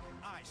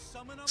 I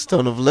summon a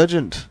Stone of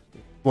Legend.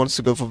 Wants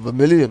to go for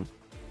Vermilion.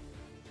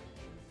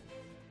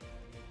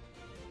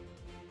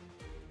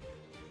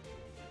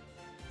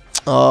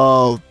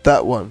 Oh,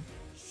 that one.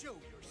 Show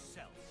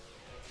yourself.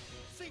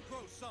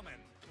 Synchro summon.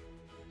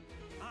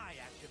 I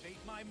activate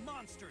my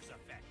monster's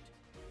effect.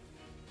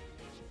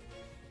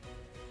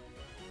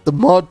 The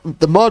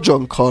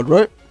Mahjong card,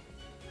 right?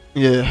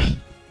 Yeah.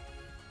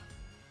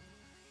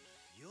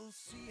 You'll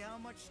see how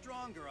much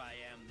stronger I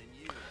am than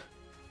you.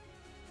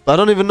 I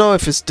don't even know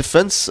if it's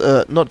defense,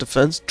 not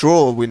defense,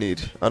 draw we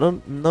need. I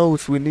don't know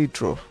if we need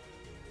draw.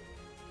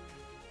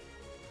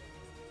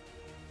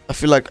 I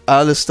feel like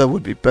Alistair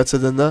would be better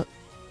than that.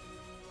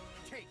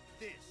 Take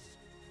this.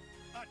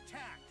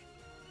 Attack.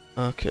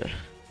 Okay,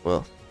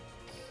 well,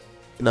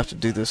 gonna have to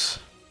do this.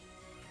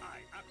 I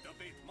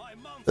activate my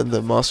monster. Then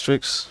the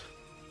Mastrix.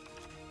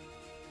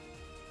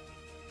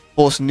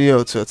 Force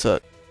Neo to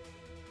attack.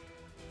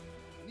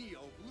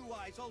 Neo Blue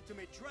Eyes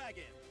Ultimate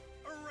Dragon.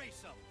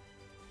 Erase him.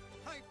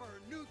 Hyper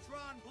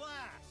Neutron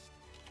Blast.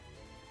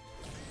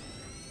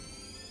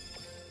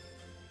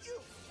 You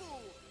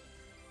fool.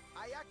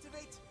 I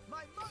activate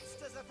my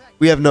monster's effect.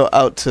 We have no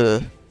out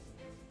to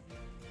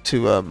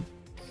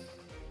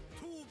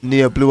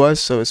Neo Blue Eyes,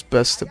 so it's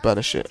best to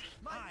banish it.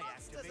 My I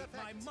monster's activate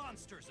my effect.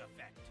 monster's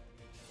effect.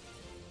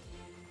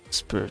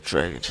 Spirit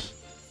Dragon.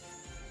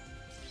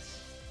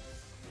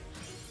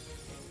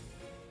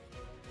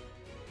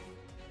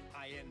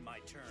 I end my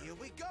turn. Here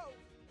we go.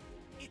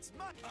 It's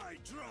my I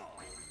draw.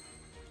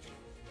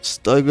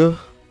 Steiger.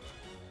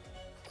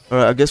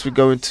 Alright, I guess we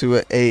go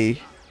into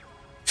a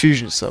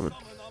fusion summon.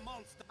 Summon a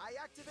monster. I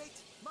activate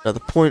my Now the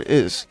point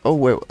is, oh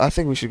wait, I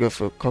think we should go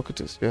for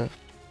Cocytus, yeah.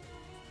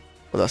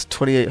 Well, that's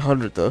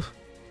 2800 though.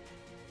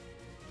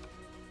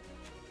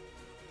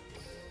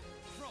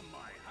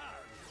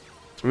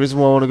 The reason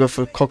why I want to go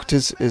for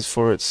Cocktus is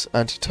for its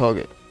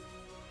anti-target.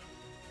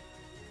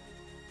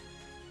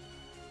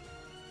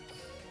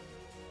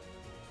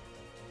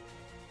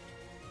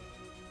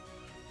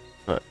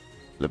 Right,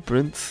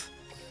 Labyrinth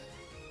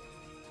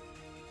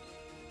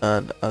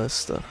and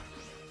Alistair.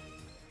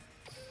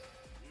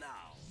 Now,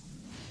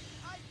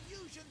 I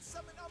fusion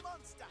summon a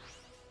monster.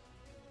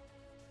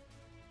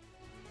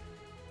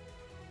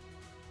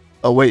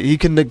 Oh wait, he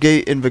can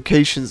negate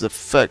Invocation's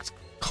effect.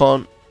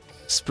 Can't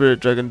Spirit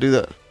Dragon do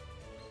that?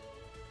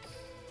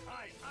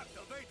 I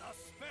activate a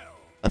spell.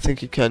 I think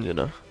he can, you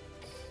know.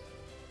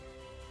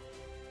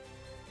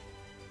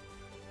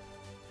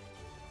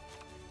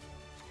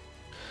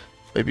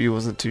 Maybe he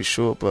wasn't too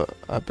sure, but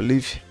I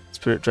believe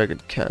Spirit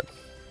Dragon can.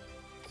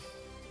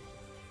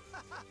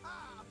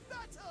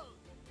 Battle!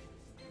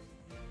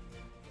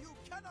 You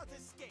cannot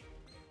escape.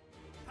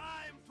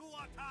 Time to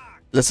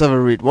attack. Let's have a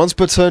read. Once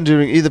per turn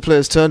during either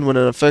player's turn, when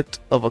an effect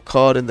of a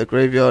card in the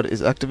graveyard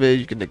is activated,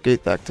 you can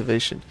negate the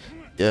activation.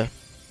 Yeah.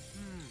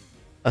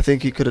 I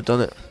think he could have done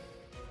it.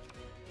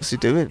 What's he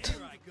doing? Here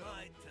I go.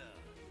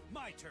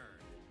 My turn.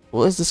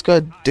 What is this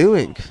guy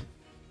doing?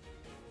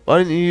 Why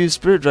didn't you use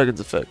Spirit Dragon's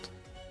effect?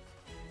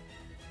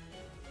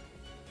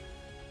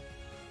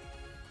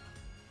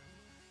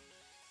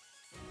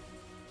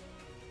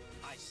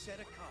 I set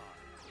a card.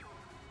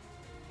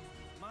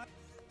 My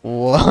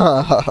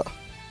Wow.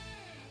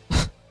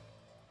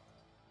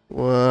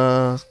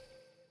 Wow.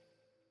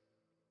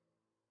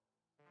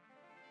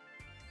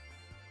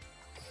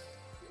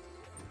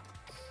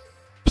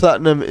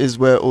 Platinum is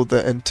where all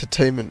the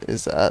entertainment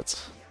is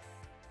at.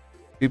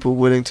 People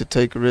willing to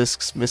take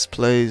risks,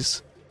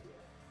 misplays,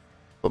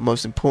 but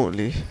most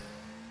importantly,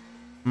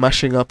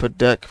 mashing up a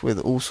deck with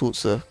all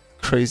sorts of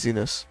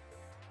craziness.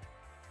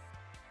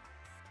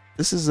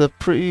 This is a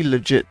pretty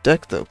legit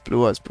deck though,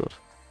 Blue Eyes build.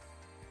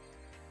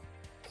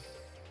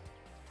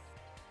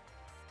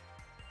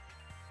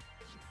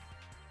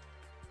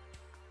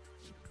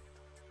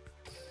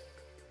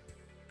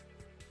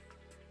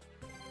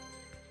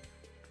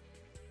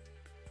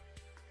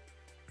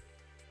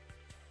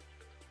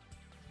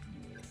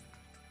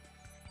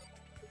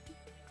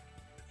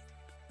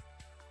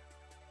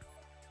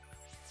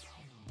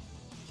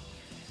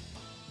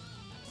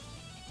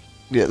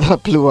 Yeah,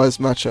 that Blue Eyes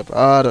matchup,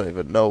 I don't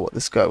even know what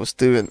this guy was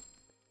doing.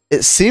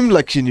 It seemed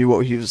like he knew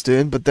what he was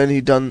doing, but then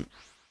he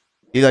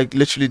like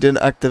literally didn't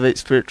activate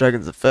Spirit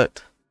Dragon's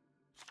effect.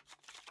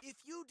 If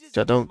you Which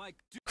I don't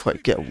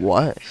quite get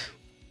why.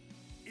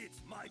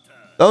 It's my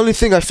turn. The only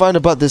thing I find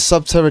about this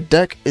SUBTERROR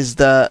deck is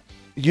that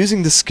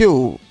using the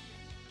skill,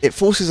 it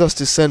forces us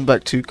to send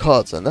back 2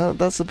 cards, and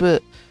that's a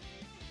bit...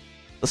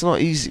 that's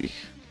not easy.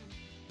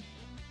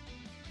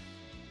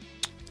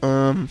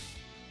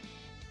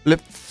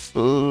 Flip...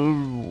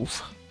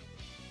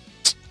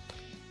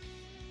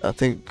 I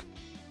think...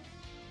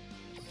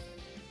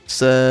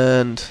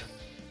 send...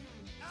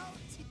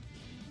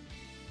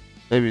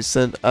 maybe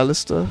send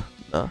Alistair?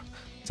 Nah.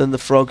 Send the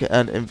Frog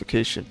and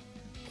Invocation.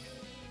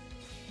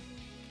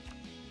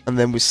 And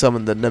then we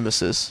summon the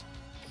Nemesis.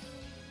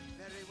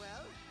 very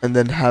well. And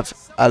then have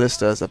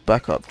Alistair as a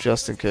backup,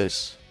 just in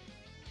case.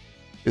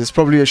 It's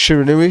probably a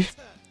Shiranui.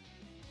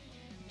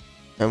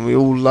 And we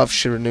all love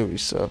Shiranui,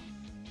 so...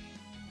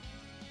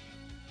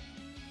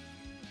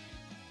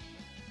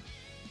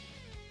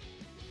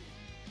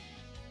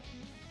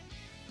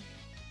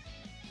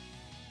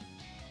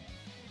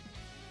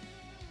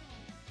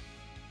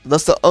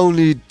 that's the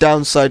only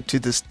downside to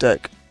this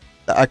deck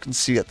that I can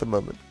see at the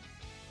moment.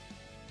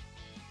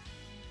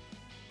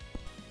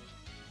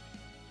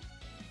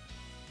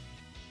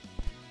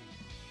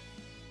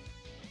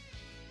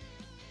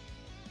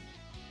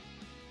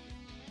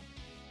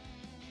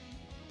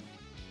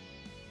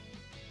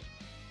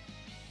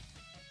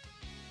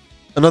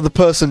 Another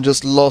person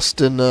just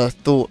lost in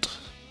thought.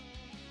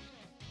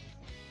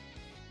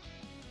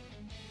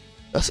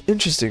 That's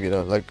interesting, you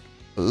know, like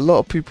a lot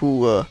of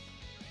people are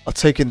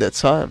taking their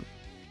time.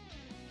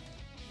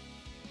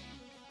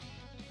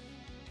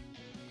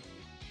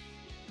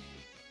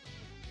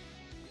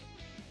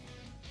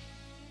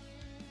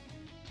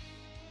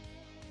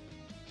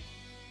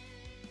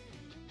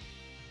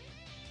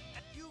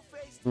 You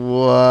face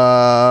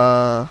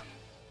Wow.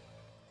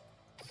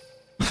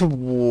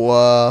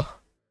 Wow.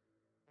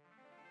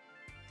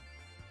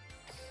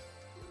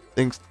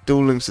 Think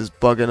Duel Links is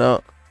bugging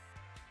out.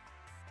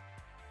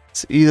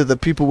 It's either the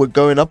people we're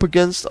going up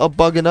against are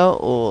bugging out,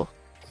 or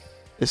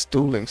it's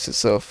Duel Links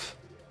itself.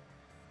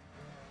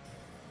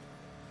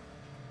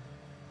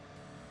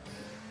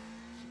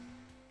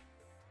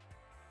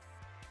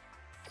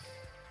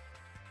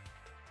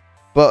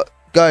 But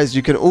guys,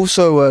 you can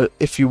also,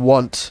 if you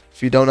want,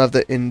 if you don't have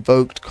the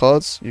invoked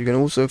cards, you can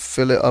also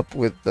fill it up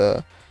with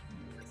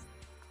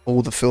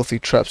all the filthy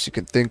traps you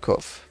can think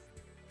of.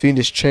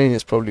 Fiendish Chain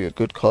is probably a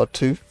good card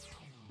too.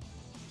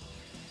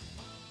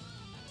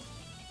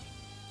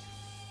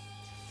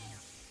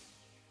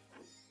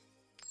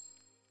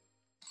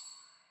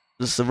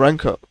 This is the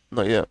rank up,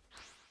 not yet.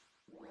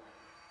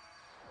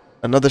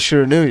 Another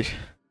Shiranui.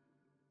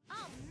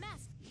 I'll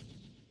mess.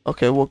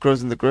 Okay, what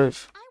grows in the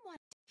grave? I want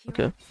to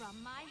Okay. hear it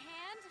from my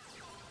hand.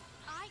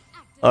 I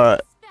activate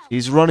Alright, spell.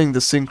 he's running the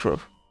synchro.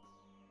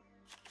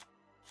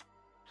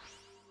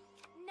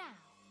 Now,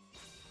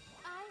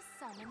 I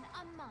summon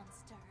a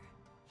monster.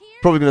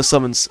 Here's Probably gonna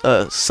summon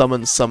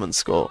summon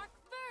Skull. Dark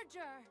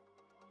Verger.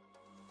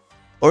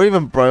 Or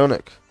even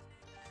Bryonic.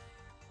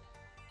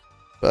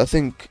 But I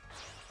think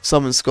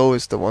Summon Skull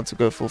is the one to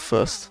go for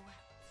first.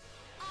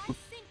 I synchro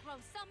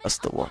summon That's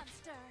the a one.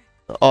 monster.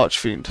 The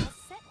Archfiend. I'll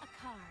set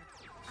a card.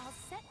 I'll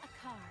set a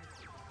card.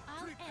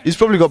 I'll end He's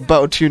probably got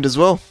battle tuned as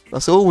well.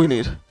 That's all we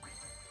need.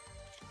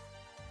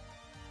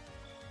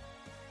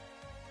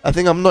 I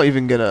think I'm not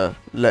even gonna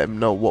let him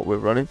know what we're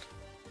running.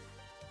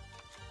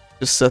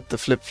 Just set the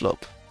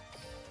flip-flop.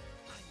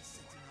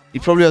 He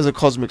probably has a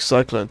Cosmic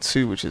Cyclone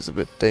too, which is a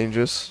bit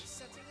dangerous.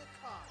 Setting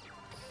a card.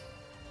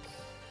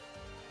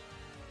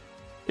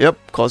 Yep,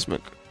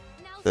 Cosmic.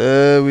 Now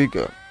There we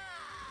go. I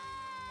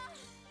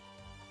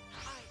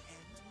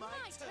end my my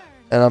turn. turn.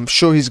 And I'm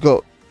sure he's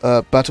got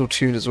battle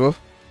tuned as well.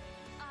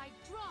 I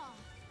draw.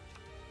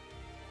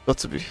 Got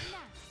to be. Now,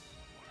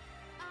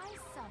 I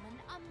summon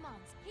a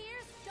monster.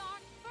 Here's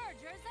Dark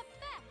Verger's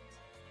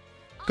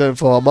effect. Going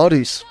for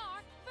Armadis. Dark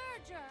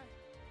Verger.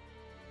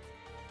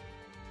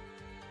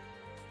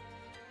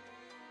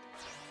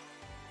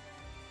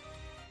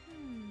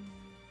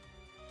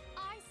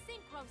 I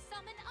synchro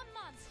summon a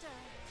monster.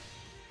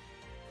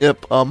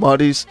 Yep,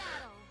 Armadis.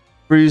 Battle.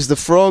 Freeze the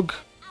frog.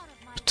 Out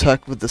of my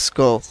Attack with the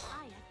skull.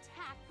 I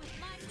attack with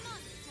my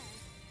monster.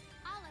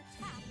 I'll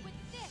attack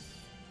with this.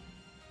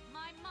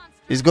 My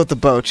monster. He's got the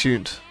battle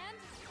tuned. And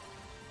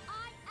I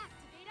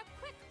activate a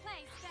quick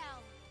play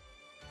spell.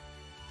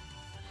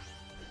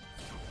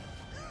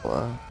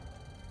 Wow.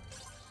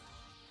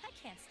 I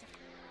can't stop.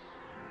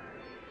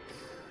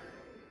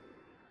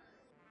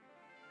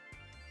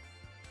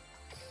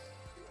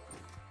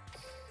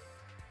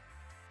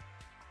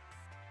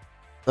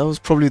 That was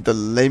probably the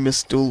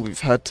lamest duel we've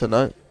had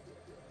tonight.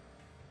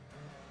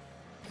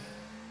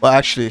 Well,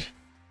 actually,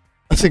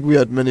 I think we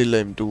had many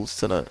lame duels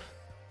tonight.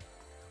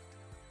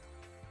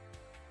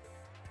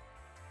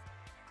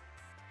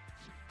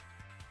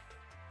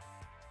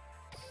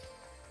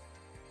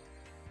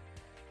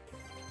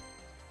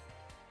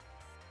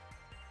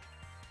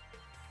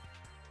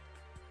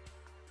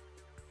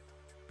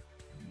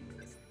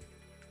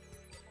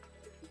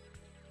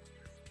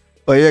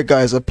 But yeah,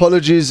 guys,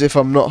 apologies if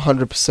I'm not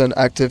 100%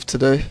 active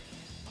today.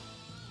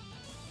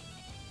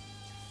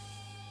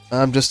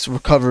 I'm just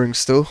recovering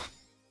still.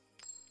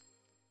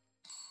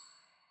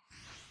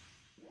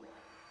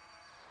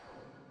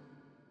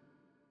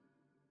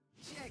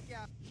 Check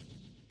out.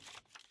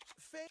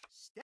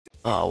 Step.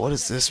 Ah, what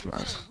is this,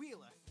 man? Wheeler.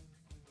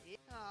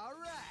 All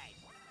right.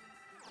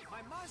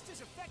 My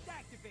monster's effect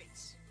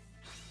activates.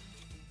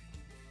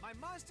 My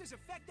monster's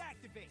effect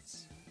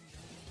activates.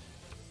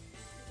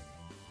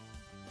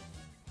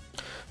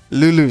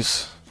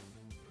 Lulus.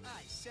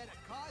 I set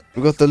a card.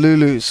 We got the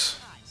Lulus.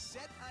 I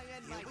set. I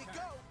end my turn. Here we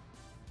go.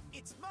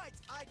 It's might.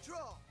 I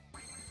draw.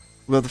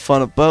 We got the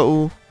final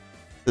battle.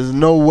 There's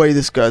no way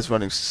this guy's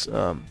running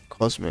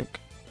Cosmic.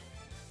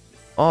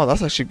 Oh,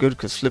 that's actually good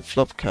because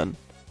flip-flop can.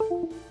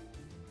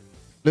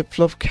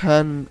 Flip-flop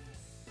can.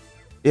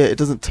 Yeah, it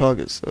doesn't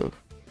target, so.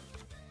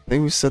 I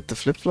think we set the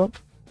flip-flop.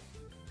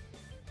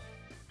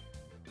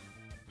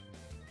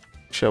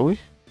 Shall we?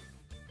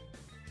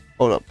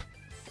 Hold up.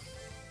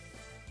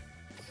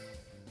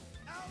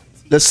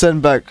 Let's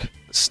send back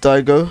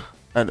Stygo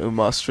and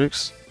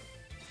Umastrix.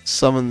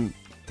 Summon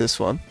this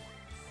one.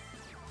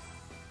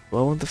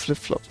 Well, I want the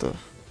flip-flop though.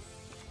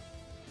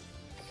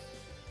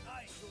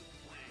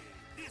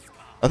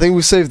 I think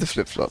we saved the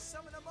flip-flop.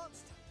 Summon a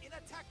monster in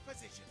attack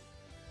position.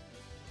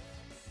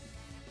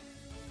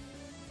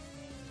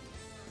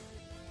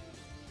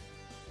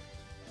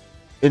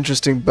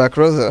 Interesting back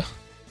row there.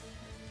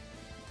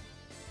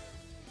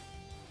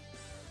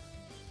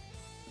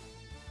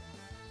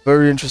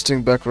 Very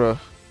interesting back row.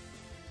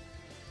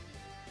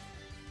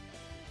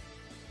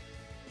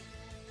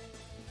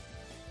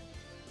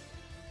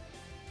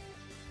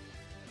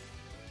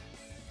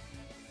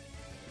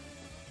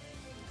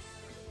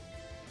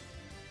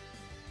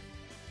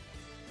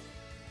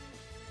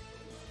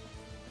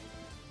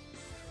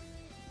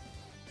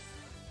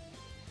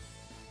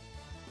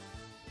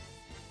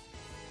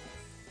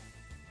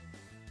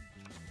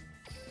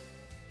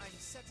 I'm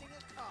setting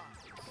a card.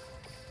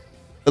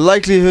 The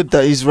likelihood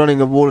that he's running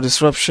a wall of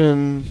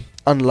disruption,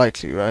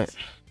 unlikely, right?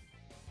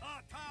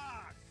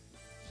 Attack!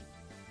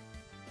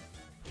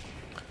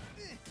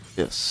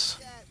 Yes.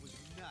 That was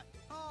nuts.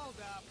 Hold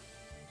up.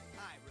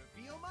 I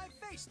reveal my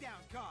face down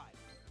card.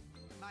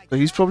 My So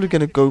he's probably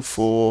gonna go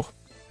for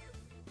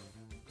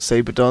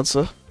Saber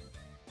Dancer.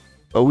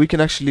 But we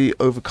can actually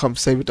overcome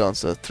Saber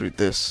Dancer through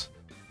this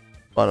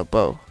final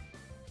bow.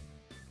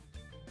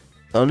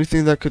 The only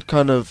thing that could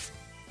kind of...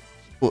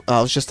 Well,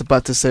 I was just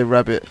about to say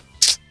rabbit.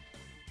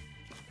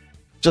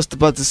 Just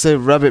about to say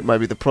rabbit might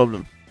be the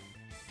problem.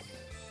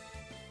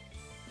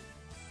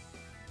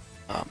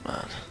 Oh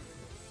man.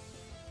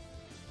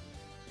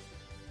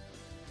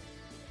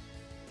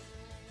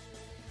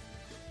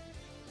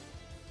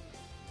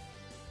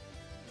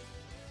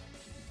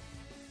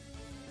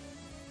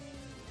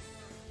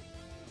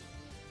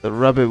 The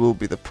rabbit will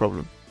be the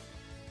problem.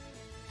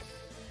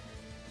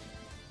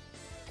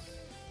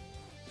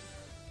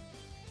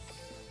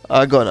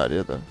 I got an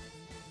idea though.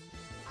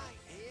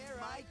 Here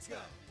I go.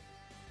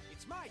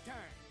 It's my turn.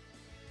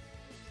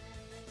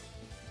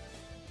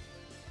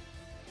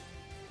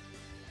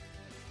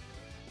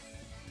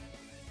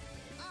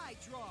 I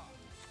draw.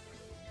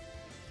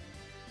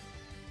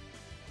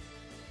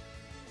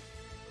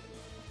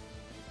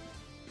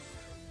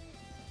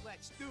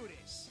 Let's do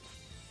this.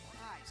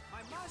 Eyes,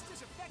 my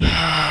monster's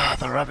affected.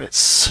 The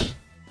rabbits.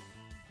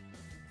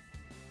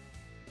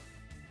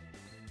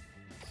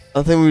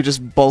 I think we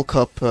just bulk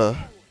up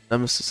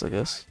Nemesis, I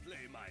guess. Play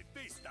my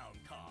face down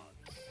card.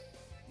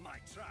 My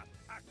trap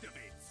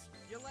activates.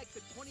 You're like the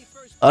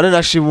 21st. I didn't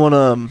actually want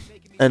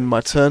to end my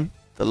turn,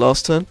 the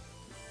last turn.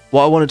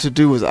 What I wanted to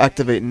do was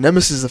activate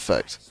Nemesis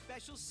effect,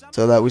 Special summon.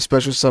 so that we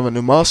special summon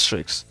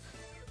Umastrix.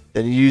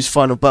 Then use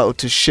Final Battle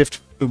to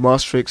shift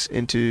Umastrix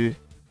into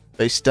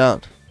face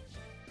down.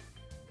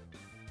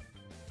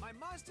 My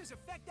monster's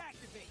effect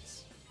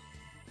activates.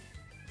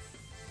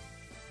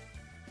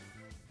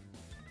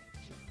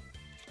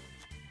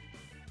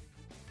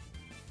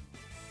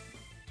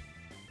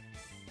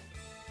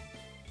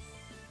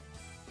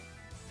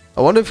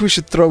 I wonder if we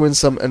should throw in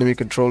some enemy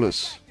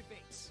controllers.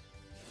 Activates.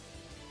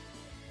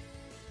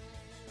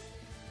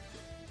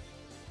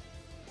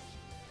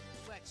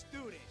 Let's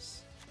do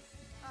this.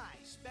 I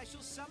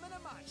special summon a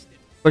monster.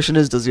 Question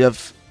is, does he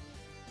have...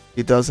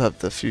 He does have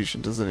the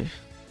fusion, doesn't he?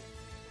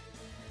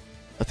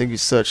 I think he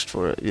searched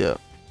for it, yeah.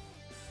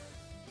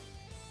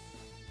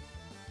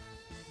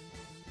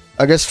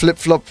 I guess Flip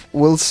Flop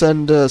will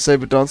send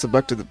Saber Dancer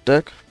back to the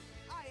deck.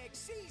 I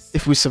exceed.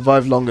 If we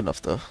survive long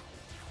enough, though.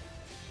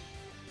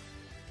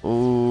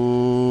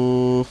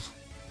 Ooh.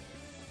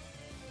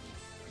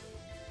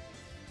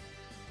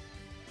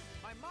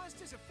 My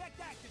monster's effect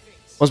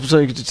activates. Once per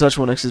turn, you can detach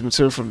one excess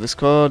material from this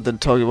card, then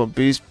target one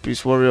beast,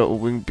 beast warrior, or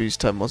winged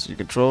beast type monster you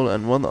control,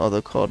 and one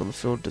other card on the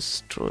field,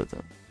 destroy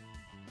them.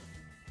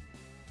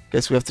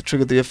 Guess we have to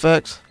trigger the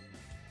effect,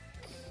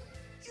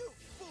 You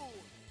fool.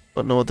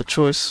 but no other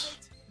choice.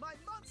 My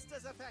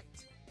monster's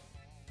effect.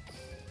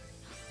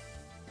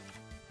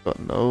 Got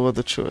no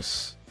other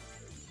choice.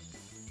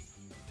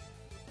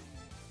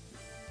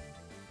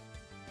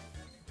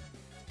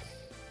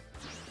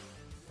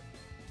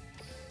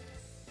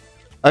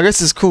 I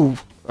guess it's cool.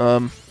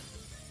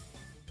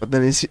 But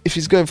then if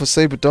he's going for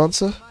Saber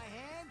Dancer, My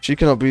hand. she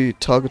cannot be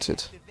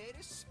targeted. Activate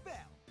a spell.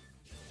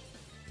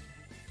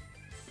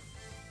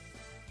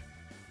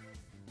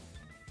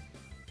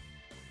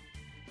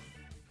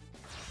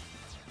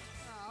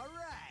 All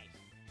right.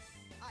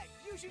 I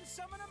fusion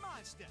summon a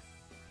monster.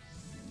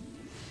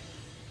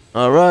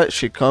 Alright,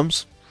 she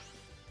comes.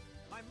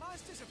 My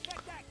monster's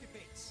effect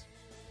activates.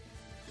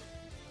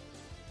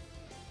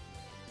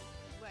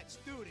 Let's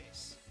do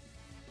this.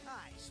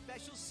 I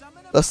special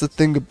summon a That's the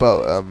thing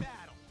about battle.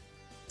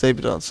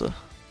 Saber Dancer.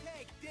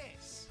 Take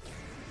this.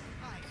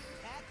 I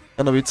attack with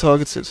Cannot be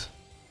targeted.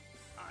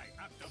 I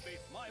activate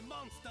my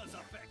monster's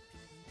effect.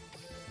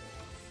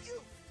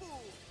 you fool.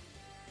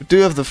 We do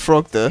have the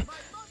frog there.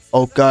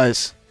 Oh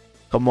guys,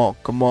 come on,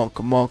 come on,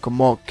 come on,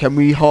 come on. Can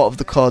we Heart of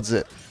the Cards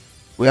it?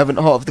 We haven't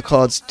Heart of the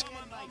Cards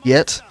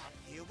yet.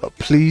 But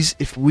please,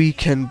 if we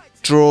can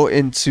draw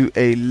into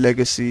a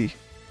Legacy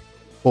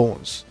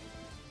Pawns.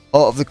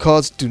 Heart of the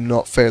Cards, do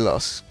not fail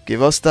us.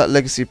 Give us that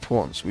Legacy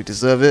Pawns. We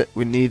deserve it.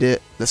 We need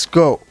it. Let's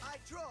go. I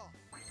draw.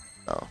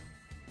 No.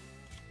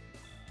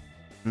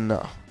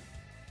 No.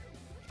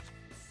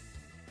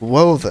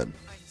 Well then.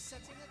 I'm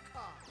setting a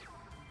card.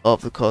 Heart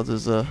of the Cards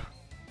is not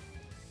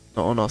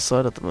on our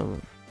side at the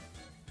moment.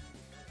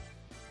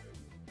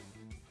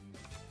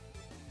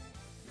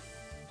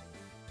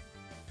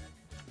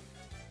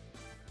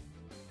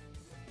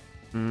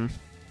 Hmm.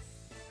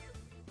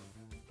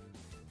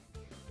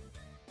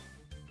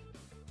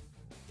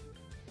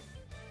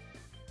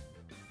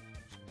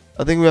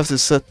 I think we have to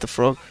set the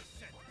frog.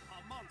 Set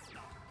a monster.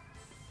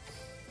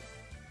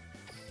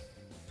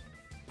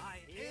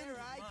 Here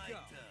I My go.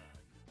 turn.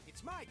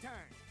 It's my turn.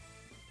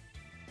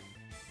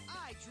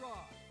 I draw.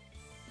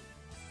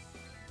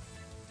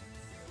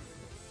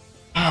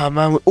 Ah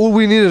man, all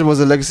we needed was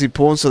a legacy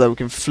pawn so that we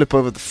can flip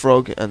over the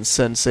frog and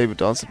send Saber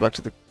Dancer back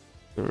to the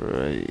grave. All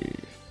right.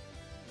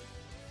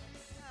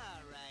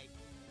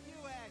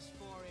 You asked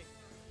for it.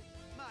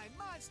 My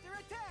monster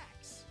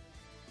attacks.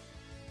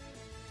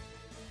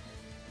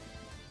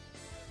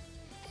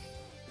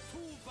 Too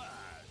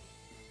bad.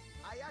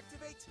 I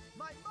activate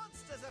my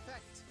monster's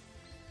effect.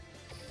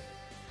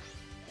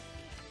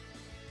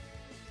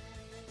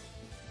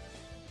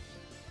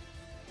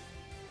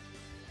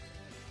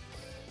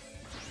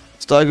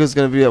 Steiger's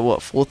gonna be at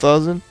what,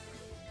 4,000?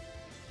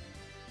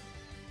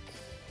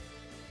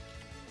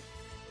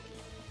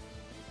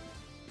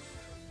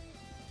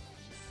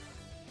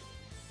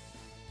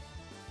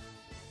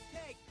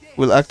 Take this.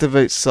 We'll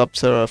activate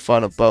SUBTERROR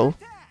Final Bow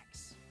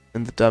Attacks.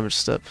 in the damage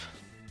step.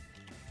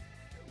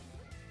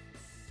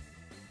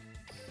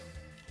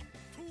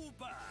 Too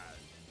bad.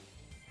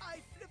 I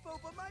flip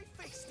over my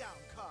face down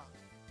card.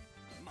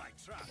 My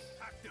trap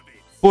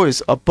activates.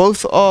 Boys, are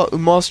both our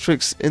Umar's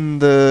tricks in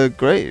the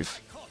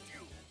grave? Caught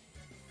you.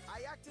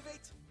 I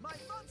activate my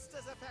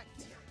monster's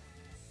effect.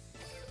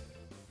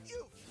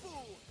 You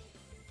fool!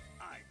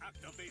 I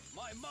activate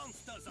my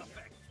monster's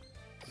effect.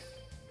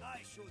 I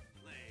should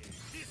play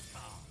this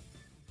card.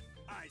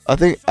 I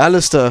think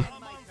Alistair.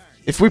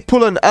 If we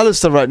pull an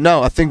Alistair right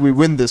now, I think we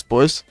win this,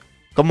 boys.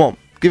 Come on,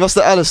 give us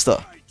the Alistair.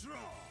 I draw.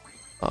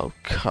 Oh,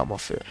 come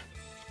off here.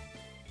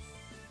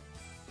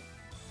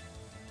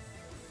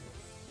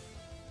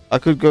 I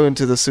could go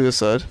into the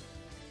suicide.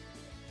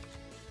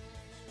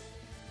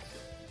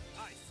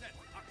 I set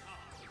a card.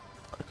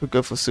 I could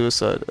go for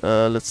suicide.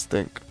 Let's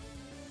think.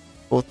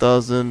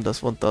 4,000,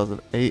 that's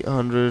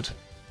 1,800.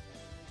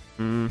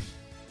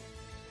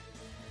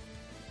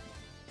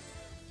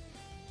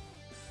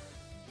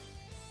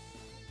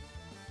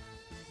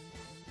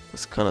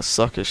 It's kind of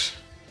suckish.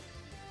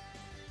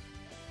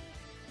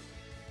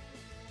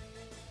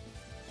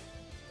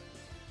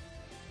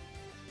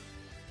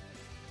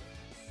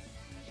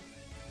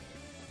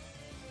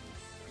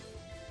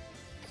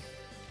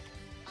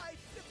 I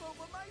flip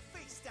over my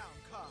face down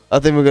card. I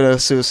think we're gonna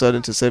suicide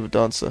into Saber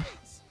Dancer.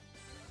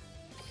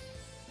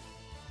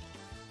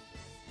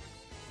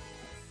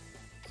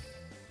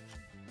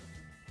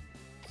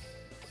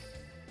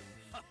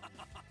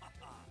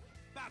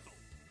 Battle.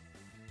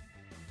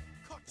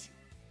 Caught you.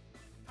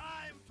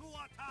 Time to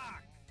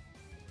attack.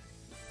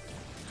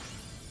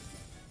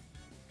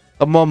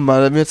 Come on,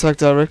 man, let me attack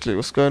directly.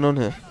 What's going on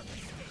here?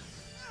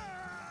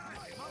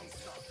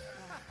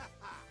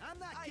 I'm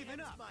not giving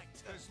up.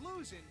 Cause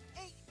losing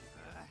ain't.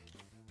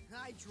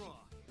 I draw.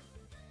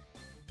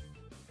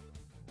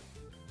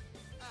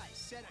 I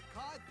set a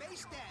card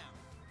face down.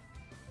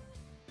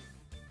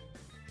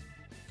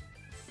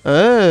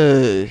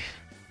 Hey!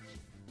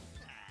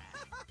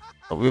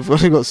 Oh, we've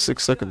only got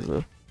 6 seconds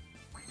though.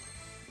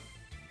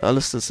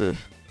 Alistair's here.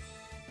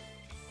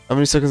 How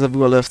many seconds have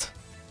we got left?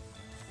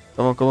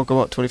 Come on, come on, come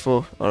on.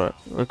 24. Alright,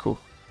 we're cool.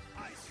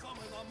 I summon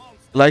a monster.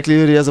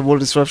 Likelihood he has a wall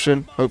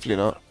disruption. Hopefully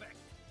not.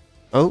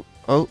 Oh,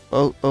 oh,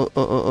 oh, oh,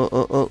 oh, oh,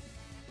 oh, oh.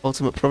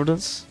 Ultimate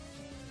Providence.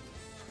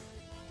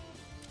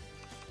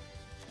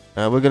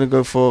 We're gonna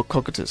go for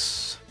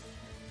Cocytus.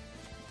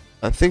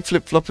 I think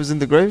Flip Flop is in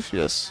the grave.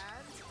 Yes.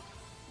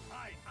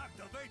 I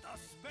activate a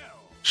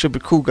spell. Should be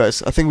cool,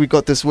 guys. I think we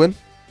got this win.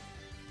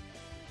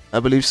 I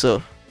believe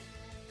so.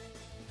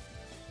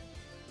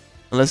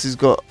 Unless he's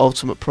got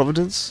Ultimate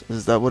Providence.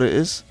 Is that what it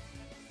is?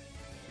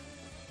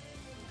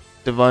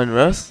 Divine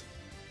Wrath.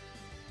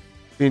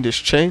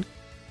 Fiendish Chain.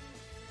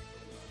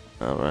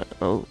 Alright.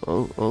 Oh,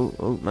 oh, oh,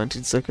 oh.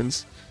 19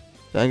 seconds.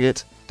 Dang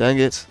it. Dang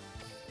it.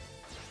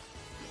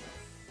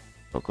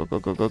 Go, go, go,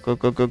 go, go, go,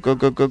 go, go, go,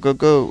 go, go, go,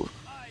 go.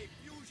 I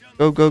fusion.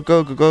 Go, go,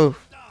 go, go, go.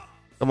 Star.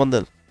 Come on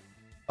then.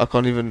 I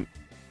can't even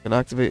can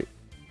activate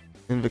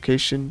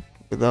Invocation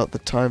without the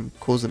time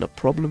causing a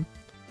problem.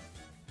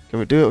 Can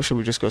we do it or should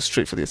we just go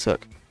straight for the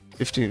attack?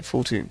 15,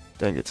 14.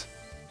 Dang it.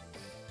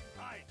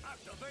 I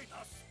activate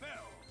a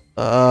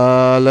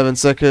spell. 11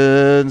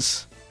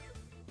 seconds.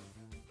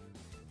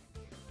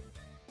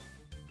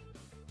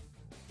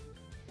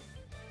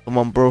 Come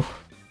on, bro.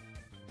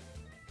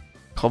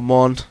 Come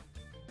on.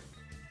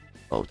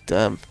 Oh,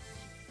 damn.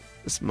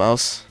 This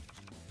mouse.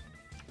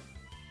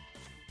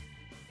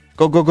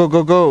 Go, go, go,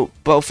 go, go.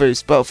 Battle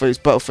phase, battle phase,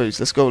 battle phase.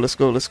 Let's go, let's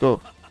go, let's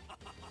go.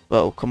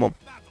 Battle, come on.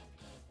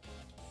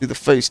 To the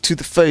face, to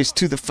the face,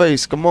 to the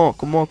face. Come on,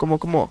 come on, come on,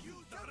 come on.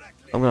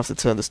 I'm gonna have to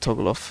turn this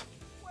toggle off.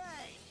 Way.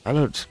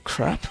 Hello,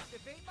 crap.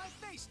 Activate my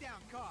face down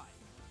card.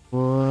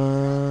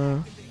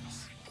 What?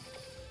 Activates.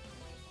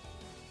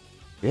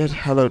 We had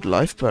hallowed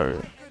life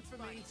barrier. Good for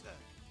me.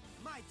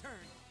 My turn.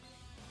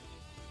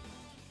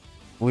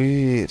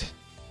 Weird.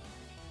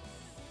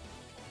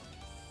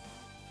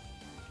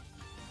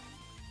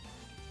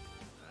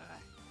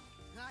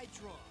 I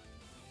draw.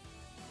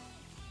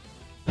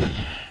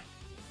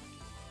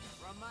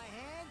 From my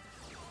hand.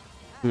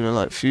 You know,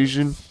 like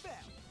fusion. Spell.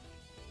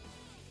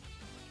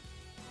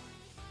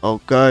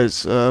 Oh,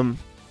 guys,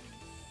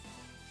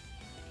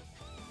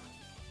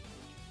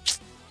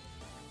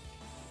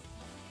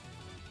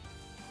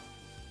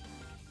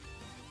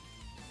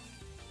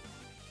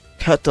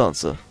 Cat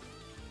Dancer. Is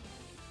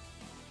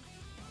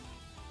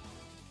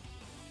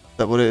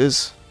that what it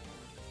is?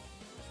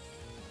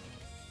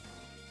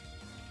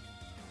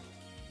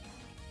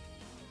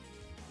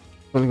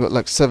 Only got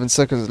like 7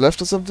 seconds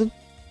left or something?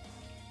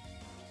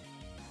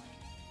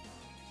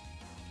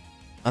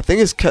 I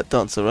think it's Cat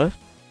Dancer, right?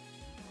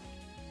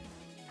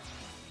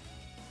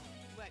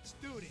 Let's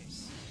do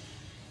this.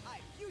 I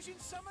fusion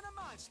summon a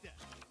monster.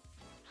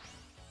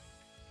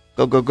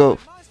 Go, go, go.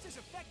 Monster's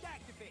effect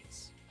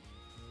activates.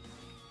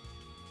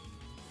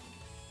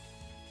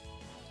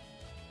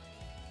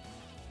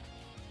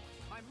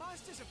 My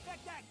monster's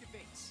effect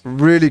activates.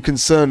 Really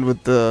concerned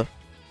with the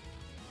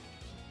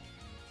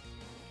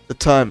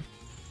time.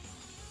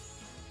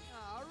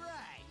 All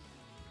right.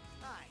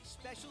 I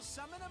special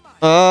summon a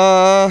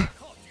monster.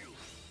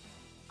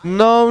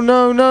 No,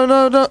 no, no,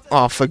 no, no.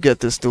 Oh,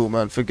 forget this duel,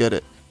 man. Forget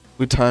it.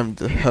 We timed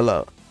the hell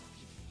out.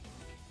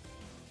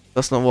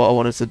 That's not what I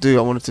wanted to do.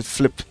 I wanted to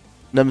flip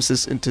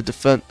Nemesis into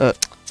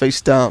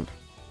face down.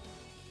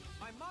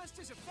 My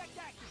monster's effect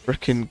activates.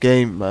 Frickin'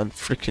 game, man.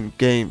 Frickin'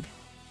 game.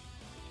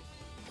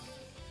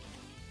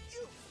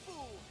 You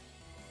fool!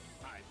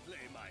 I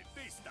play my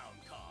face down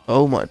card.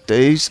 Oh my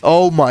days.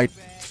 Oh my.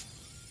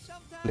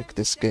 Sometimes Flick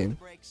this you take the game.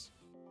 breaks.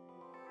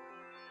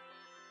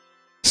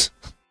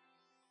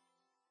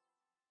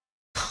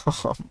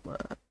 Oh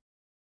man.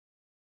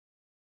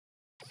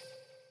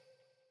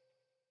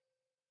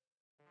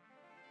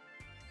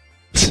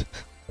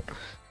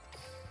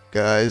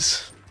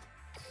 Guys.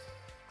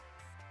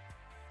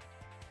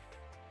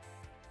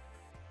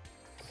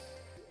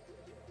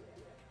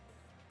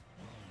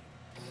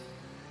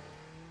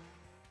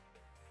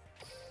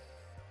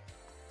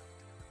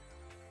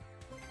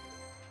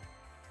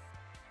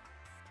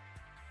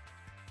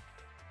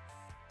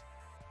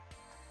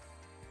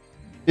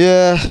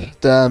 Yeah,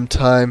 damn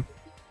time.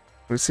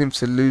 We seem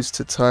to lose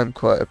to time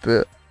quite a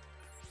bit.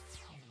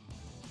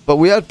 But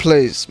we had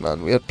plays,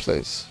 man. We had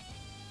plays.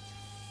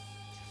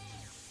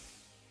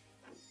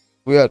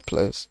 We had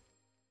plays.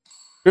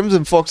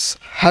 Crimson Fox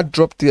had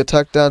dropped the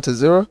attack down to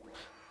 0,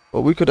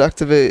 but we could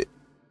activate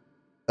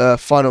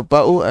Final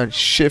Battle and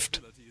shift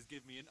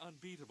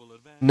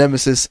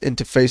Nemesis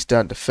into face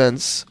down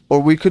defense, or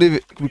we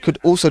could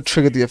also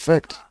trigger the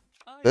effect.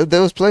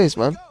 There was plays,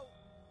 man.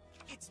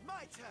 It's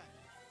my turn.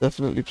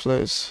 Definitely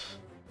plays.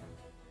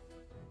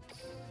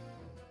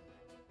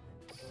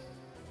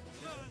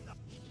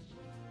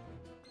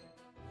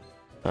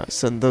 Alright,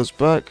 send those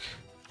back.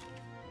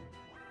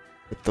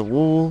 Hit the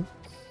wall.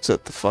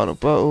 Set the Final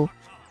Battle.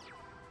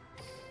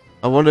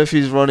 I wonder if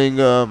he's running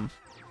I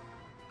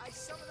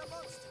summon a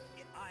monster.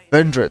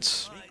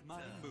 Vendrets. Make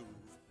my move.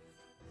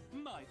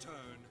 My turn.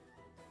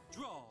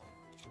 Draw.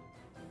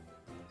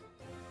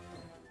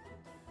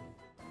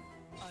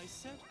 I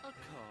set a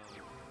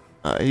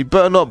card. He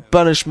better not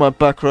banish my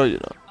back row, you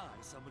know.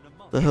 I summon a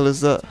monster. The hell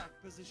is that?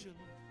 Attack position.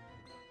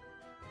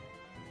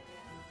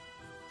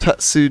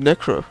 Tatsu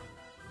Necro.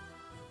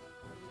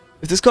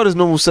 If this card is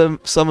normal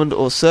summoned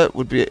or set,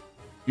 would be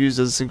used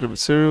as a synchro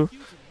material. You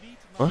can meet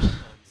my What?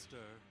 monster.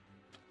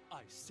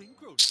 I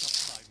synchro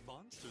summon my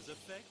monster's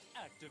effect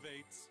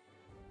activates.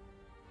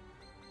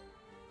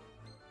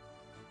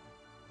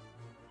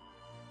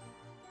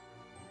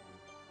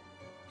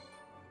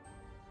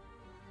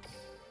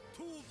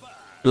 Too bad.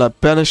 Will I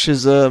banish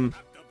his Activate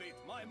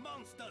my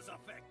monster's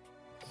effect.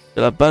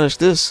 Will I banish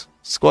this?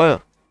 Squire.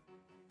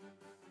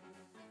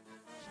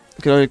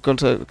 You can only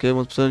contact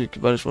once per turn, you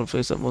can banish one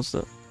face that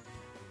monster.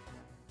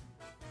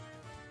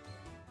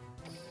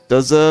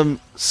 Does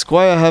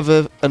Squire have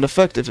an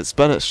effect if it's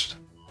banished?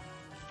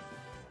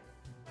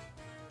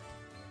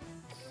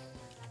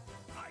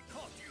 I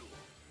caught you.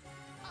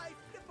 I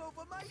flip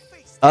over my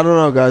face. I don't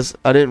know, guys.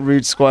 I didn't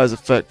read Squire's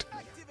effect.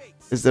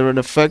 Activates. Is there an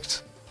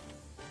effect?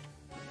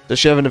 Does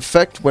she have an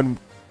effect when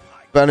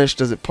banished?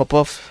 Does it pop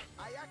off?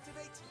 I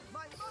activate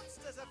my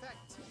monster's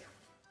effect.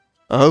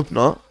 I hope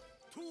not.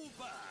 Too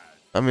bad.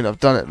 I mean, I've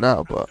done it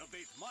now, but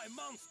Activate my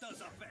monster's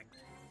effect.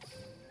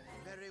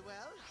 Very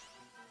well.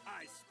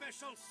 I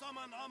special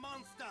summon a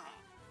monster.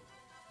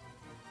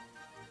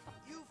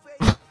 You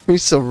face. he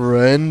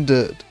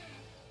surrendered.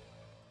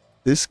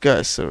 This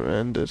guy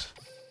surrendered.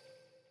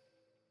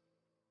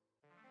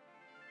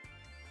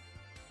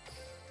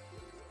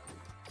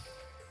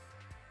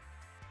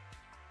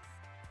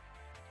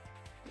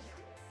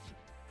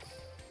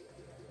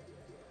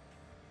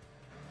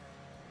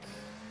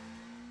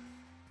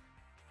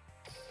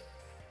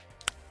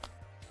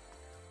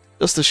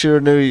 Just a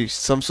Shiranui,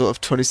 some sort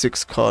of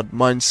 26 card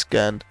mind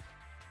scan.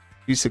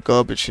 Piece of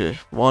garbage here.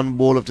 One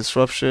wall of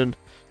disruption.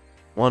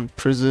 One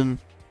prison.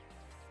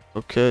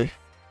 Okay.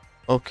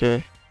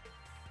 Okay.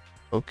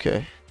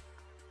 Okay.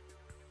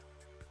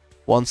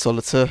 One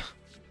solitaire.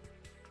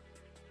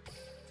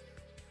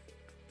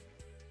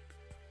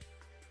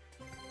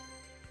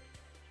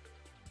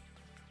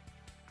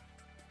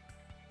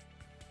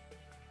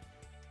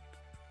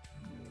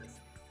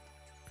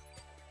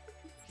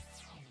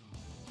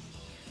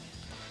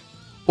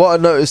 What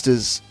I noticed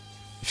is,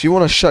 if you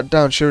want to shut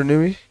down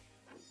Shiranui,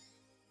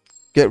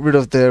 get rid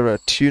of their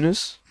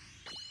tuners,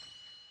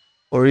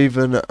 or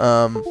even their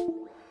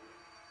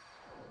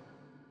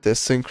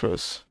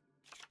synchros.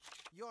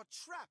 You're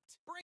trapped.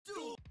 Break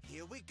through.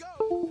 Here we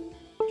go.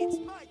 It's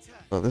my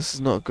turn. No, this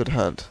is not a good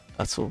hand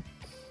at all.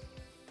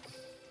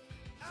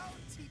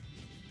 Ouchie.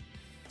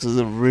 This is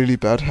a really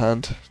bad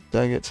hand.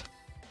 Dang it.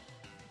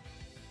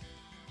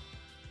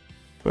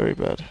 Very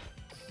bad.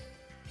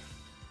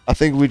 I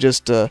think we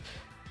just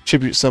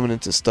tribute summon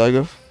into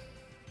Steiger.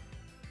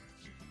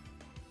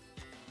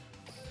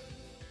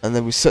 And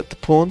then we set the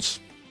pawns.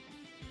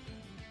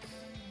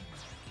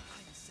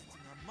 I'm setting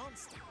a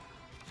monster.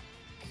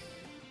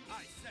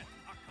 I set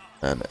a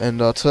card. And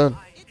end our turn.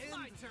 It's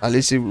my turn. At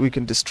least we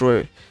can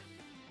destroy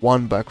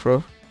one back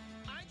row.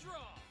 I draw.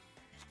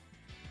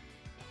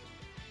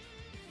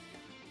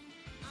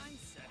 I'm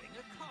setting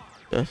a card.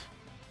 Okay.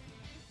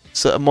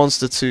 Set a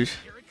monster too.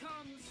 Here it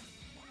comes.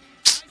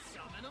 I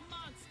summon a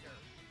monster.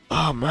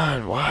 Oh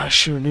man, why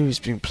Shirinu is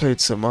being played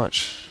so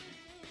much?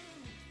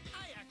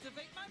 I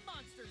activate my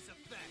monster's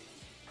effect.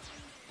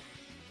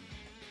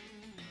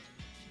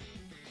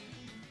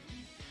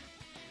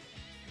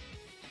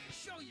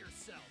 Show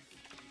yourself.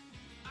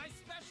 I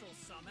special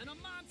summon a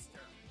monster.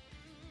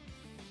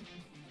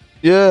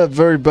 Yeah,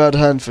 very bad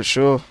hand for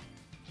sure.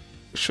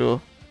 For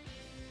sure.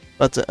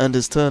 About to end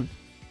his turn.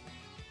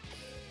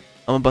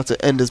 I'm about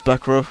to end his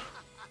back row.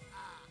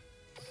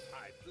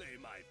 I play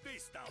my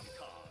face down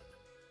card.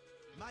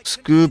 My What's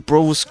good,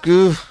 bro? What's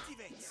good?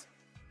 activates.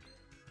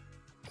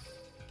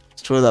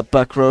 Destroy that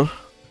back row.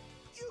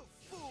 You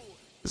fool!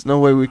 There's no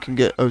way we can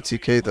get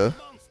OTK though.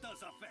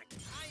 Monster's effect.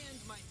 I end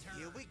my turn.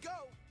 Here we go.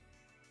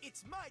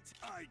 It's my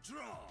turn. I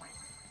draw.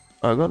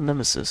 Oh, I got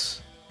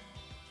Nemesis.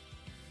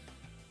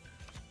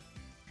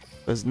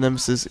 Where's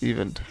Nemesis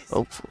even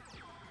hopeful?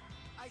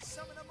 I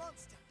summon a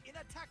monster in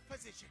attack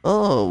position.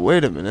 Oh,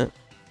 wait a minute.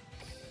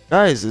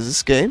 Guys, is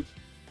this game?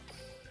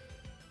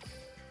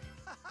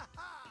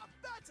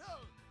 Battle!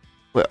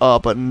 Wait,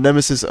 but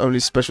Nemesis only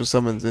special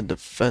summons in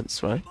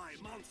defense, right? My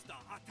monster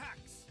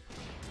attacks.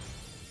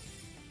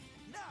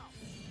 Now,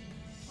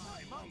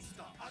 My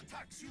monster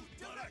attacks you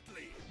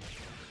directly.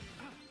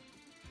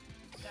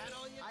 That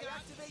all you I got?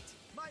 activate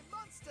my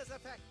monster's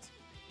effect.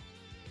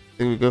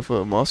 Think we go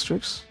for a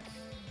Mastrix?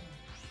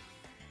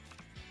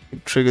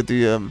 Trigger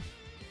the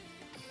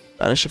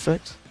banish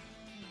effect.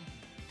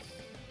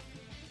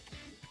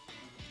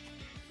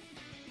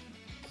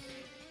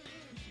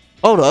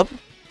 Hold up.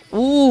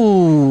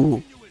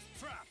 Ooh. Continuous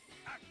trap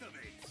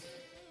activates.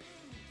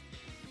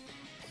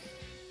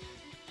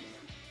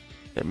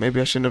 Yeah,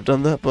 maybe I shouldn't have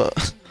done that,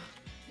 but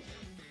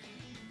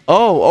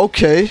oh,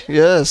 okay.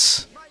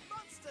 Yes. My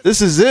monster's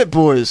This is it,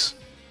 boys.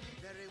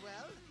 very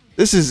well.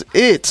 This is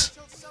it.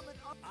 Shall summon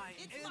a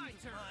It's my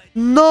turn.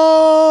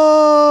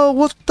 No.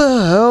 What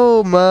the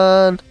hell,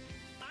 man?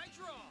 I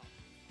draw.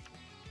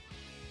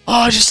 Oh,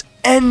 I just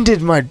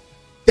ended my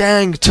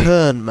dang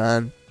turn,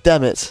 man.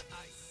 Damn it. I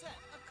set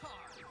a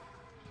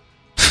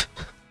card.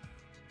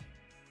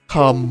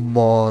 Come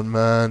on,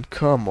 man.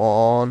 Come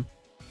on.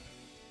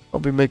 I'll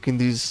be making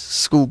these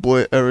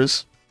schoolboy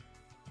errors.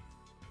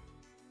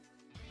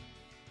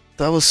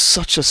 That was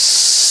such a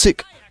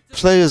sick I activate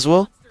play as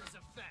well. monster's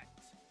effect.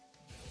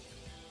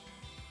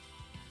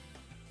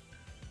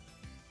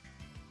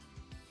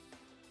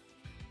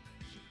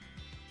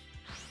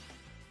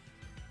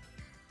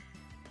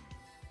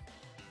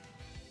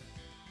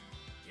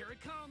 Here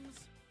it comes.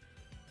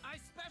 I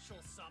special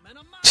summon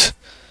a monster.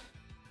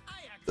 I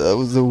That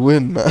was a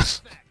win, man.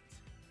 effect.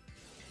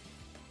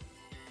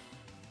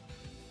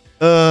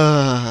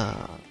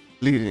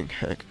 Bleeding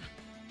heck.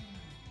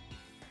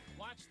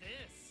 Watch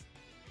this.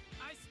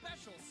 I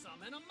special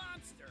summon a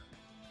monster.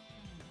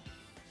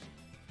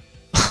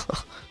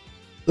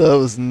 That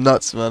was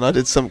nuts, man. I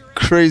did some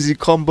crazy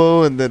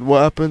combo, and then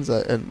what happens?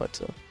 I end my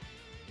turn.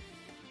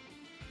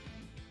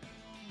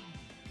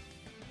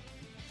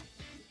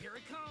 Here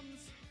it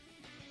comes.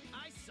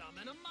 I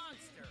summon a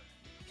monster.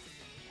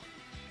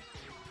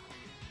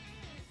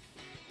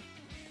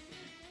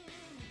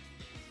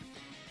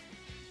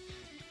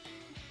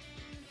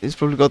 He's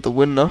probably got the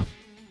win now.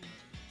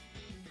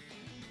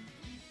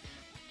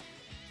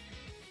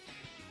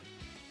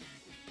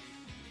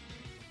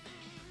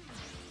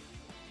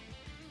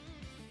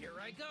 Here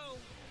I go.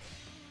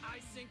 I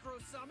synchro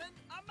summon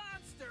a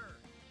monster.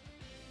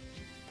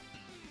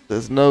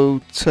 There's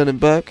no turning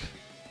back.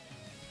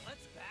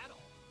 Let's battle.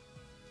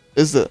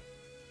 Is there?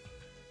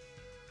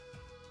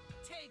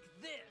 Take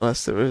this.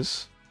 Unless there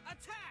is.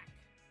 Attack.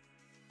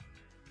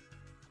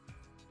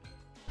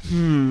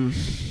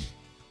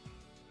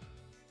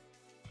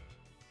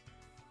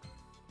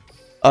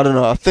 I don't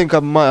know. I think I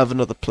might have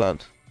another plan.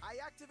 I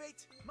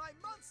activate my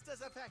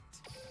monster's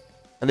effect.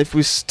 And if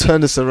we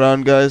turn this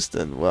around, guys,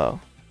 then wow.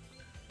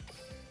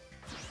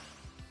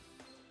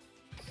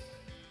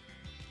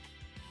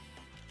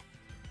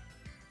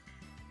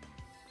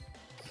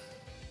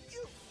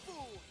 You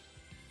fool!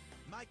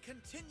 My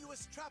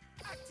continuous trap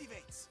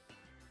activates.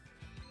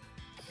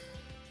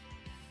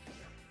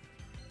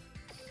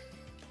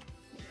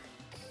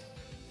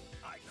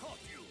 I caught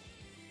you.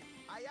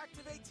 I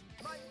activate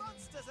my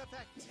monster's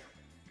effect.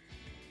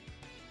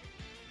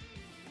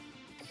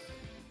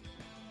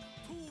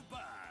 Too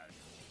bad.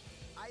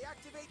 I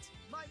activate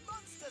my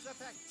monster's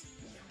effect.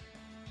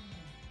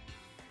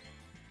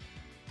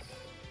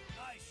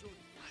 I should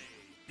play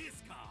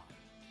this card.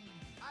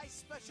 I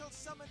special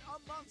summon a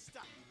monster.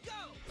 Go.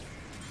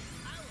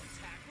 I'll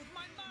attack with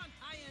my mon.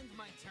 I end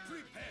my turn.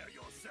 Prepare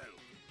yourself.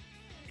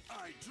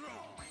 I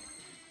draw.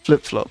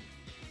 Flip flop.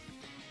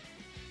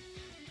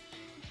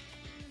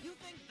 You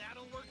think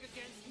that'll work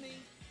against me?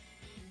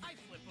 I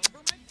flip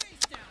over my face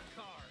down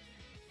card.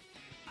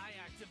 I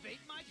activate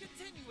my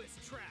continuous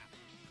trap.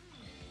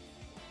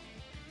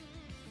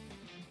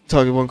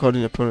 Target one card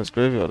in your opponent's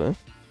graveyard, eh?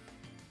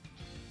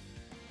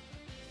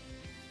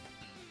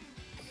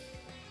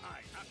 I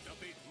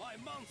activate my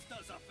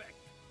monster's effect.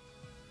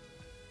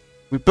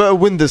 We better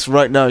win this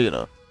right now, you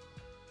know.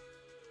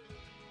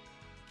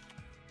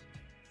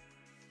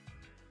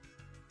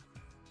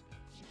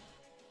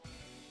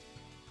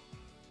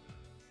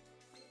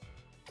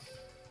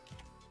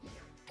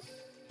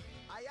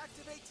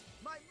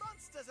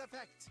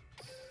 effect.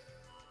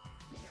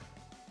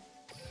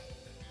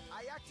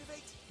 I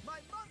activate my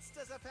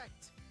monster's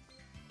effect.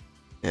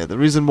 Yeah, the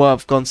reason why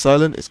I've gone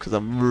silent is because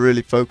I'm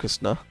really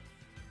focused now.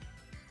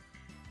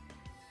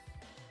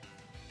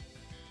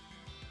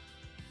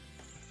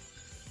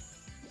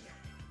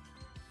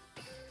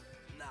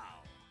 Now,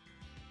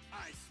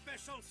 I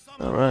special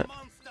summon Alright. a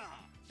monster.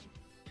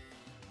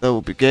 That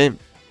will be game.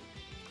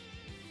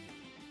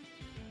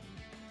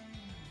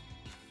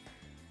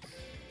 I'm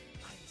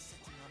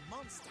setting a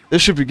monster.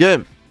 This should be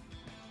game.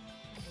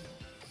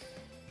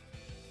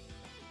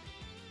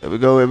 Here we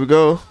go, here we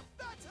go.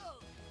 Battle!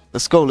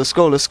 Let's go, let's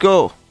go, let's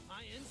go.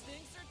 My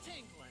instincts are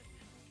tingling.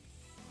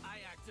 I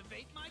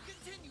activate my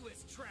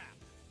continuous trap.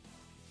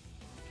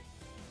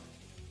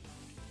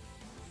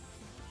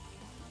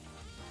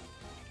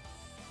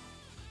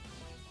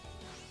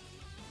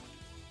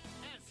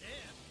 As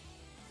if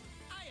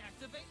I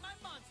activate my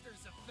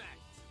monster's effect.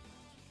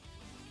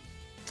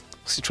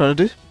 What's he trying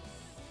to do?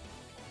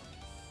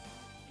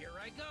 Here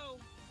I go.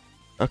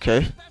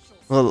 Okay. Special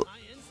Well, my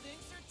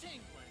instincts are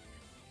tingling.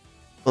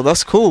 well,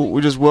 that's cool.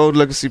 We just world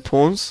legacy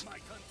pawns My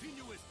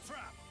continuous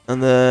trap.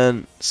 and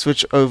then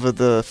switch over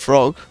the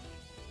frog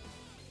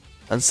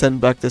and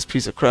send back this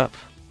piece of crap.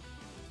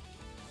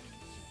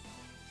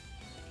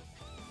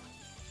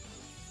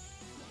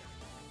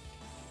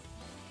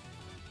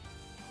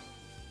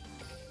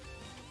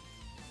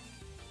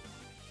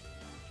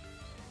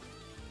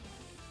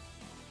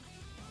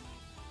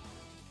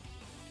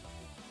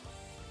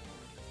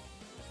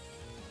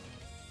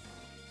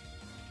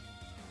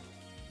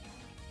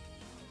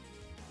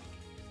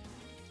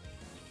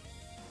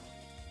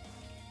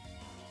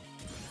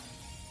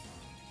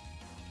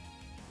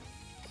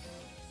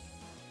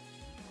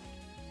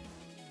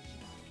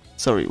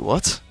 Sorry,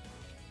 what?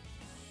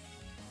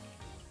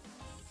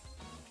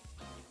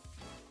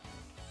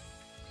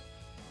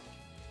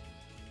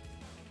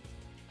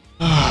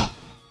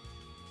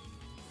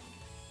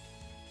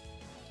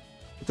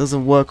 It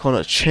doesn't work on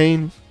a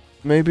chain,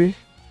 maybe?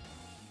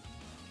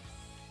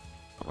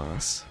 Oh,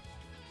 that's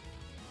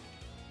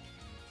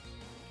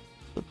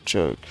a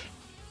joke.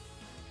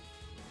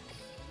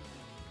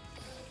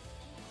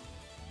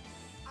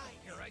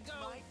 Here I go.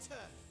 My turn.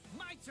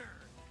 My turn.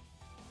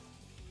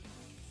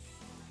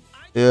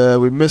 Yeah,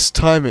 we missed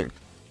timing.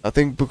 I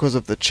think because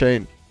of the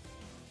chain.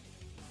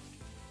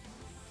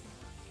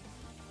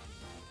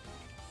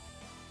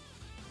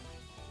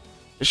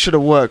 It should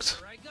have worked,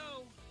 Here I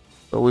go.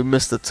 but we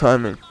missed the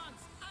timing.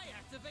 I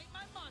activate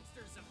my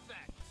monster's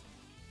effect.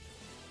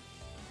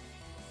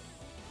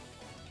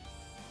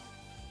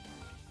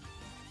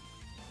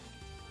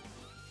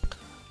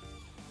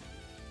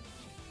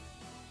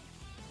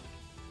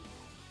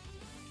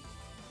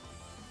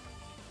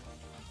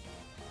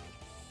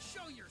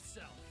 Show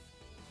yourself.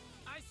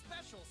 I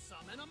special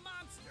summon a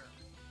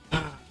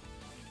monster.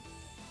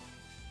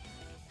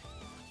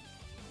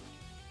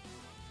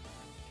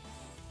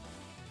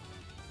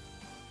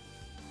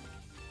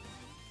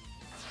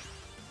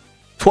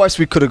 Twice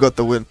we could have got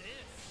the win. This.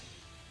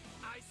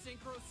 I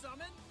synchro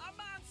summon a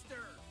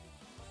monster.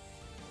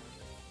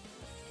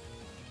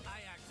 I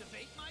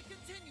activate my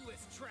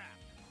continuous trap.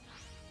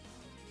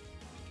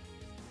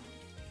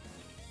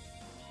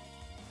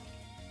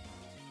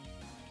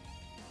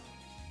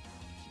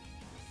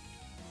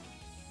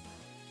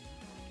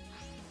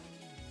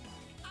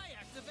 I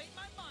activate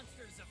my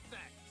monster's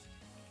effect.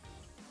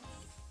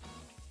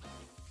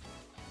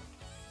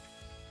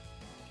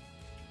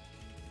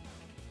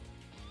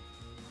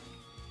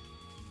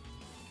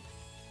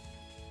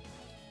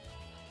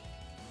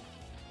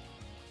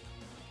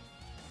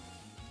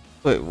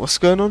 Wait, what's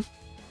going on?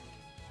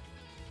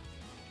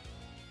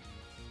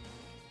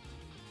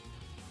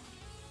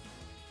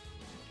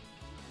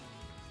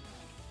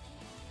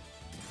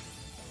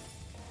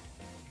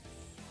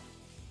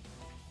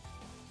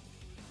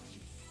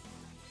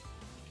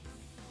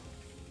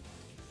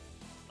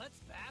 Let's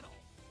battle.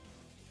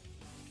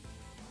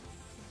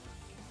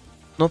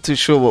 Not too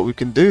sure what we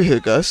can do here,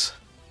 guys.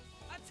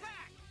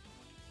 Attack!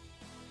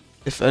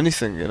 If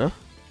anything, you know?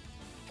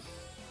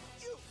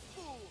 You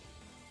fool!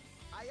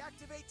 I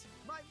activate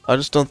my I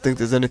just don't think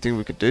there's anything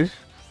we could do.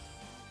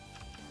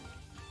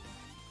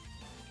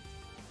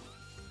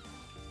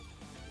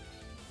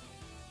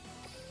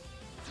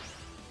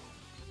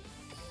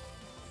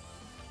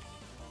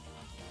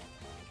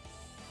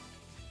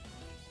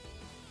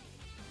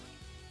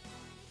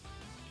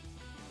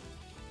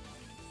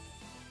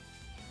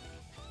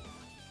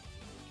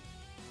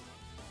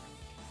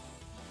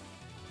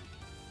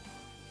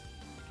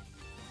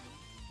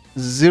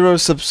 Zero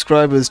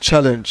subscribers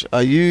challenge.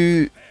 Are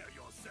you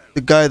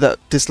the guy that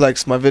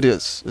dislikes my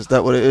videos? Is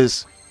that what it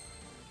is?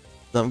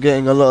 I'm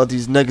getting a lot of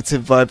these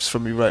negative vibes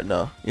from you right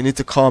now. You need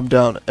to calm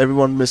down.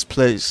 Everyone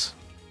misplays.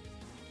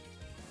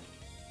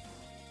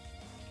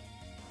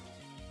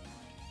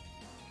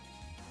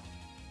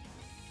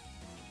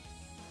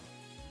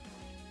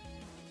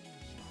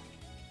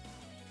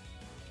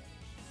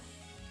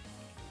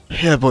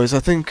 Yeah, boys, I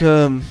think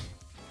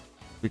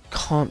we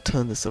can't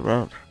turn this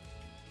around.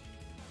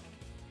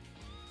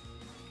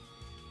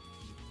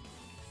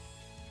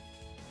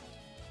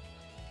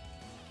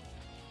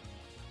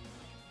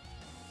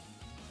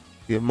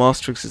 Yeah,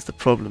 Mastrix is the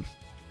problem.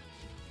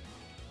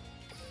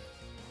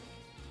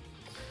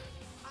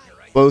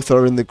 Both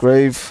are in the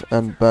grave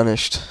and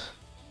banished.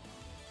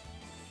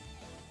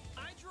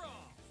 I draw.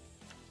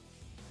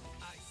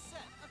 I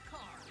set a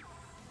card.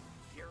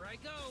 Here I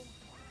go.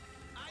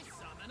 I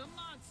summon a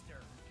monster.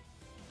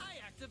 I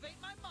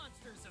activate my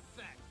monster's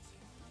effect.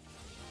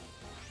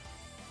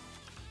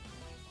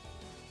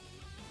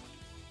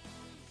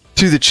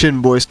 To the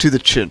chin, boys, to the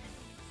chin.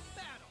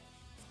 Battle.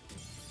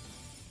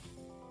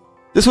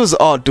 This was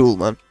our duel,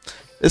 man.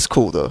 It's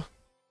cool though.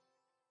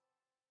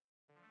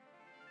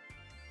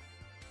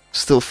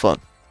 Still fun.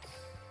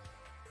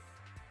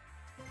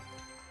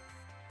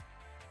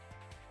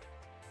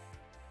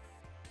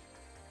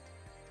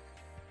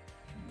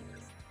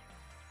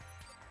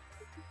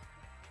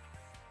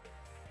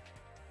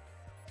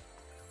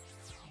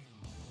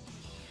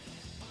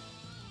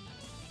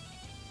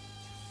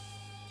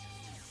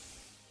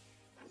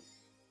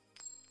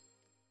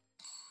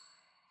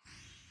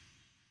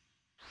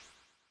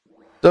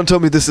 Don't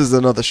tell me this is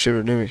another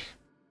Shiranui.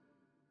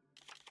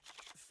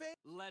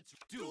 Let's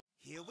do.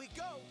 Here we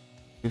go.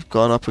 We've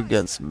gone up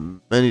against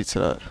many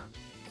tonight.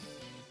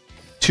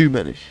 Too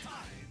many.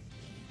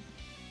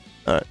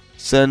 Alright,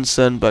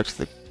 send back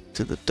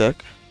to the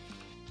deck.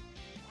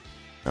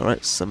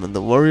 Alright, summon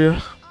the warrior.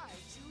 I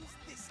choose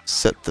this.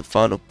 Set the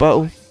final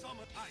battle.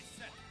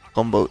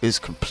 Combo is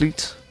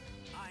complete.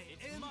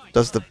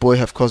 Does the boy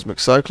have Cosmic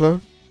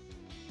Cyclone?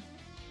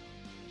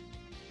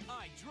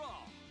 I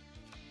draw.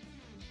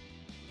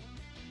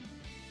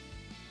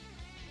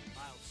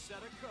 I'll set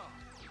a card.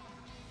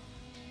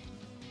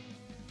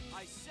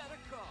 I set a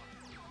card.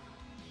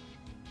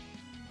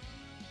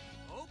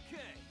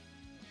 Okay.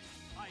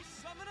 I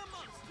summon a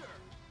monster.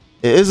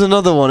 It is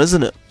another one,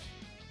 isn't it?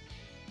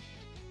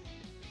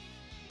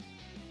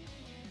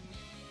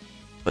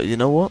 But you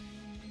know what?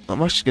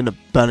 I'm actually gonna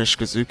banish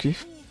Kazuki.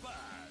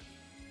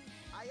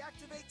 I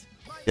activate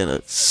my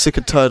Getting sick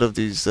and tired of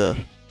these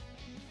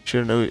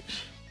Shiranui.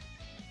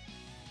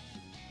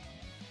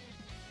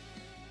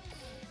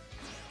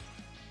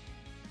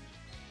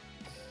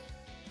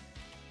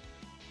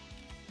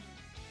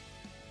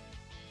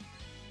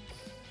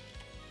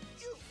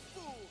 You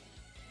fool!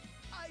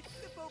 I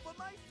flip over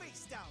my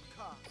face down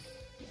card.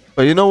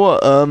 But you know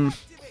what?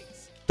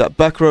 Activates. That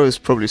back row is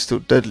probably still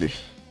deadly.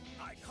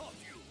 I caught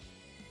you.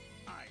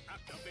 I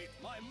activate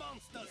my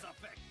monster's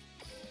effect.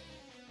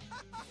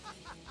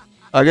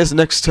 I guess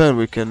next turn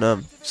we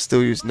can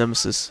still use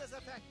Nemesis. Monster's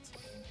effect.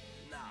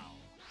 Now,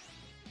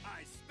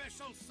 I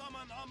special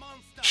summon a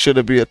monster. Should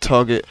it be a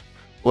target?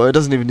 Well, it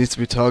doesn't even need to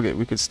be target.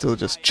 We could still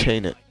just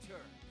chain it. My turn.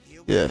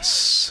 Here we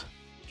Yes.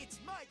 go. It's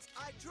might.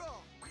 I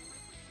draw.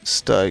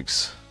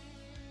 Stags.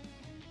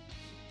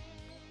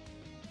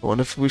 I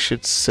wonder if we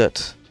should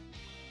set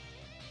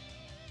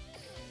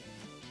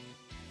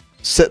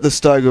the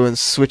Steigo and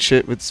switch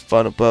it with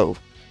final battle.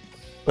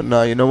 But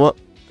nah, you know what?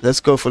 Let's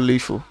go for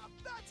lethal.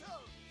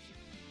 Battle.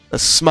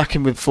 Let's smack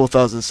him with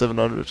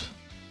 4,700. You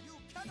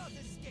cannot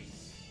escape.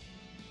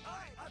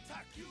 I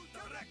attack you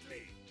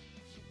directly.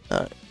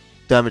 Alright.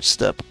 Damage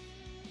step.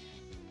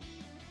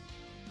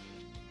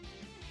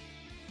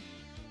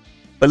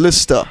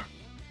 Ballista.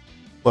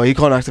 Well, he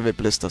can't activate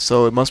Ballista,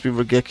 so it must be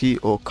Regeki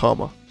or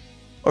Karma.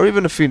 Or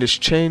even a Fiendish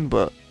Chain,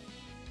 but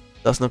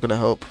that's not gonna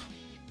help.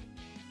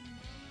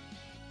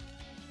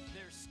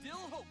 There's still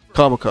hope for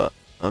Karma card.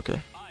 Okay.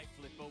 I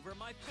flip over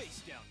my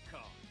face down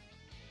card.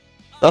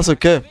 That's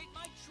okay. Activate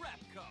my trap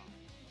card.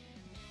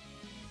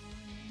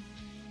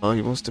 Oh,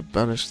 he wants to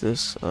banish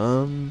this.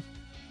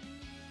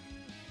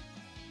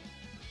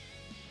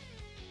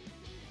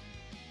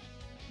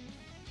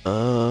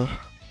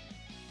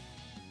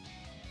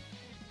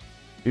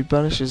 Who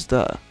banishes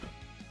that?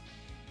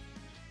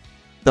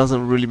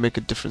 Doesn't really make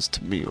a difference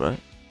to me, right?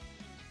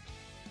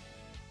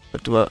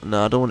 But do I?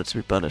 No, I don't want it to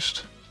be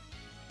banished.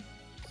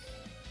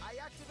 I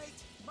activate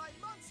my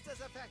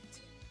monster's effect.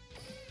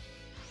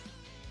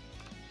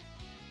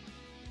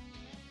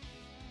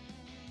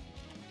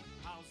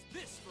 How's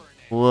this for an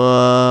end?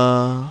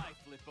 Whoa. I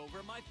flip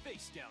over my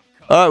face down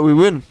card. Alright, we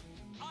win.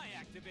 I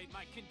activate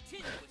my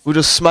continuous. We'll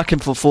just smack him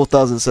for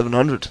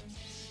 4,700.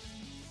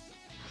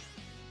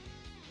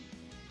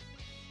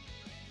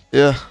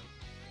 Yeah.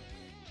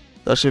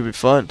 That should be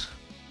fine.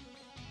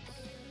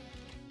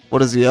 What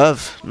does he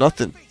have?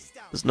 Nothing. Face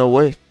down. There's no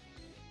way.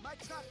 My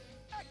trap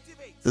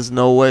activates. There's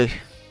no way.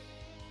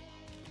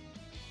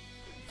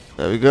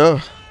 There we go.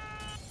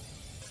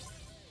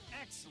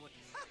 Excellent.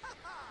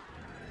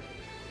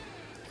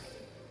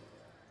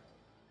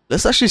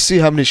 Let's actually see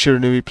how many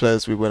Shiranui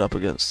players we went up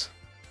against.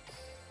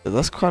 'Cause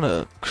that's kind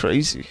of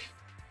crazy.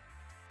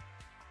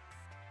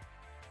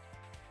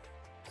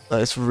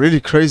 Like, it's really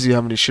crazy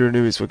how many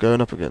Shiranuis we're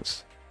going up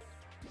against.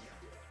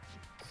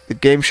 The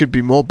game should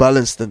be more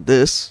balanced than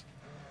this.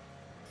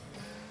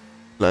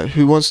 Like,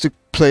 who wants to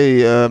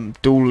play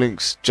Duel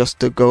Links just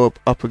to go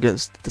up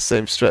against the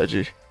same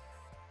strategy?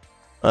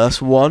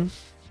 That's one.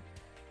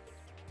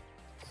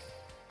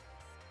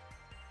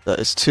 That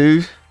is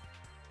two.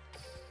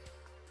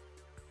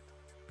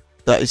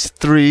 That is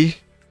three.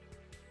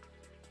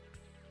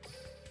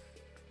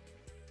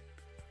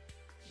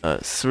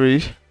 Alright,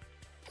 3.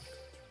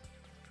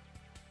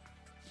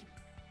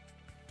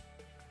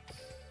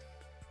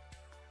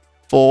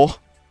 4.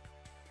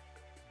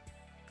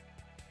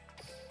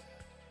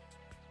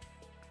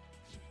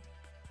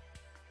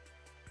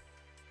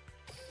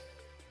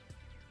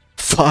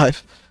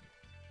 5.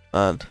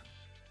 Man.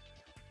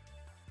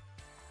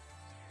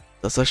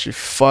 That's actually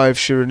 5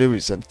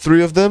 Shiranuis, and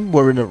 3 of them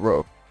were in a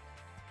row.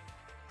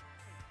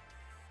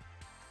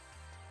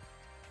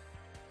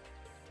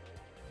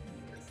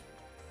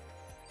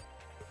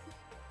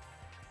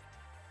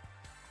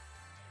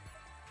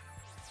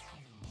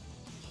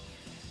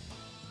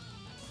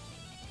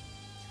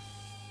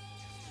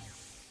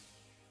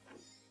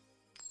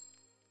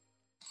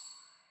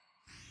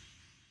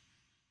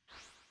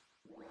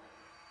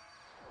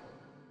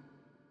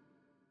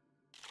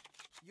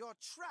 You're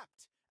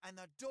trapped, and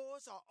the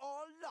doors are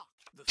all locked.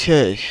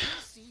 Okay.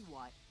 See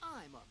why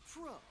I'm a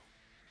pro.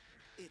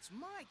 It's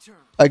my turn.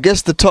 I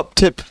guess the top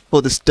tip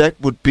for this deck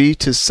would be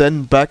to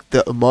send back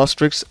the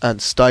Umastrix and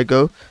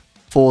Stygo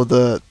for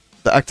the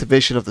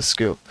activation of the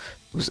skill.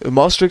 Because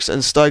Umastrix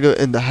and Stygo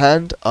in the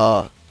hand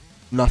are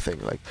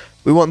nothing. Like,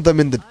 we want them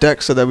in the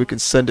deck so that we can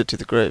send it to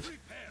the grave.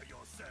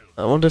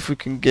 I wonder if we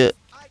can get...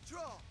 I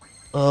draw.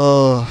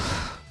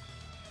 Oh...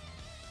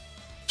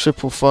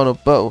 Triple final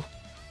battle.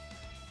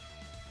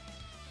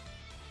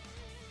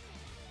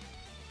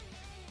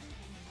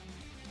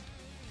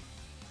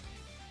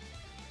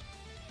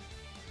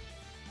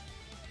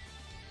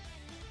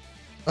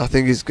 I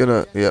think he's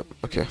gonna... Yep,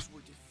 okay.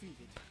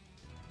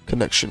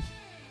 Connection.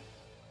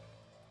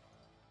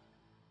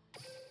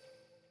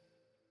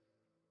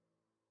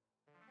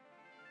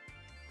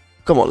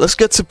 Come on, let's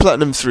get to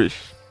Platinum 3.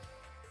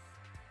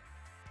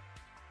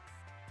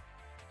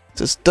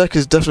 This deck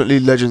is definitely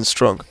legend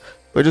strong.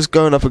 We're just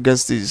going up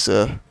against these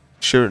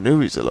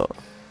Shiranuis a lot.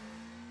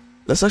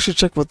 Let's actually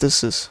check what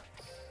this is.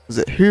 Is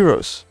it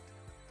Heroes?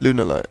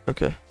 Lunar Light,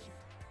 okay.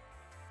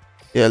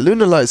 Yeah,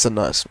 Lunar Lights are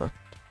nice, man.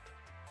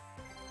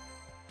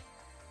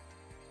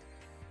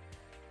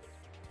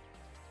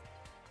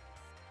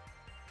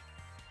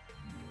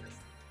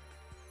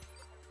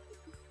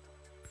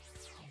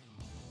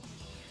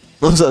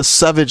 What's that?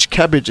 Savage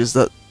Cabbage, is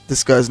that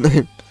this guy's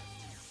name?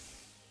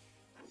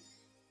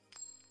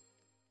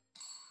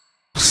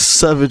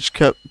 Savage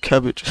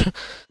Cabbage.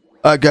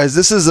 Alright guys,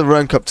 this is a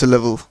rank up to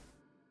level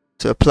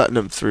to a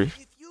Platinum 3.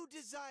 If you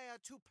desire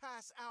to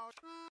pass out,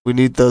 We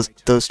need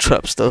those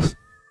traps though.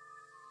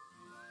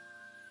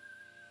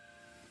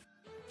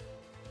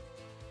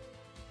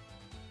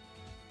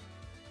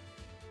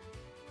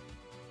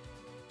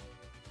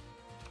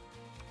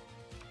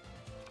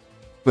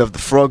 We have the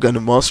frog and the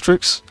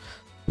Mastrix.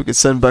 We can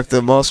send back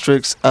the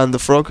Mastrix and the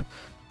frog.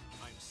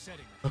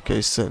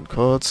 Okay, send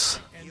cards.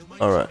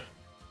 Alright.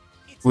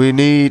 We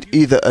need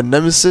either a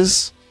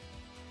Nemesis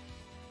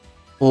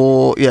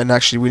or... yeah, and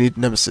actually we need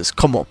Nemesis.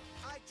 Come on.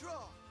 I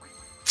draw.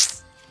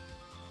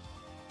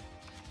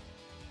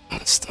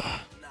 Alistair.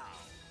 Now,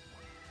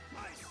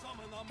 I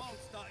summon a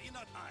monster in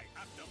a... I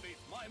activate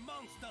my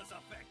monster's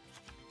effect.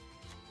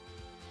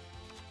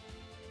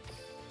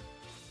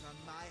 From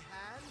my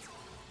hand,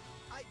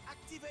 I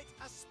activate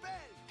a spell.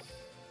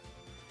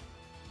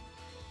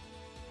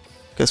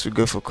 Guess we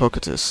go for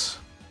Cocytus.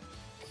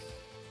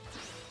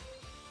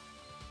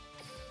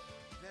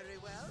 Very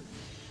well.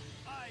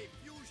 I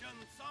fusion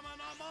summon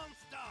a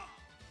monster.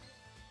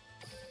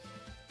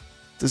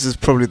 This is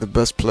probably the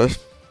best play.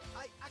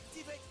 I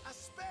activate a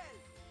spell.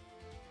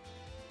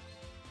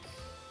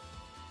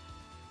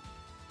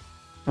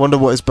 Wonder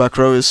what his back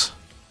row is.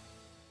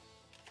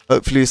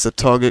 Hopefully it's a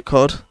target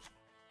card.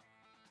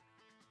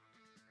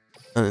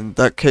 And in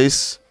that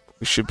case,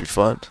 we should be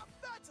fine.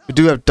 We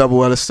do have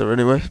double Alistair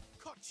anyway.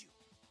 Caught you.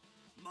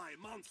 My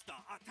monster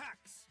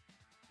attacks.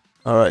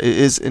 Alright, it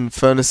is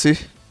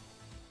Infernacy.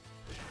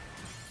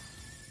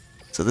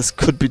 So this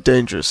could be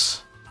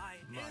dangerous. I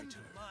end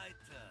my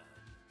turn.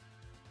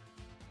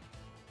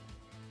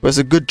 But it's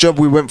a good job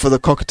we went for the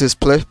Cocytus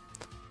play.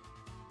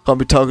 Can't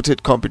be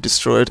targeted, can't be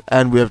destroyed,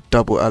 and we have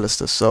double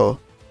Alistair, so...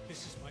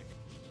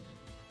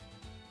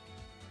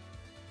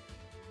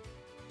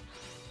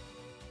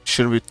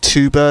 shouldn't be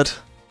too bad.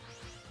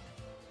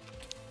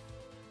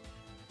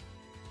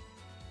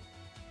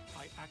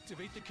 I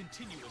activate the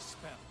continuous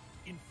spell.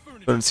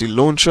 Infernity. Infernacy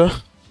Launcher.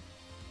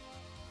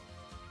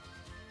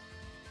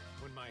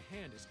 When my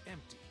hand is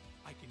empty,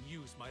 I can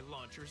use my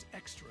launcher's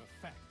extra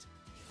effect.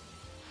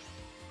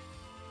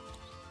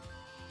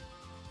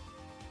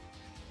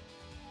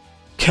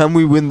 Can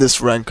we win this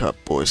rank up,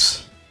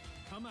 boys?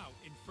 Come out,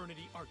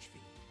 Infernity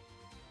Archfiend.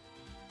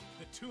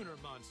 The tuner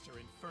monster,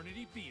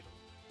 Infernity Beetle.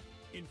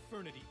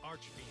 Infernity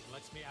Archfiend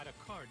lets me add a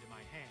card to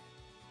my hand.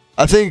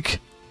 I think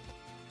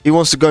he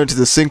wants to go into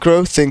the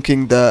synchro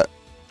thinking that...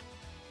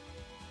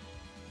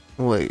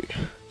 wait.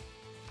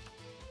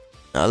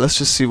 Now let's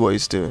just see what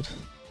he's doing.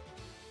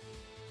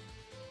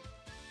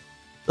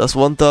 That's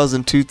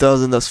 1,000,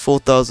 2,000, that's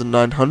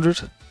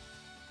 4,900.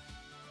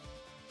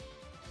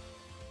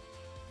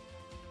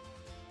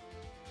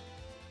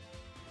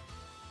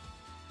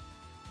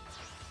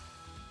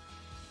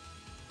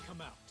 Come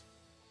Come out.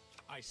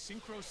 I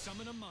synchro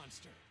summon a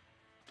monster.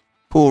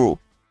 Coral.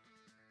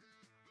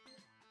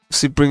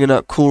 What's he bringing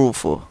out Coral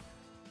for?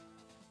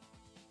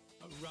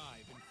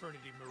 Arrive,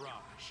 Infernity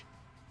Mirage.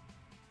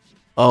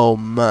 Oh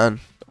man.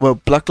 Well,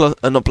 not Black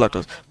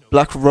Lotus.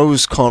 Black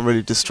Rose can't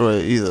really destroy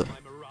it either. My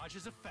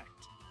Mirage's effect.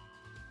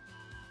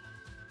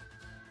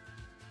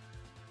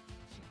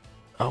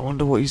 I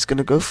wonder what he's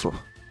gonna go for.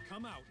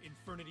 Come out,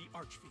 Infernity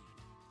Archfiend.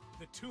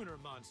 The tuner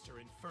monster,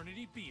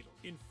 Infernity Beetle.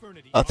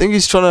 Infernity. I think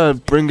he's trying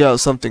to bring out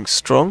something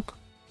strong.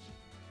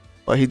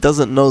 But he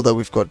doesn't know that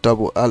we've got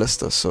double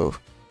Alistair, so...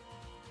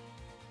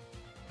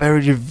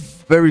 Very,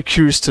 very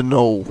curious to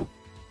know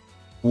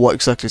what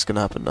exactly is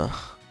gonna happen now.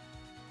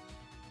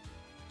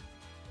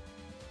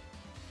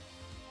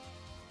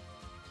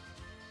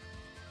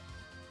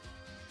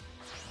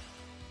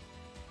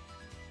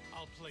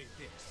 I'll play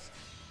this.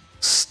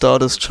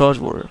 Stardust Charge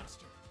Warrior.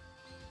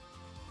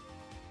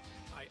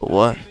 But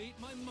why? Activate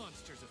my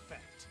monster's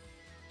effect.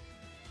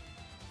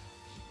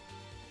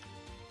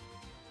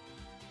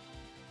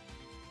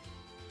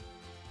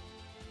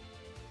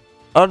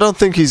 I don't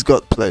think he's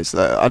got plays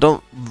there. I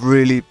don't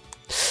really...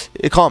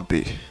 It can't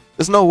be.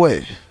 There's no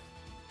way.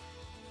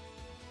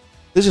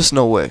 There's just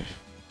no way.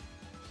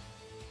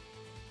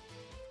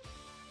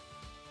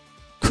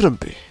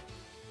 Couldn't be.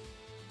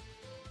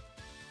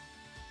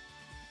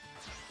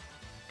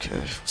 Okay,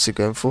 what's he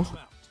going for? Come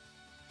out.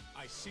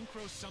 I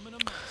synchro summon a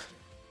monster.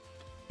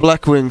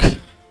 Blackwing.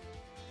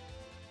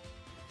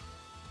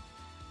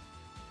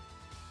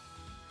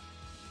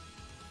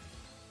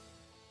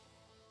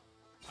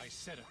 I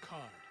set a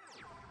card.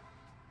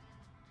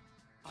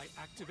 I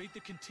activate the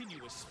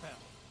continuous spell,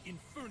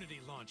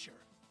 Infernity Launcher.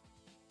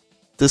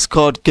 This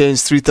card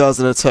gains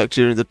 3000 attack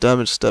during the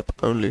damage step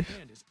only. My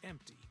hand is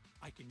empty.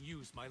 I can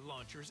use my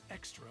launcher's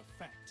extra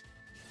effect.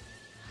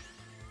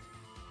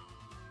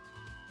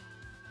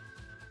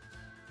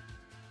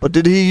 But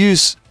did he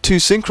use 2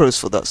 synchros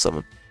for that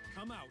summon?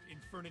 Come out,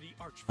 Infernity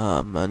Archfiend.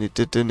 Ah man, he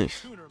did, didn't he?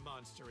 Tuner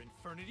monster,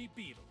 Infernity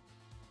Beetle.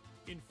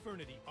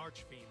 Infernity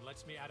Archfiend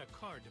lets me add a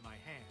card to my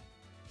hand.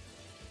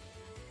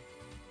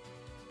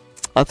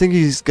 I think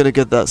he's gonna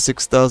get that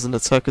 6000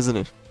 attack, isn't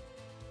he?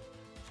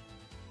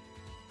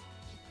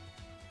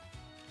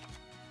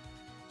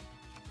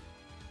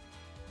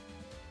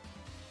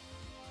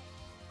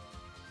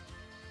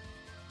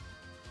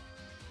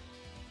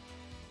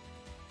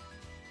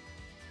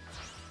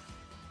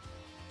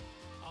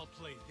 I'll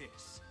play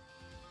this.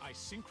 I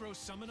synchro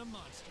summon a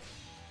monster.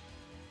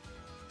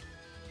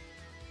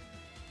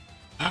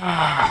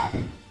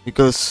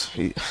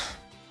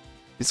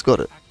 He's got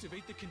it.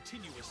 Activate the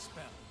continuous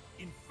spell,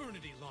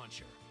 Infernity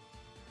Launcher.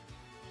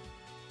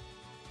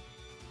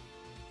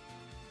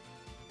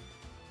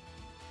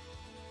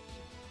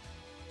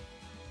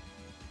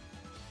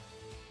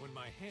 When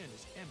my hand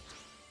is empty,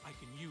 I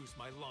can use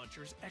my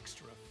launcher's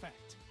extra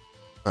effect.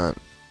 Man,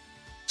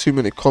 too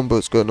many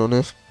combos going on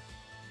here.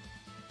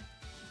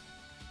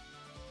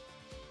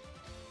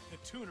 The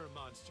tuner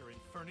monster,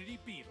 Infernity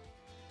Beetle.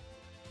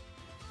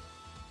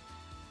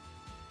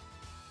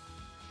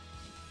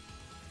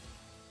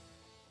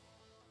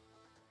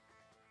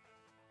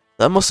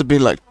 That must have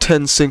been like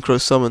 10 synchro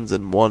summons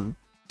in one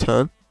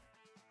turn.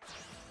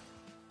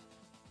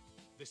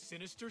 The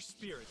sinister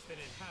spirits that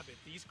inhabit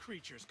these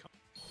creatures come.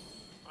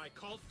 I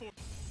called for.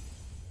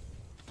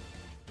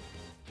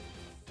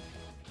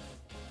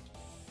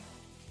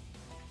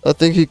 I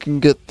think he can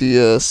get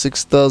the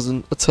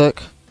 6000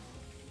 attack,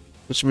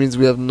 which means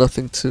we have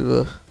nothing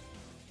to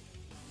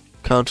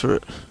counter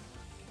it.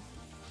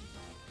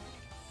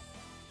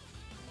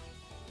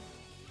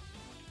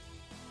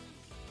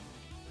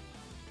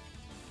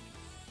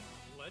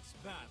 Let's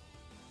battle.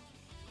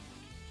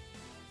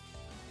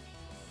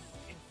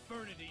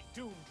 Infernity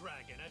Doom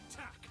Dragon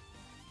attack.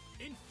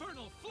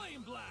 Infernal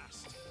Flame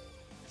Blast.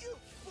 You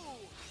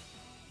fool!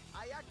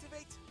 I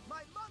activate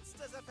my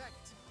monster's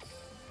effect.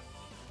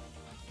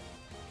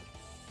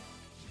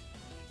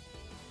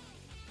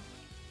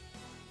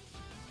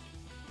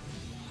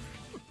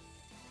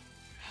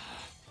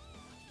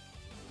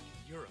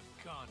 You're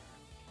a goner.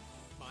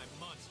 My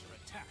monster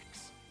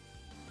attacks.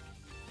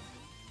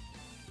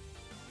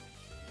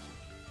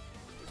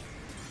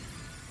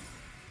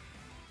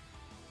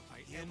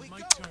 I end my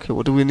turn. Okay,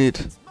 what do we need?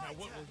 Now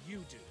what will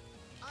you do?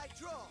 I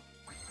draw.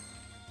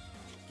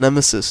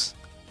 Nemesis.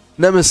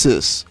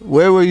 Nemesis,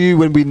 where were you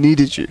when we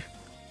needed you?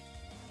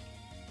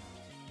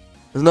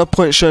 There's no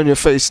point showing your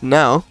face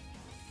now.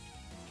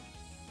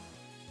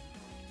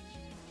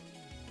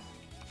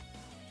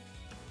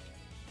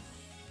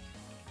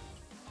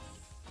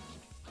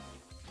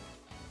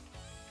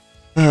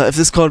 If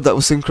this card that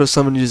was synchro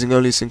summoned using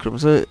only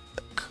synchro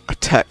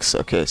attacks,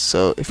 okay,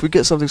 so if we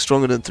get something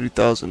stronger than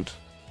 3000,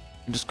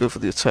 we can just go for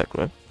the attack,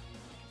 right?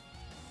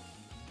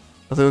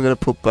 I think we're gonna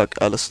put back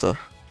Alistair.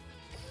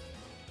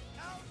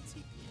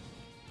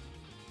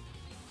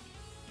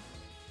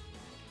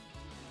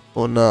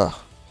 Or nah.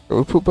 Will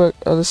we put back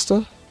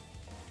Alistair?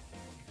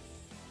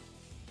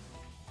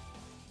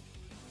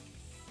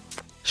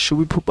 Should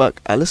we put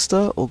back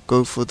Alistair or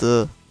go for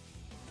the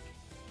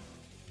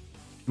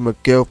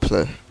Miguel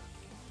play?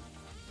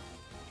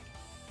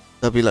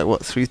 That'd be like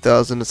what,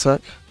 3,000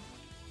 attack?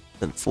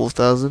 Then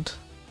 4,000?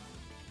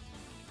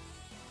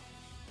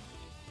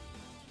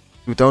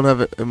 We don't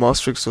have it.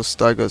 Maastricht or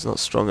Steiger is not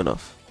strong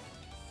enough.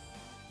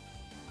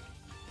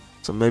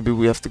 So maybe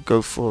we have to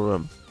go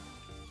for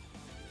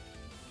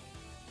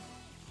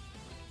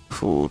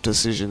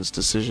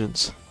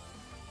decisions.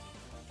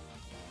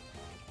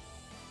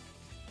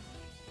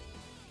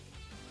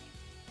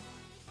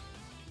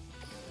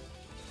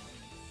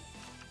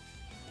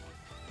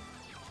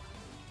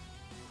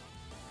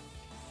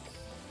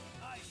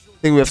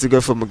 I think we have to go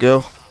for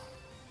Miguel.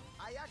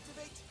 I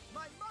activate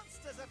my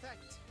monster's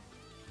effect.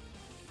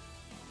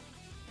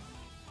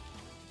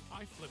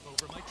 I flip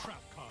over my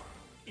trap card.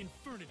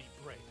 Infernity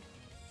Break.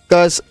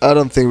 Guys, I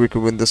don't think we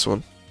can win this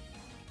one.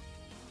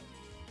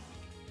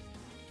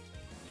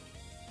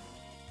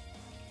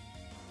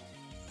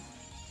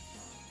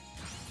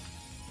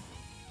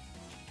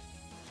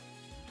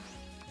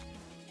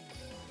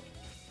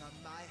 From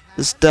my hand,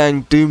 This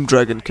dang Doom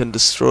Dragon can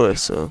destroy,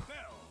 so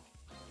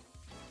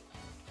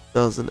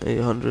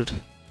 1,800.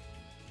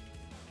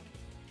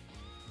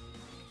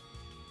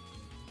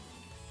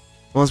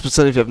 Once per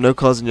turn, if you have no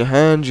cards in your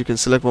hand, you can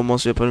select one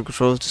monster your opponent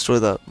controls, destroy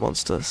that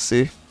monster.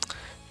 See?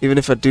 Even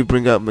if I do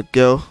bring out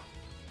Miguel.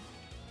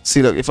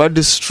 See, look, if I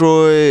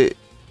destroy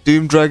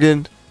Doom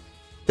Dragon,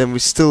 then we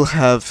still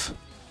have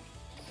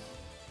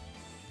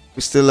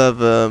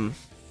the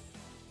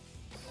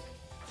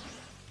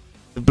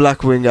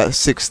Black Wing at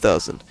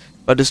 6,000.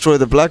 If I destroy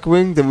the Black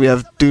Wing, then we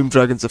have Doom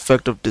Dragon's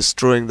effect of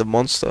destroying the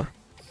monster.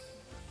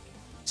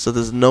 So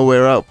there's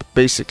nowhere out,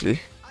 basically.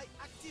 I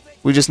activate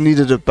We just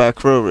needed a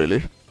back row,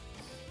 really.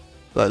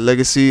 Like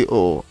Legacy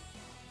or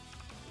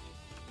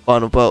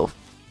Final Battle.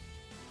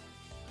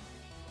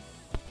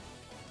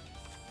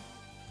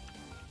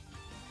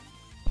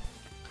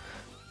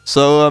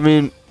 So, I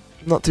mean,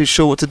 not too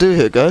sure what to do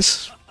here,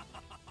 guys.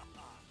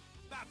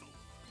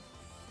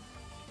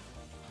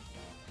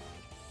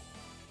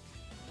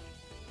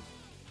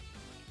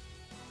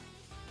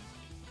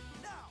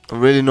 I'm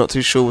really not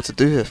too sure what to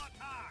do here.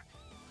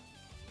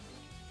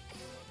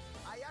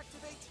 I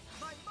activate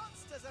my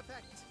monster's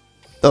effect.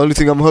 The only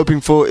thing I'm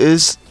hoping for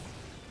is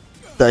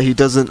that he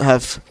doesn't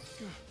have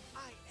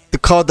the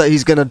card that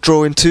he's gonna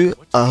draw into.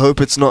 I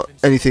hope it's not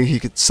anything he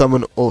could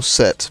summon or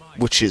set,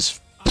 which is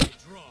I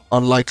draw.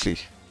 unlikely.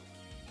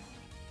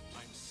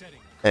 I'm setting.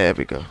 There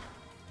we go.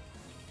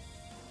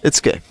 It's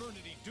game.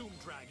 Infernity Doom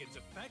Dragon's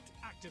effect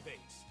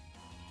activates.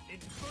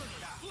 Infernal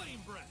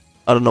Flame Breath.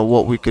 I don't know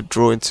what we could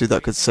draw into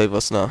that could save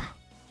us now.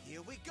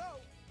 Here we go.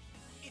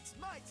 It's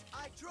might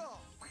I draw.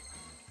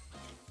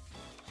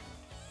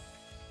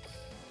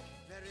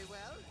 Very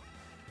well.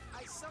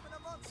 I summon a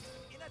monster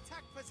in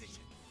attack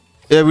position.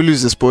 Yeah, we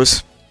lose this,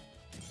 boys.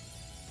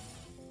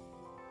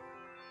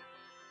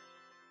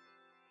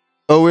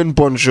 Owen,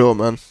 bonjour,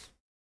 man.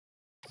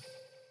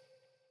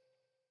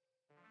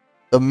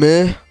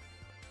 Amir?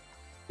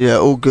 Yeah,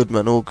 all good,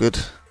 man, all good.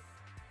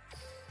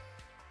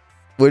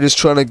 We're just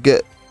trying to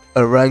get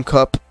a rank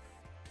up.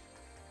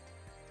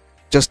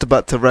 Just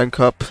about to rank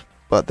up,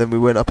 but then we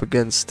went up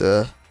against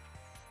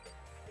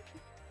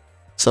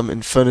some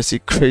Infernity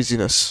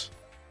craziness.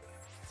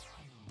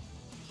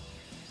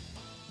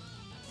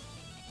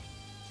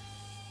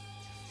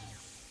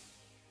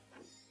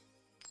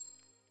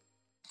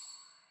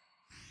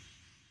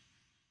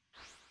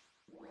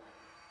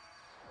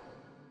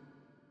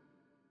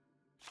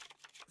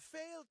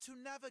 Failed to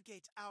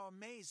navigate our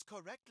maze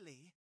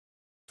correctly.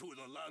 To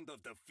the land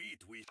of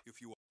defeat,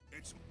 if you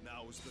it's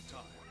now is the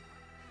time.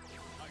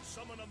 I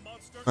summon a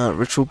monster.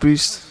 Ritual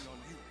Beast. On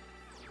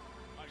you.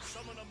 I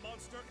summon a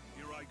monster.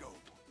 Here I go.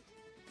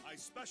 I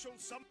special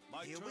summon.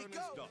 My Here turn we is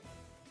go. done.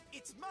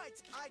 It's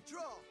might I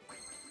draw.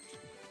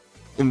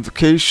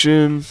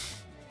 Invocation.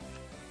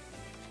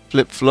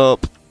 Flip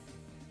flop.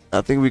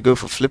 I think we go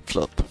for flip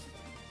flop.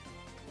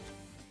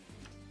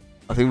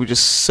 I think we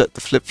just set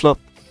the flip flop.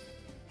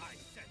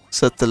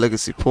 Set the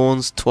legacy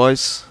pawns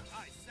twice.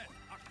 I set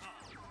a card.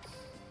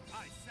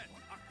 I set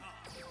a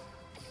card.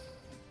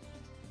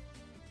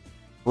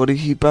 What did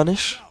he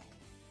banish?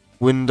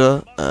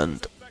 Winder and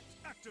Effect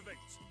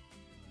activates.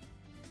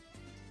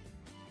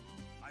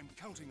 I'm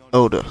counting on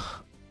Odor.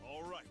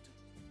 All right.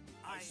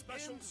 I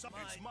special summon.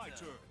 It's my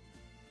turn.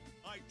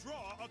 I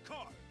draw a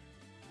card.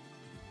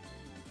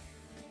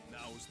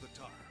 Now's the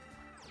time.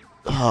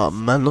 Ah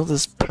man, not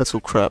this petal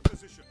crap.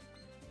 Position.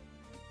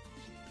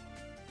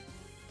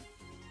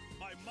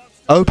 My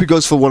monster. I hope he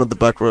goes for one of the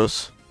back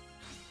rows.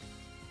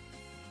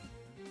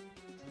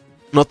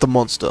 Not the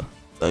monster.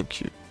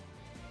 Thank you.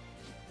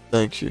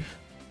 Thank you.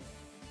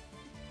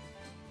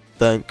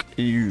 Thank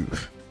you.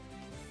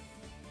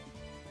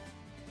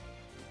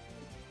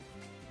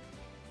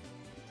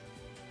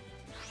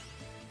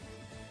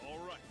 All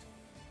right.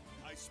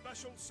 I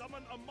special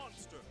summon a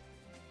monster.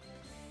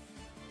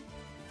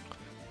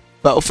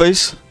 Battle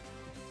phase?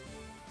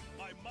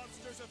 My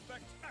monster's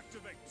effect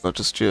activates. Not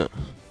just yet.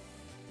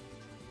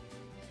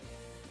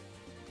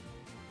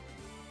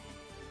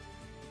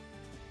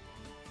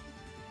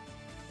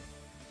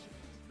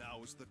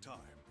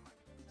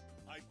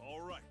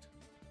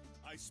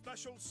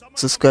 special summon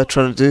What's this guy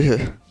trying to do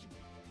here?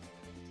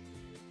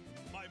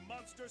 My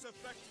monster's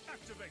effect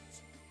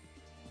activates.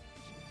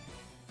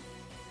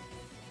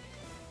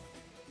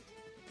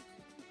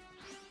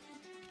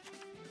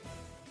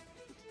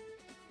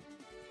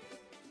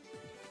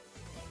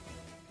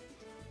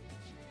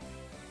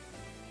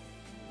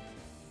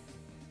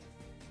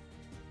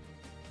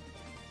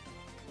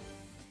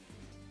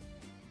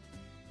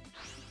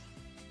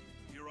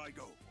 Here I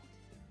go.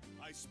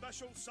 I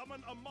special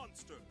summon a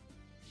monster.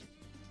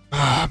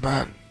 Ah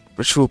man,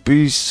 Ritual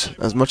Beasts,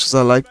 as much as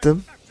I like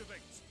them,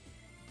 Activates.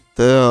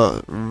 they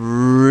are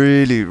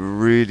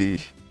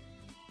really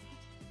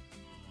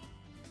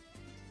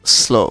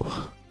slow.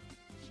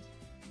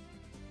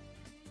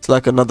 It's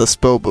like another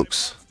spell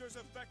books. Monster's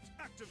effect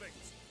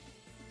activates.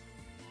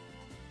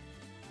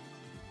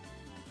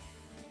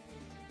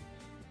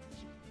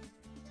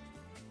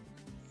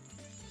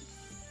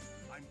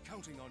 I'm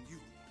counting on you.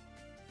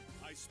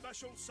 I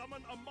special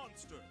summon a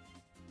monster.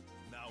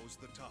 Now's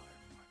the time.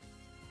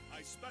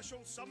 I special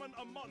summon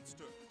a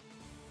monster.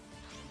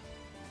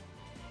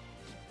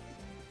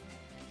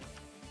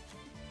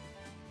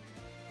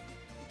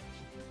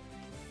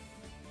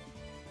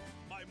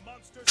 My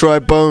monster's Dry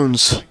effect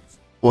bones. activates.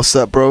 What's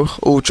that, bro?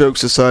 All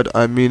jokes aside,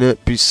 I mean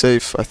it. Be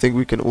safe. I think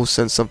we can all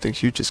sense something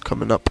huge is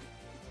coming up.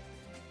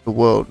 The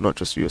world, not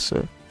just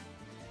USA.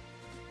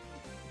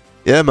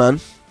 Yeah, man.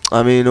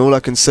 I mean, all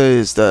I can say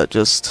is that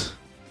just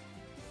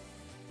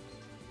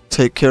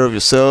take care of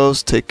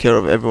yourselves, take care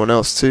of everyone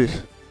else too.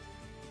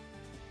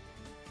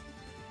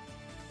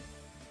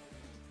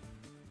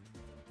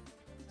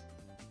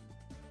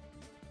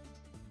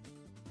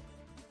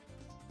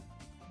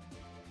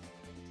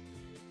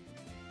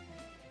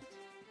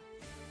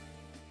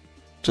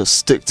 Just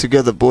stick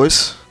together,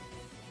 boys.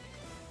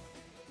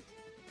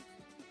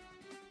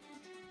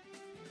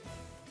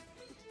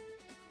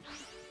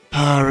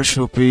 Ah,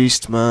 Ritual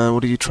Beast, man.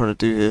 What are you trying to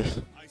do here?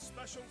 I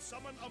special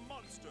summon a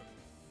monster.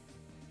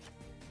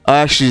 I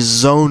actually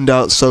zoned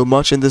out so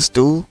much in this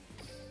duel.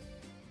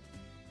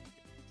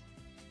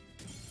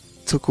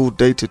 Took all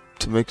day to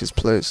make his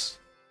plays.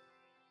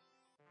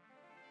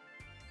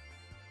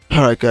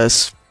 Alright,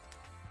 guys.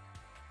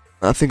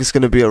 I think it's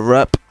going to be a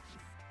wrap.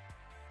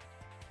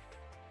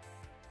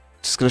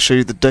 Just going to show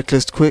you the deck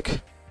list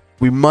quick.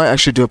 We might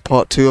actually do a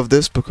part 2 of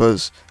this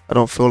because I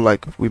don't feel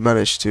like we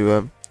managed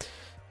to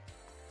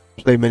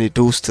play many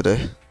duels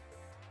today.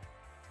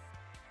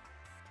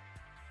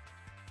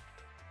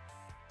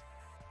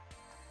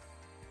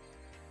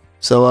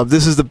 So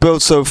this is the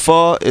build so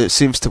far. It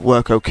seems to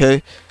work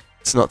okay.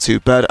 It's not too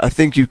bad. I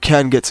think you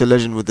can get to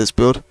legend with this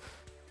build.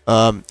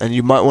 And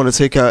you might want to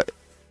take out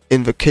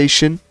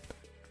Invocation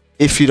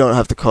if you don't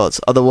have the cards.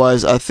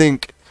 Otherwise, I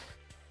think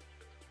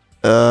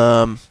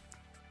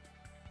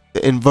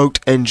the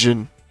Invoked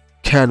Engine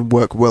can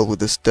work well with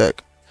this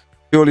deck.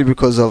 Purely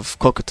because of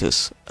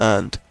Cocytus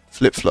and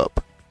Flip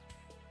Flop.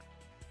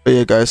 But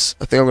yeah, guys,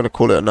 I think I'm going to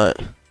call it a night.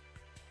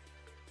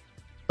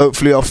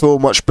 Hopefully I'll feel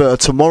much better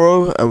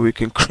tomorrow and we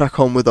can crack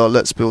on with our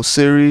Let's Build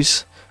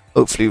series.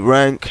 Hopefully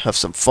rank, have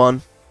some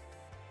fun.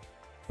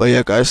 But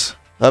yeah, guys,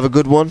 have a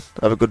good one,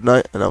 have a good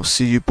night, and I'll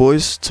see you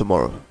boys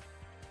tomorrow.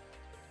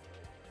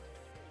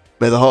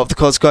 May the heart of the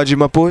cards guide you,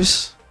 my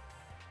boys.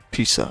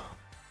 Peace out.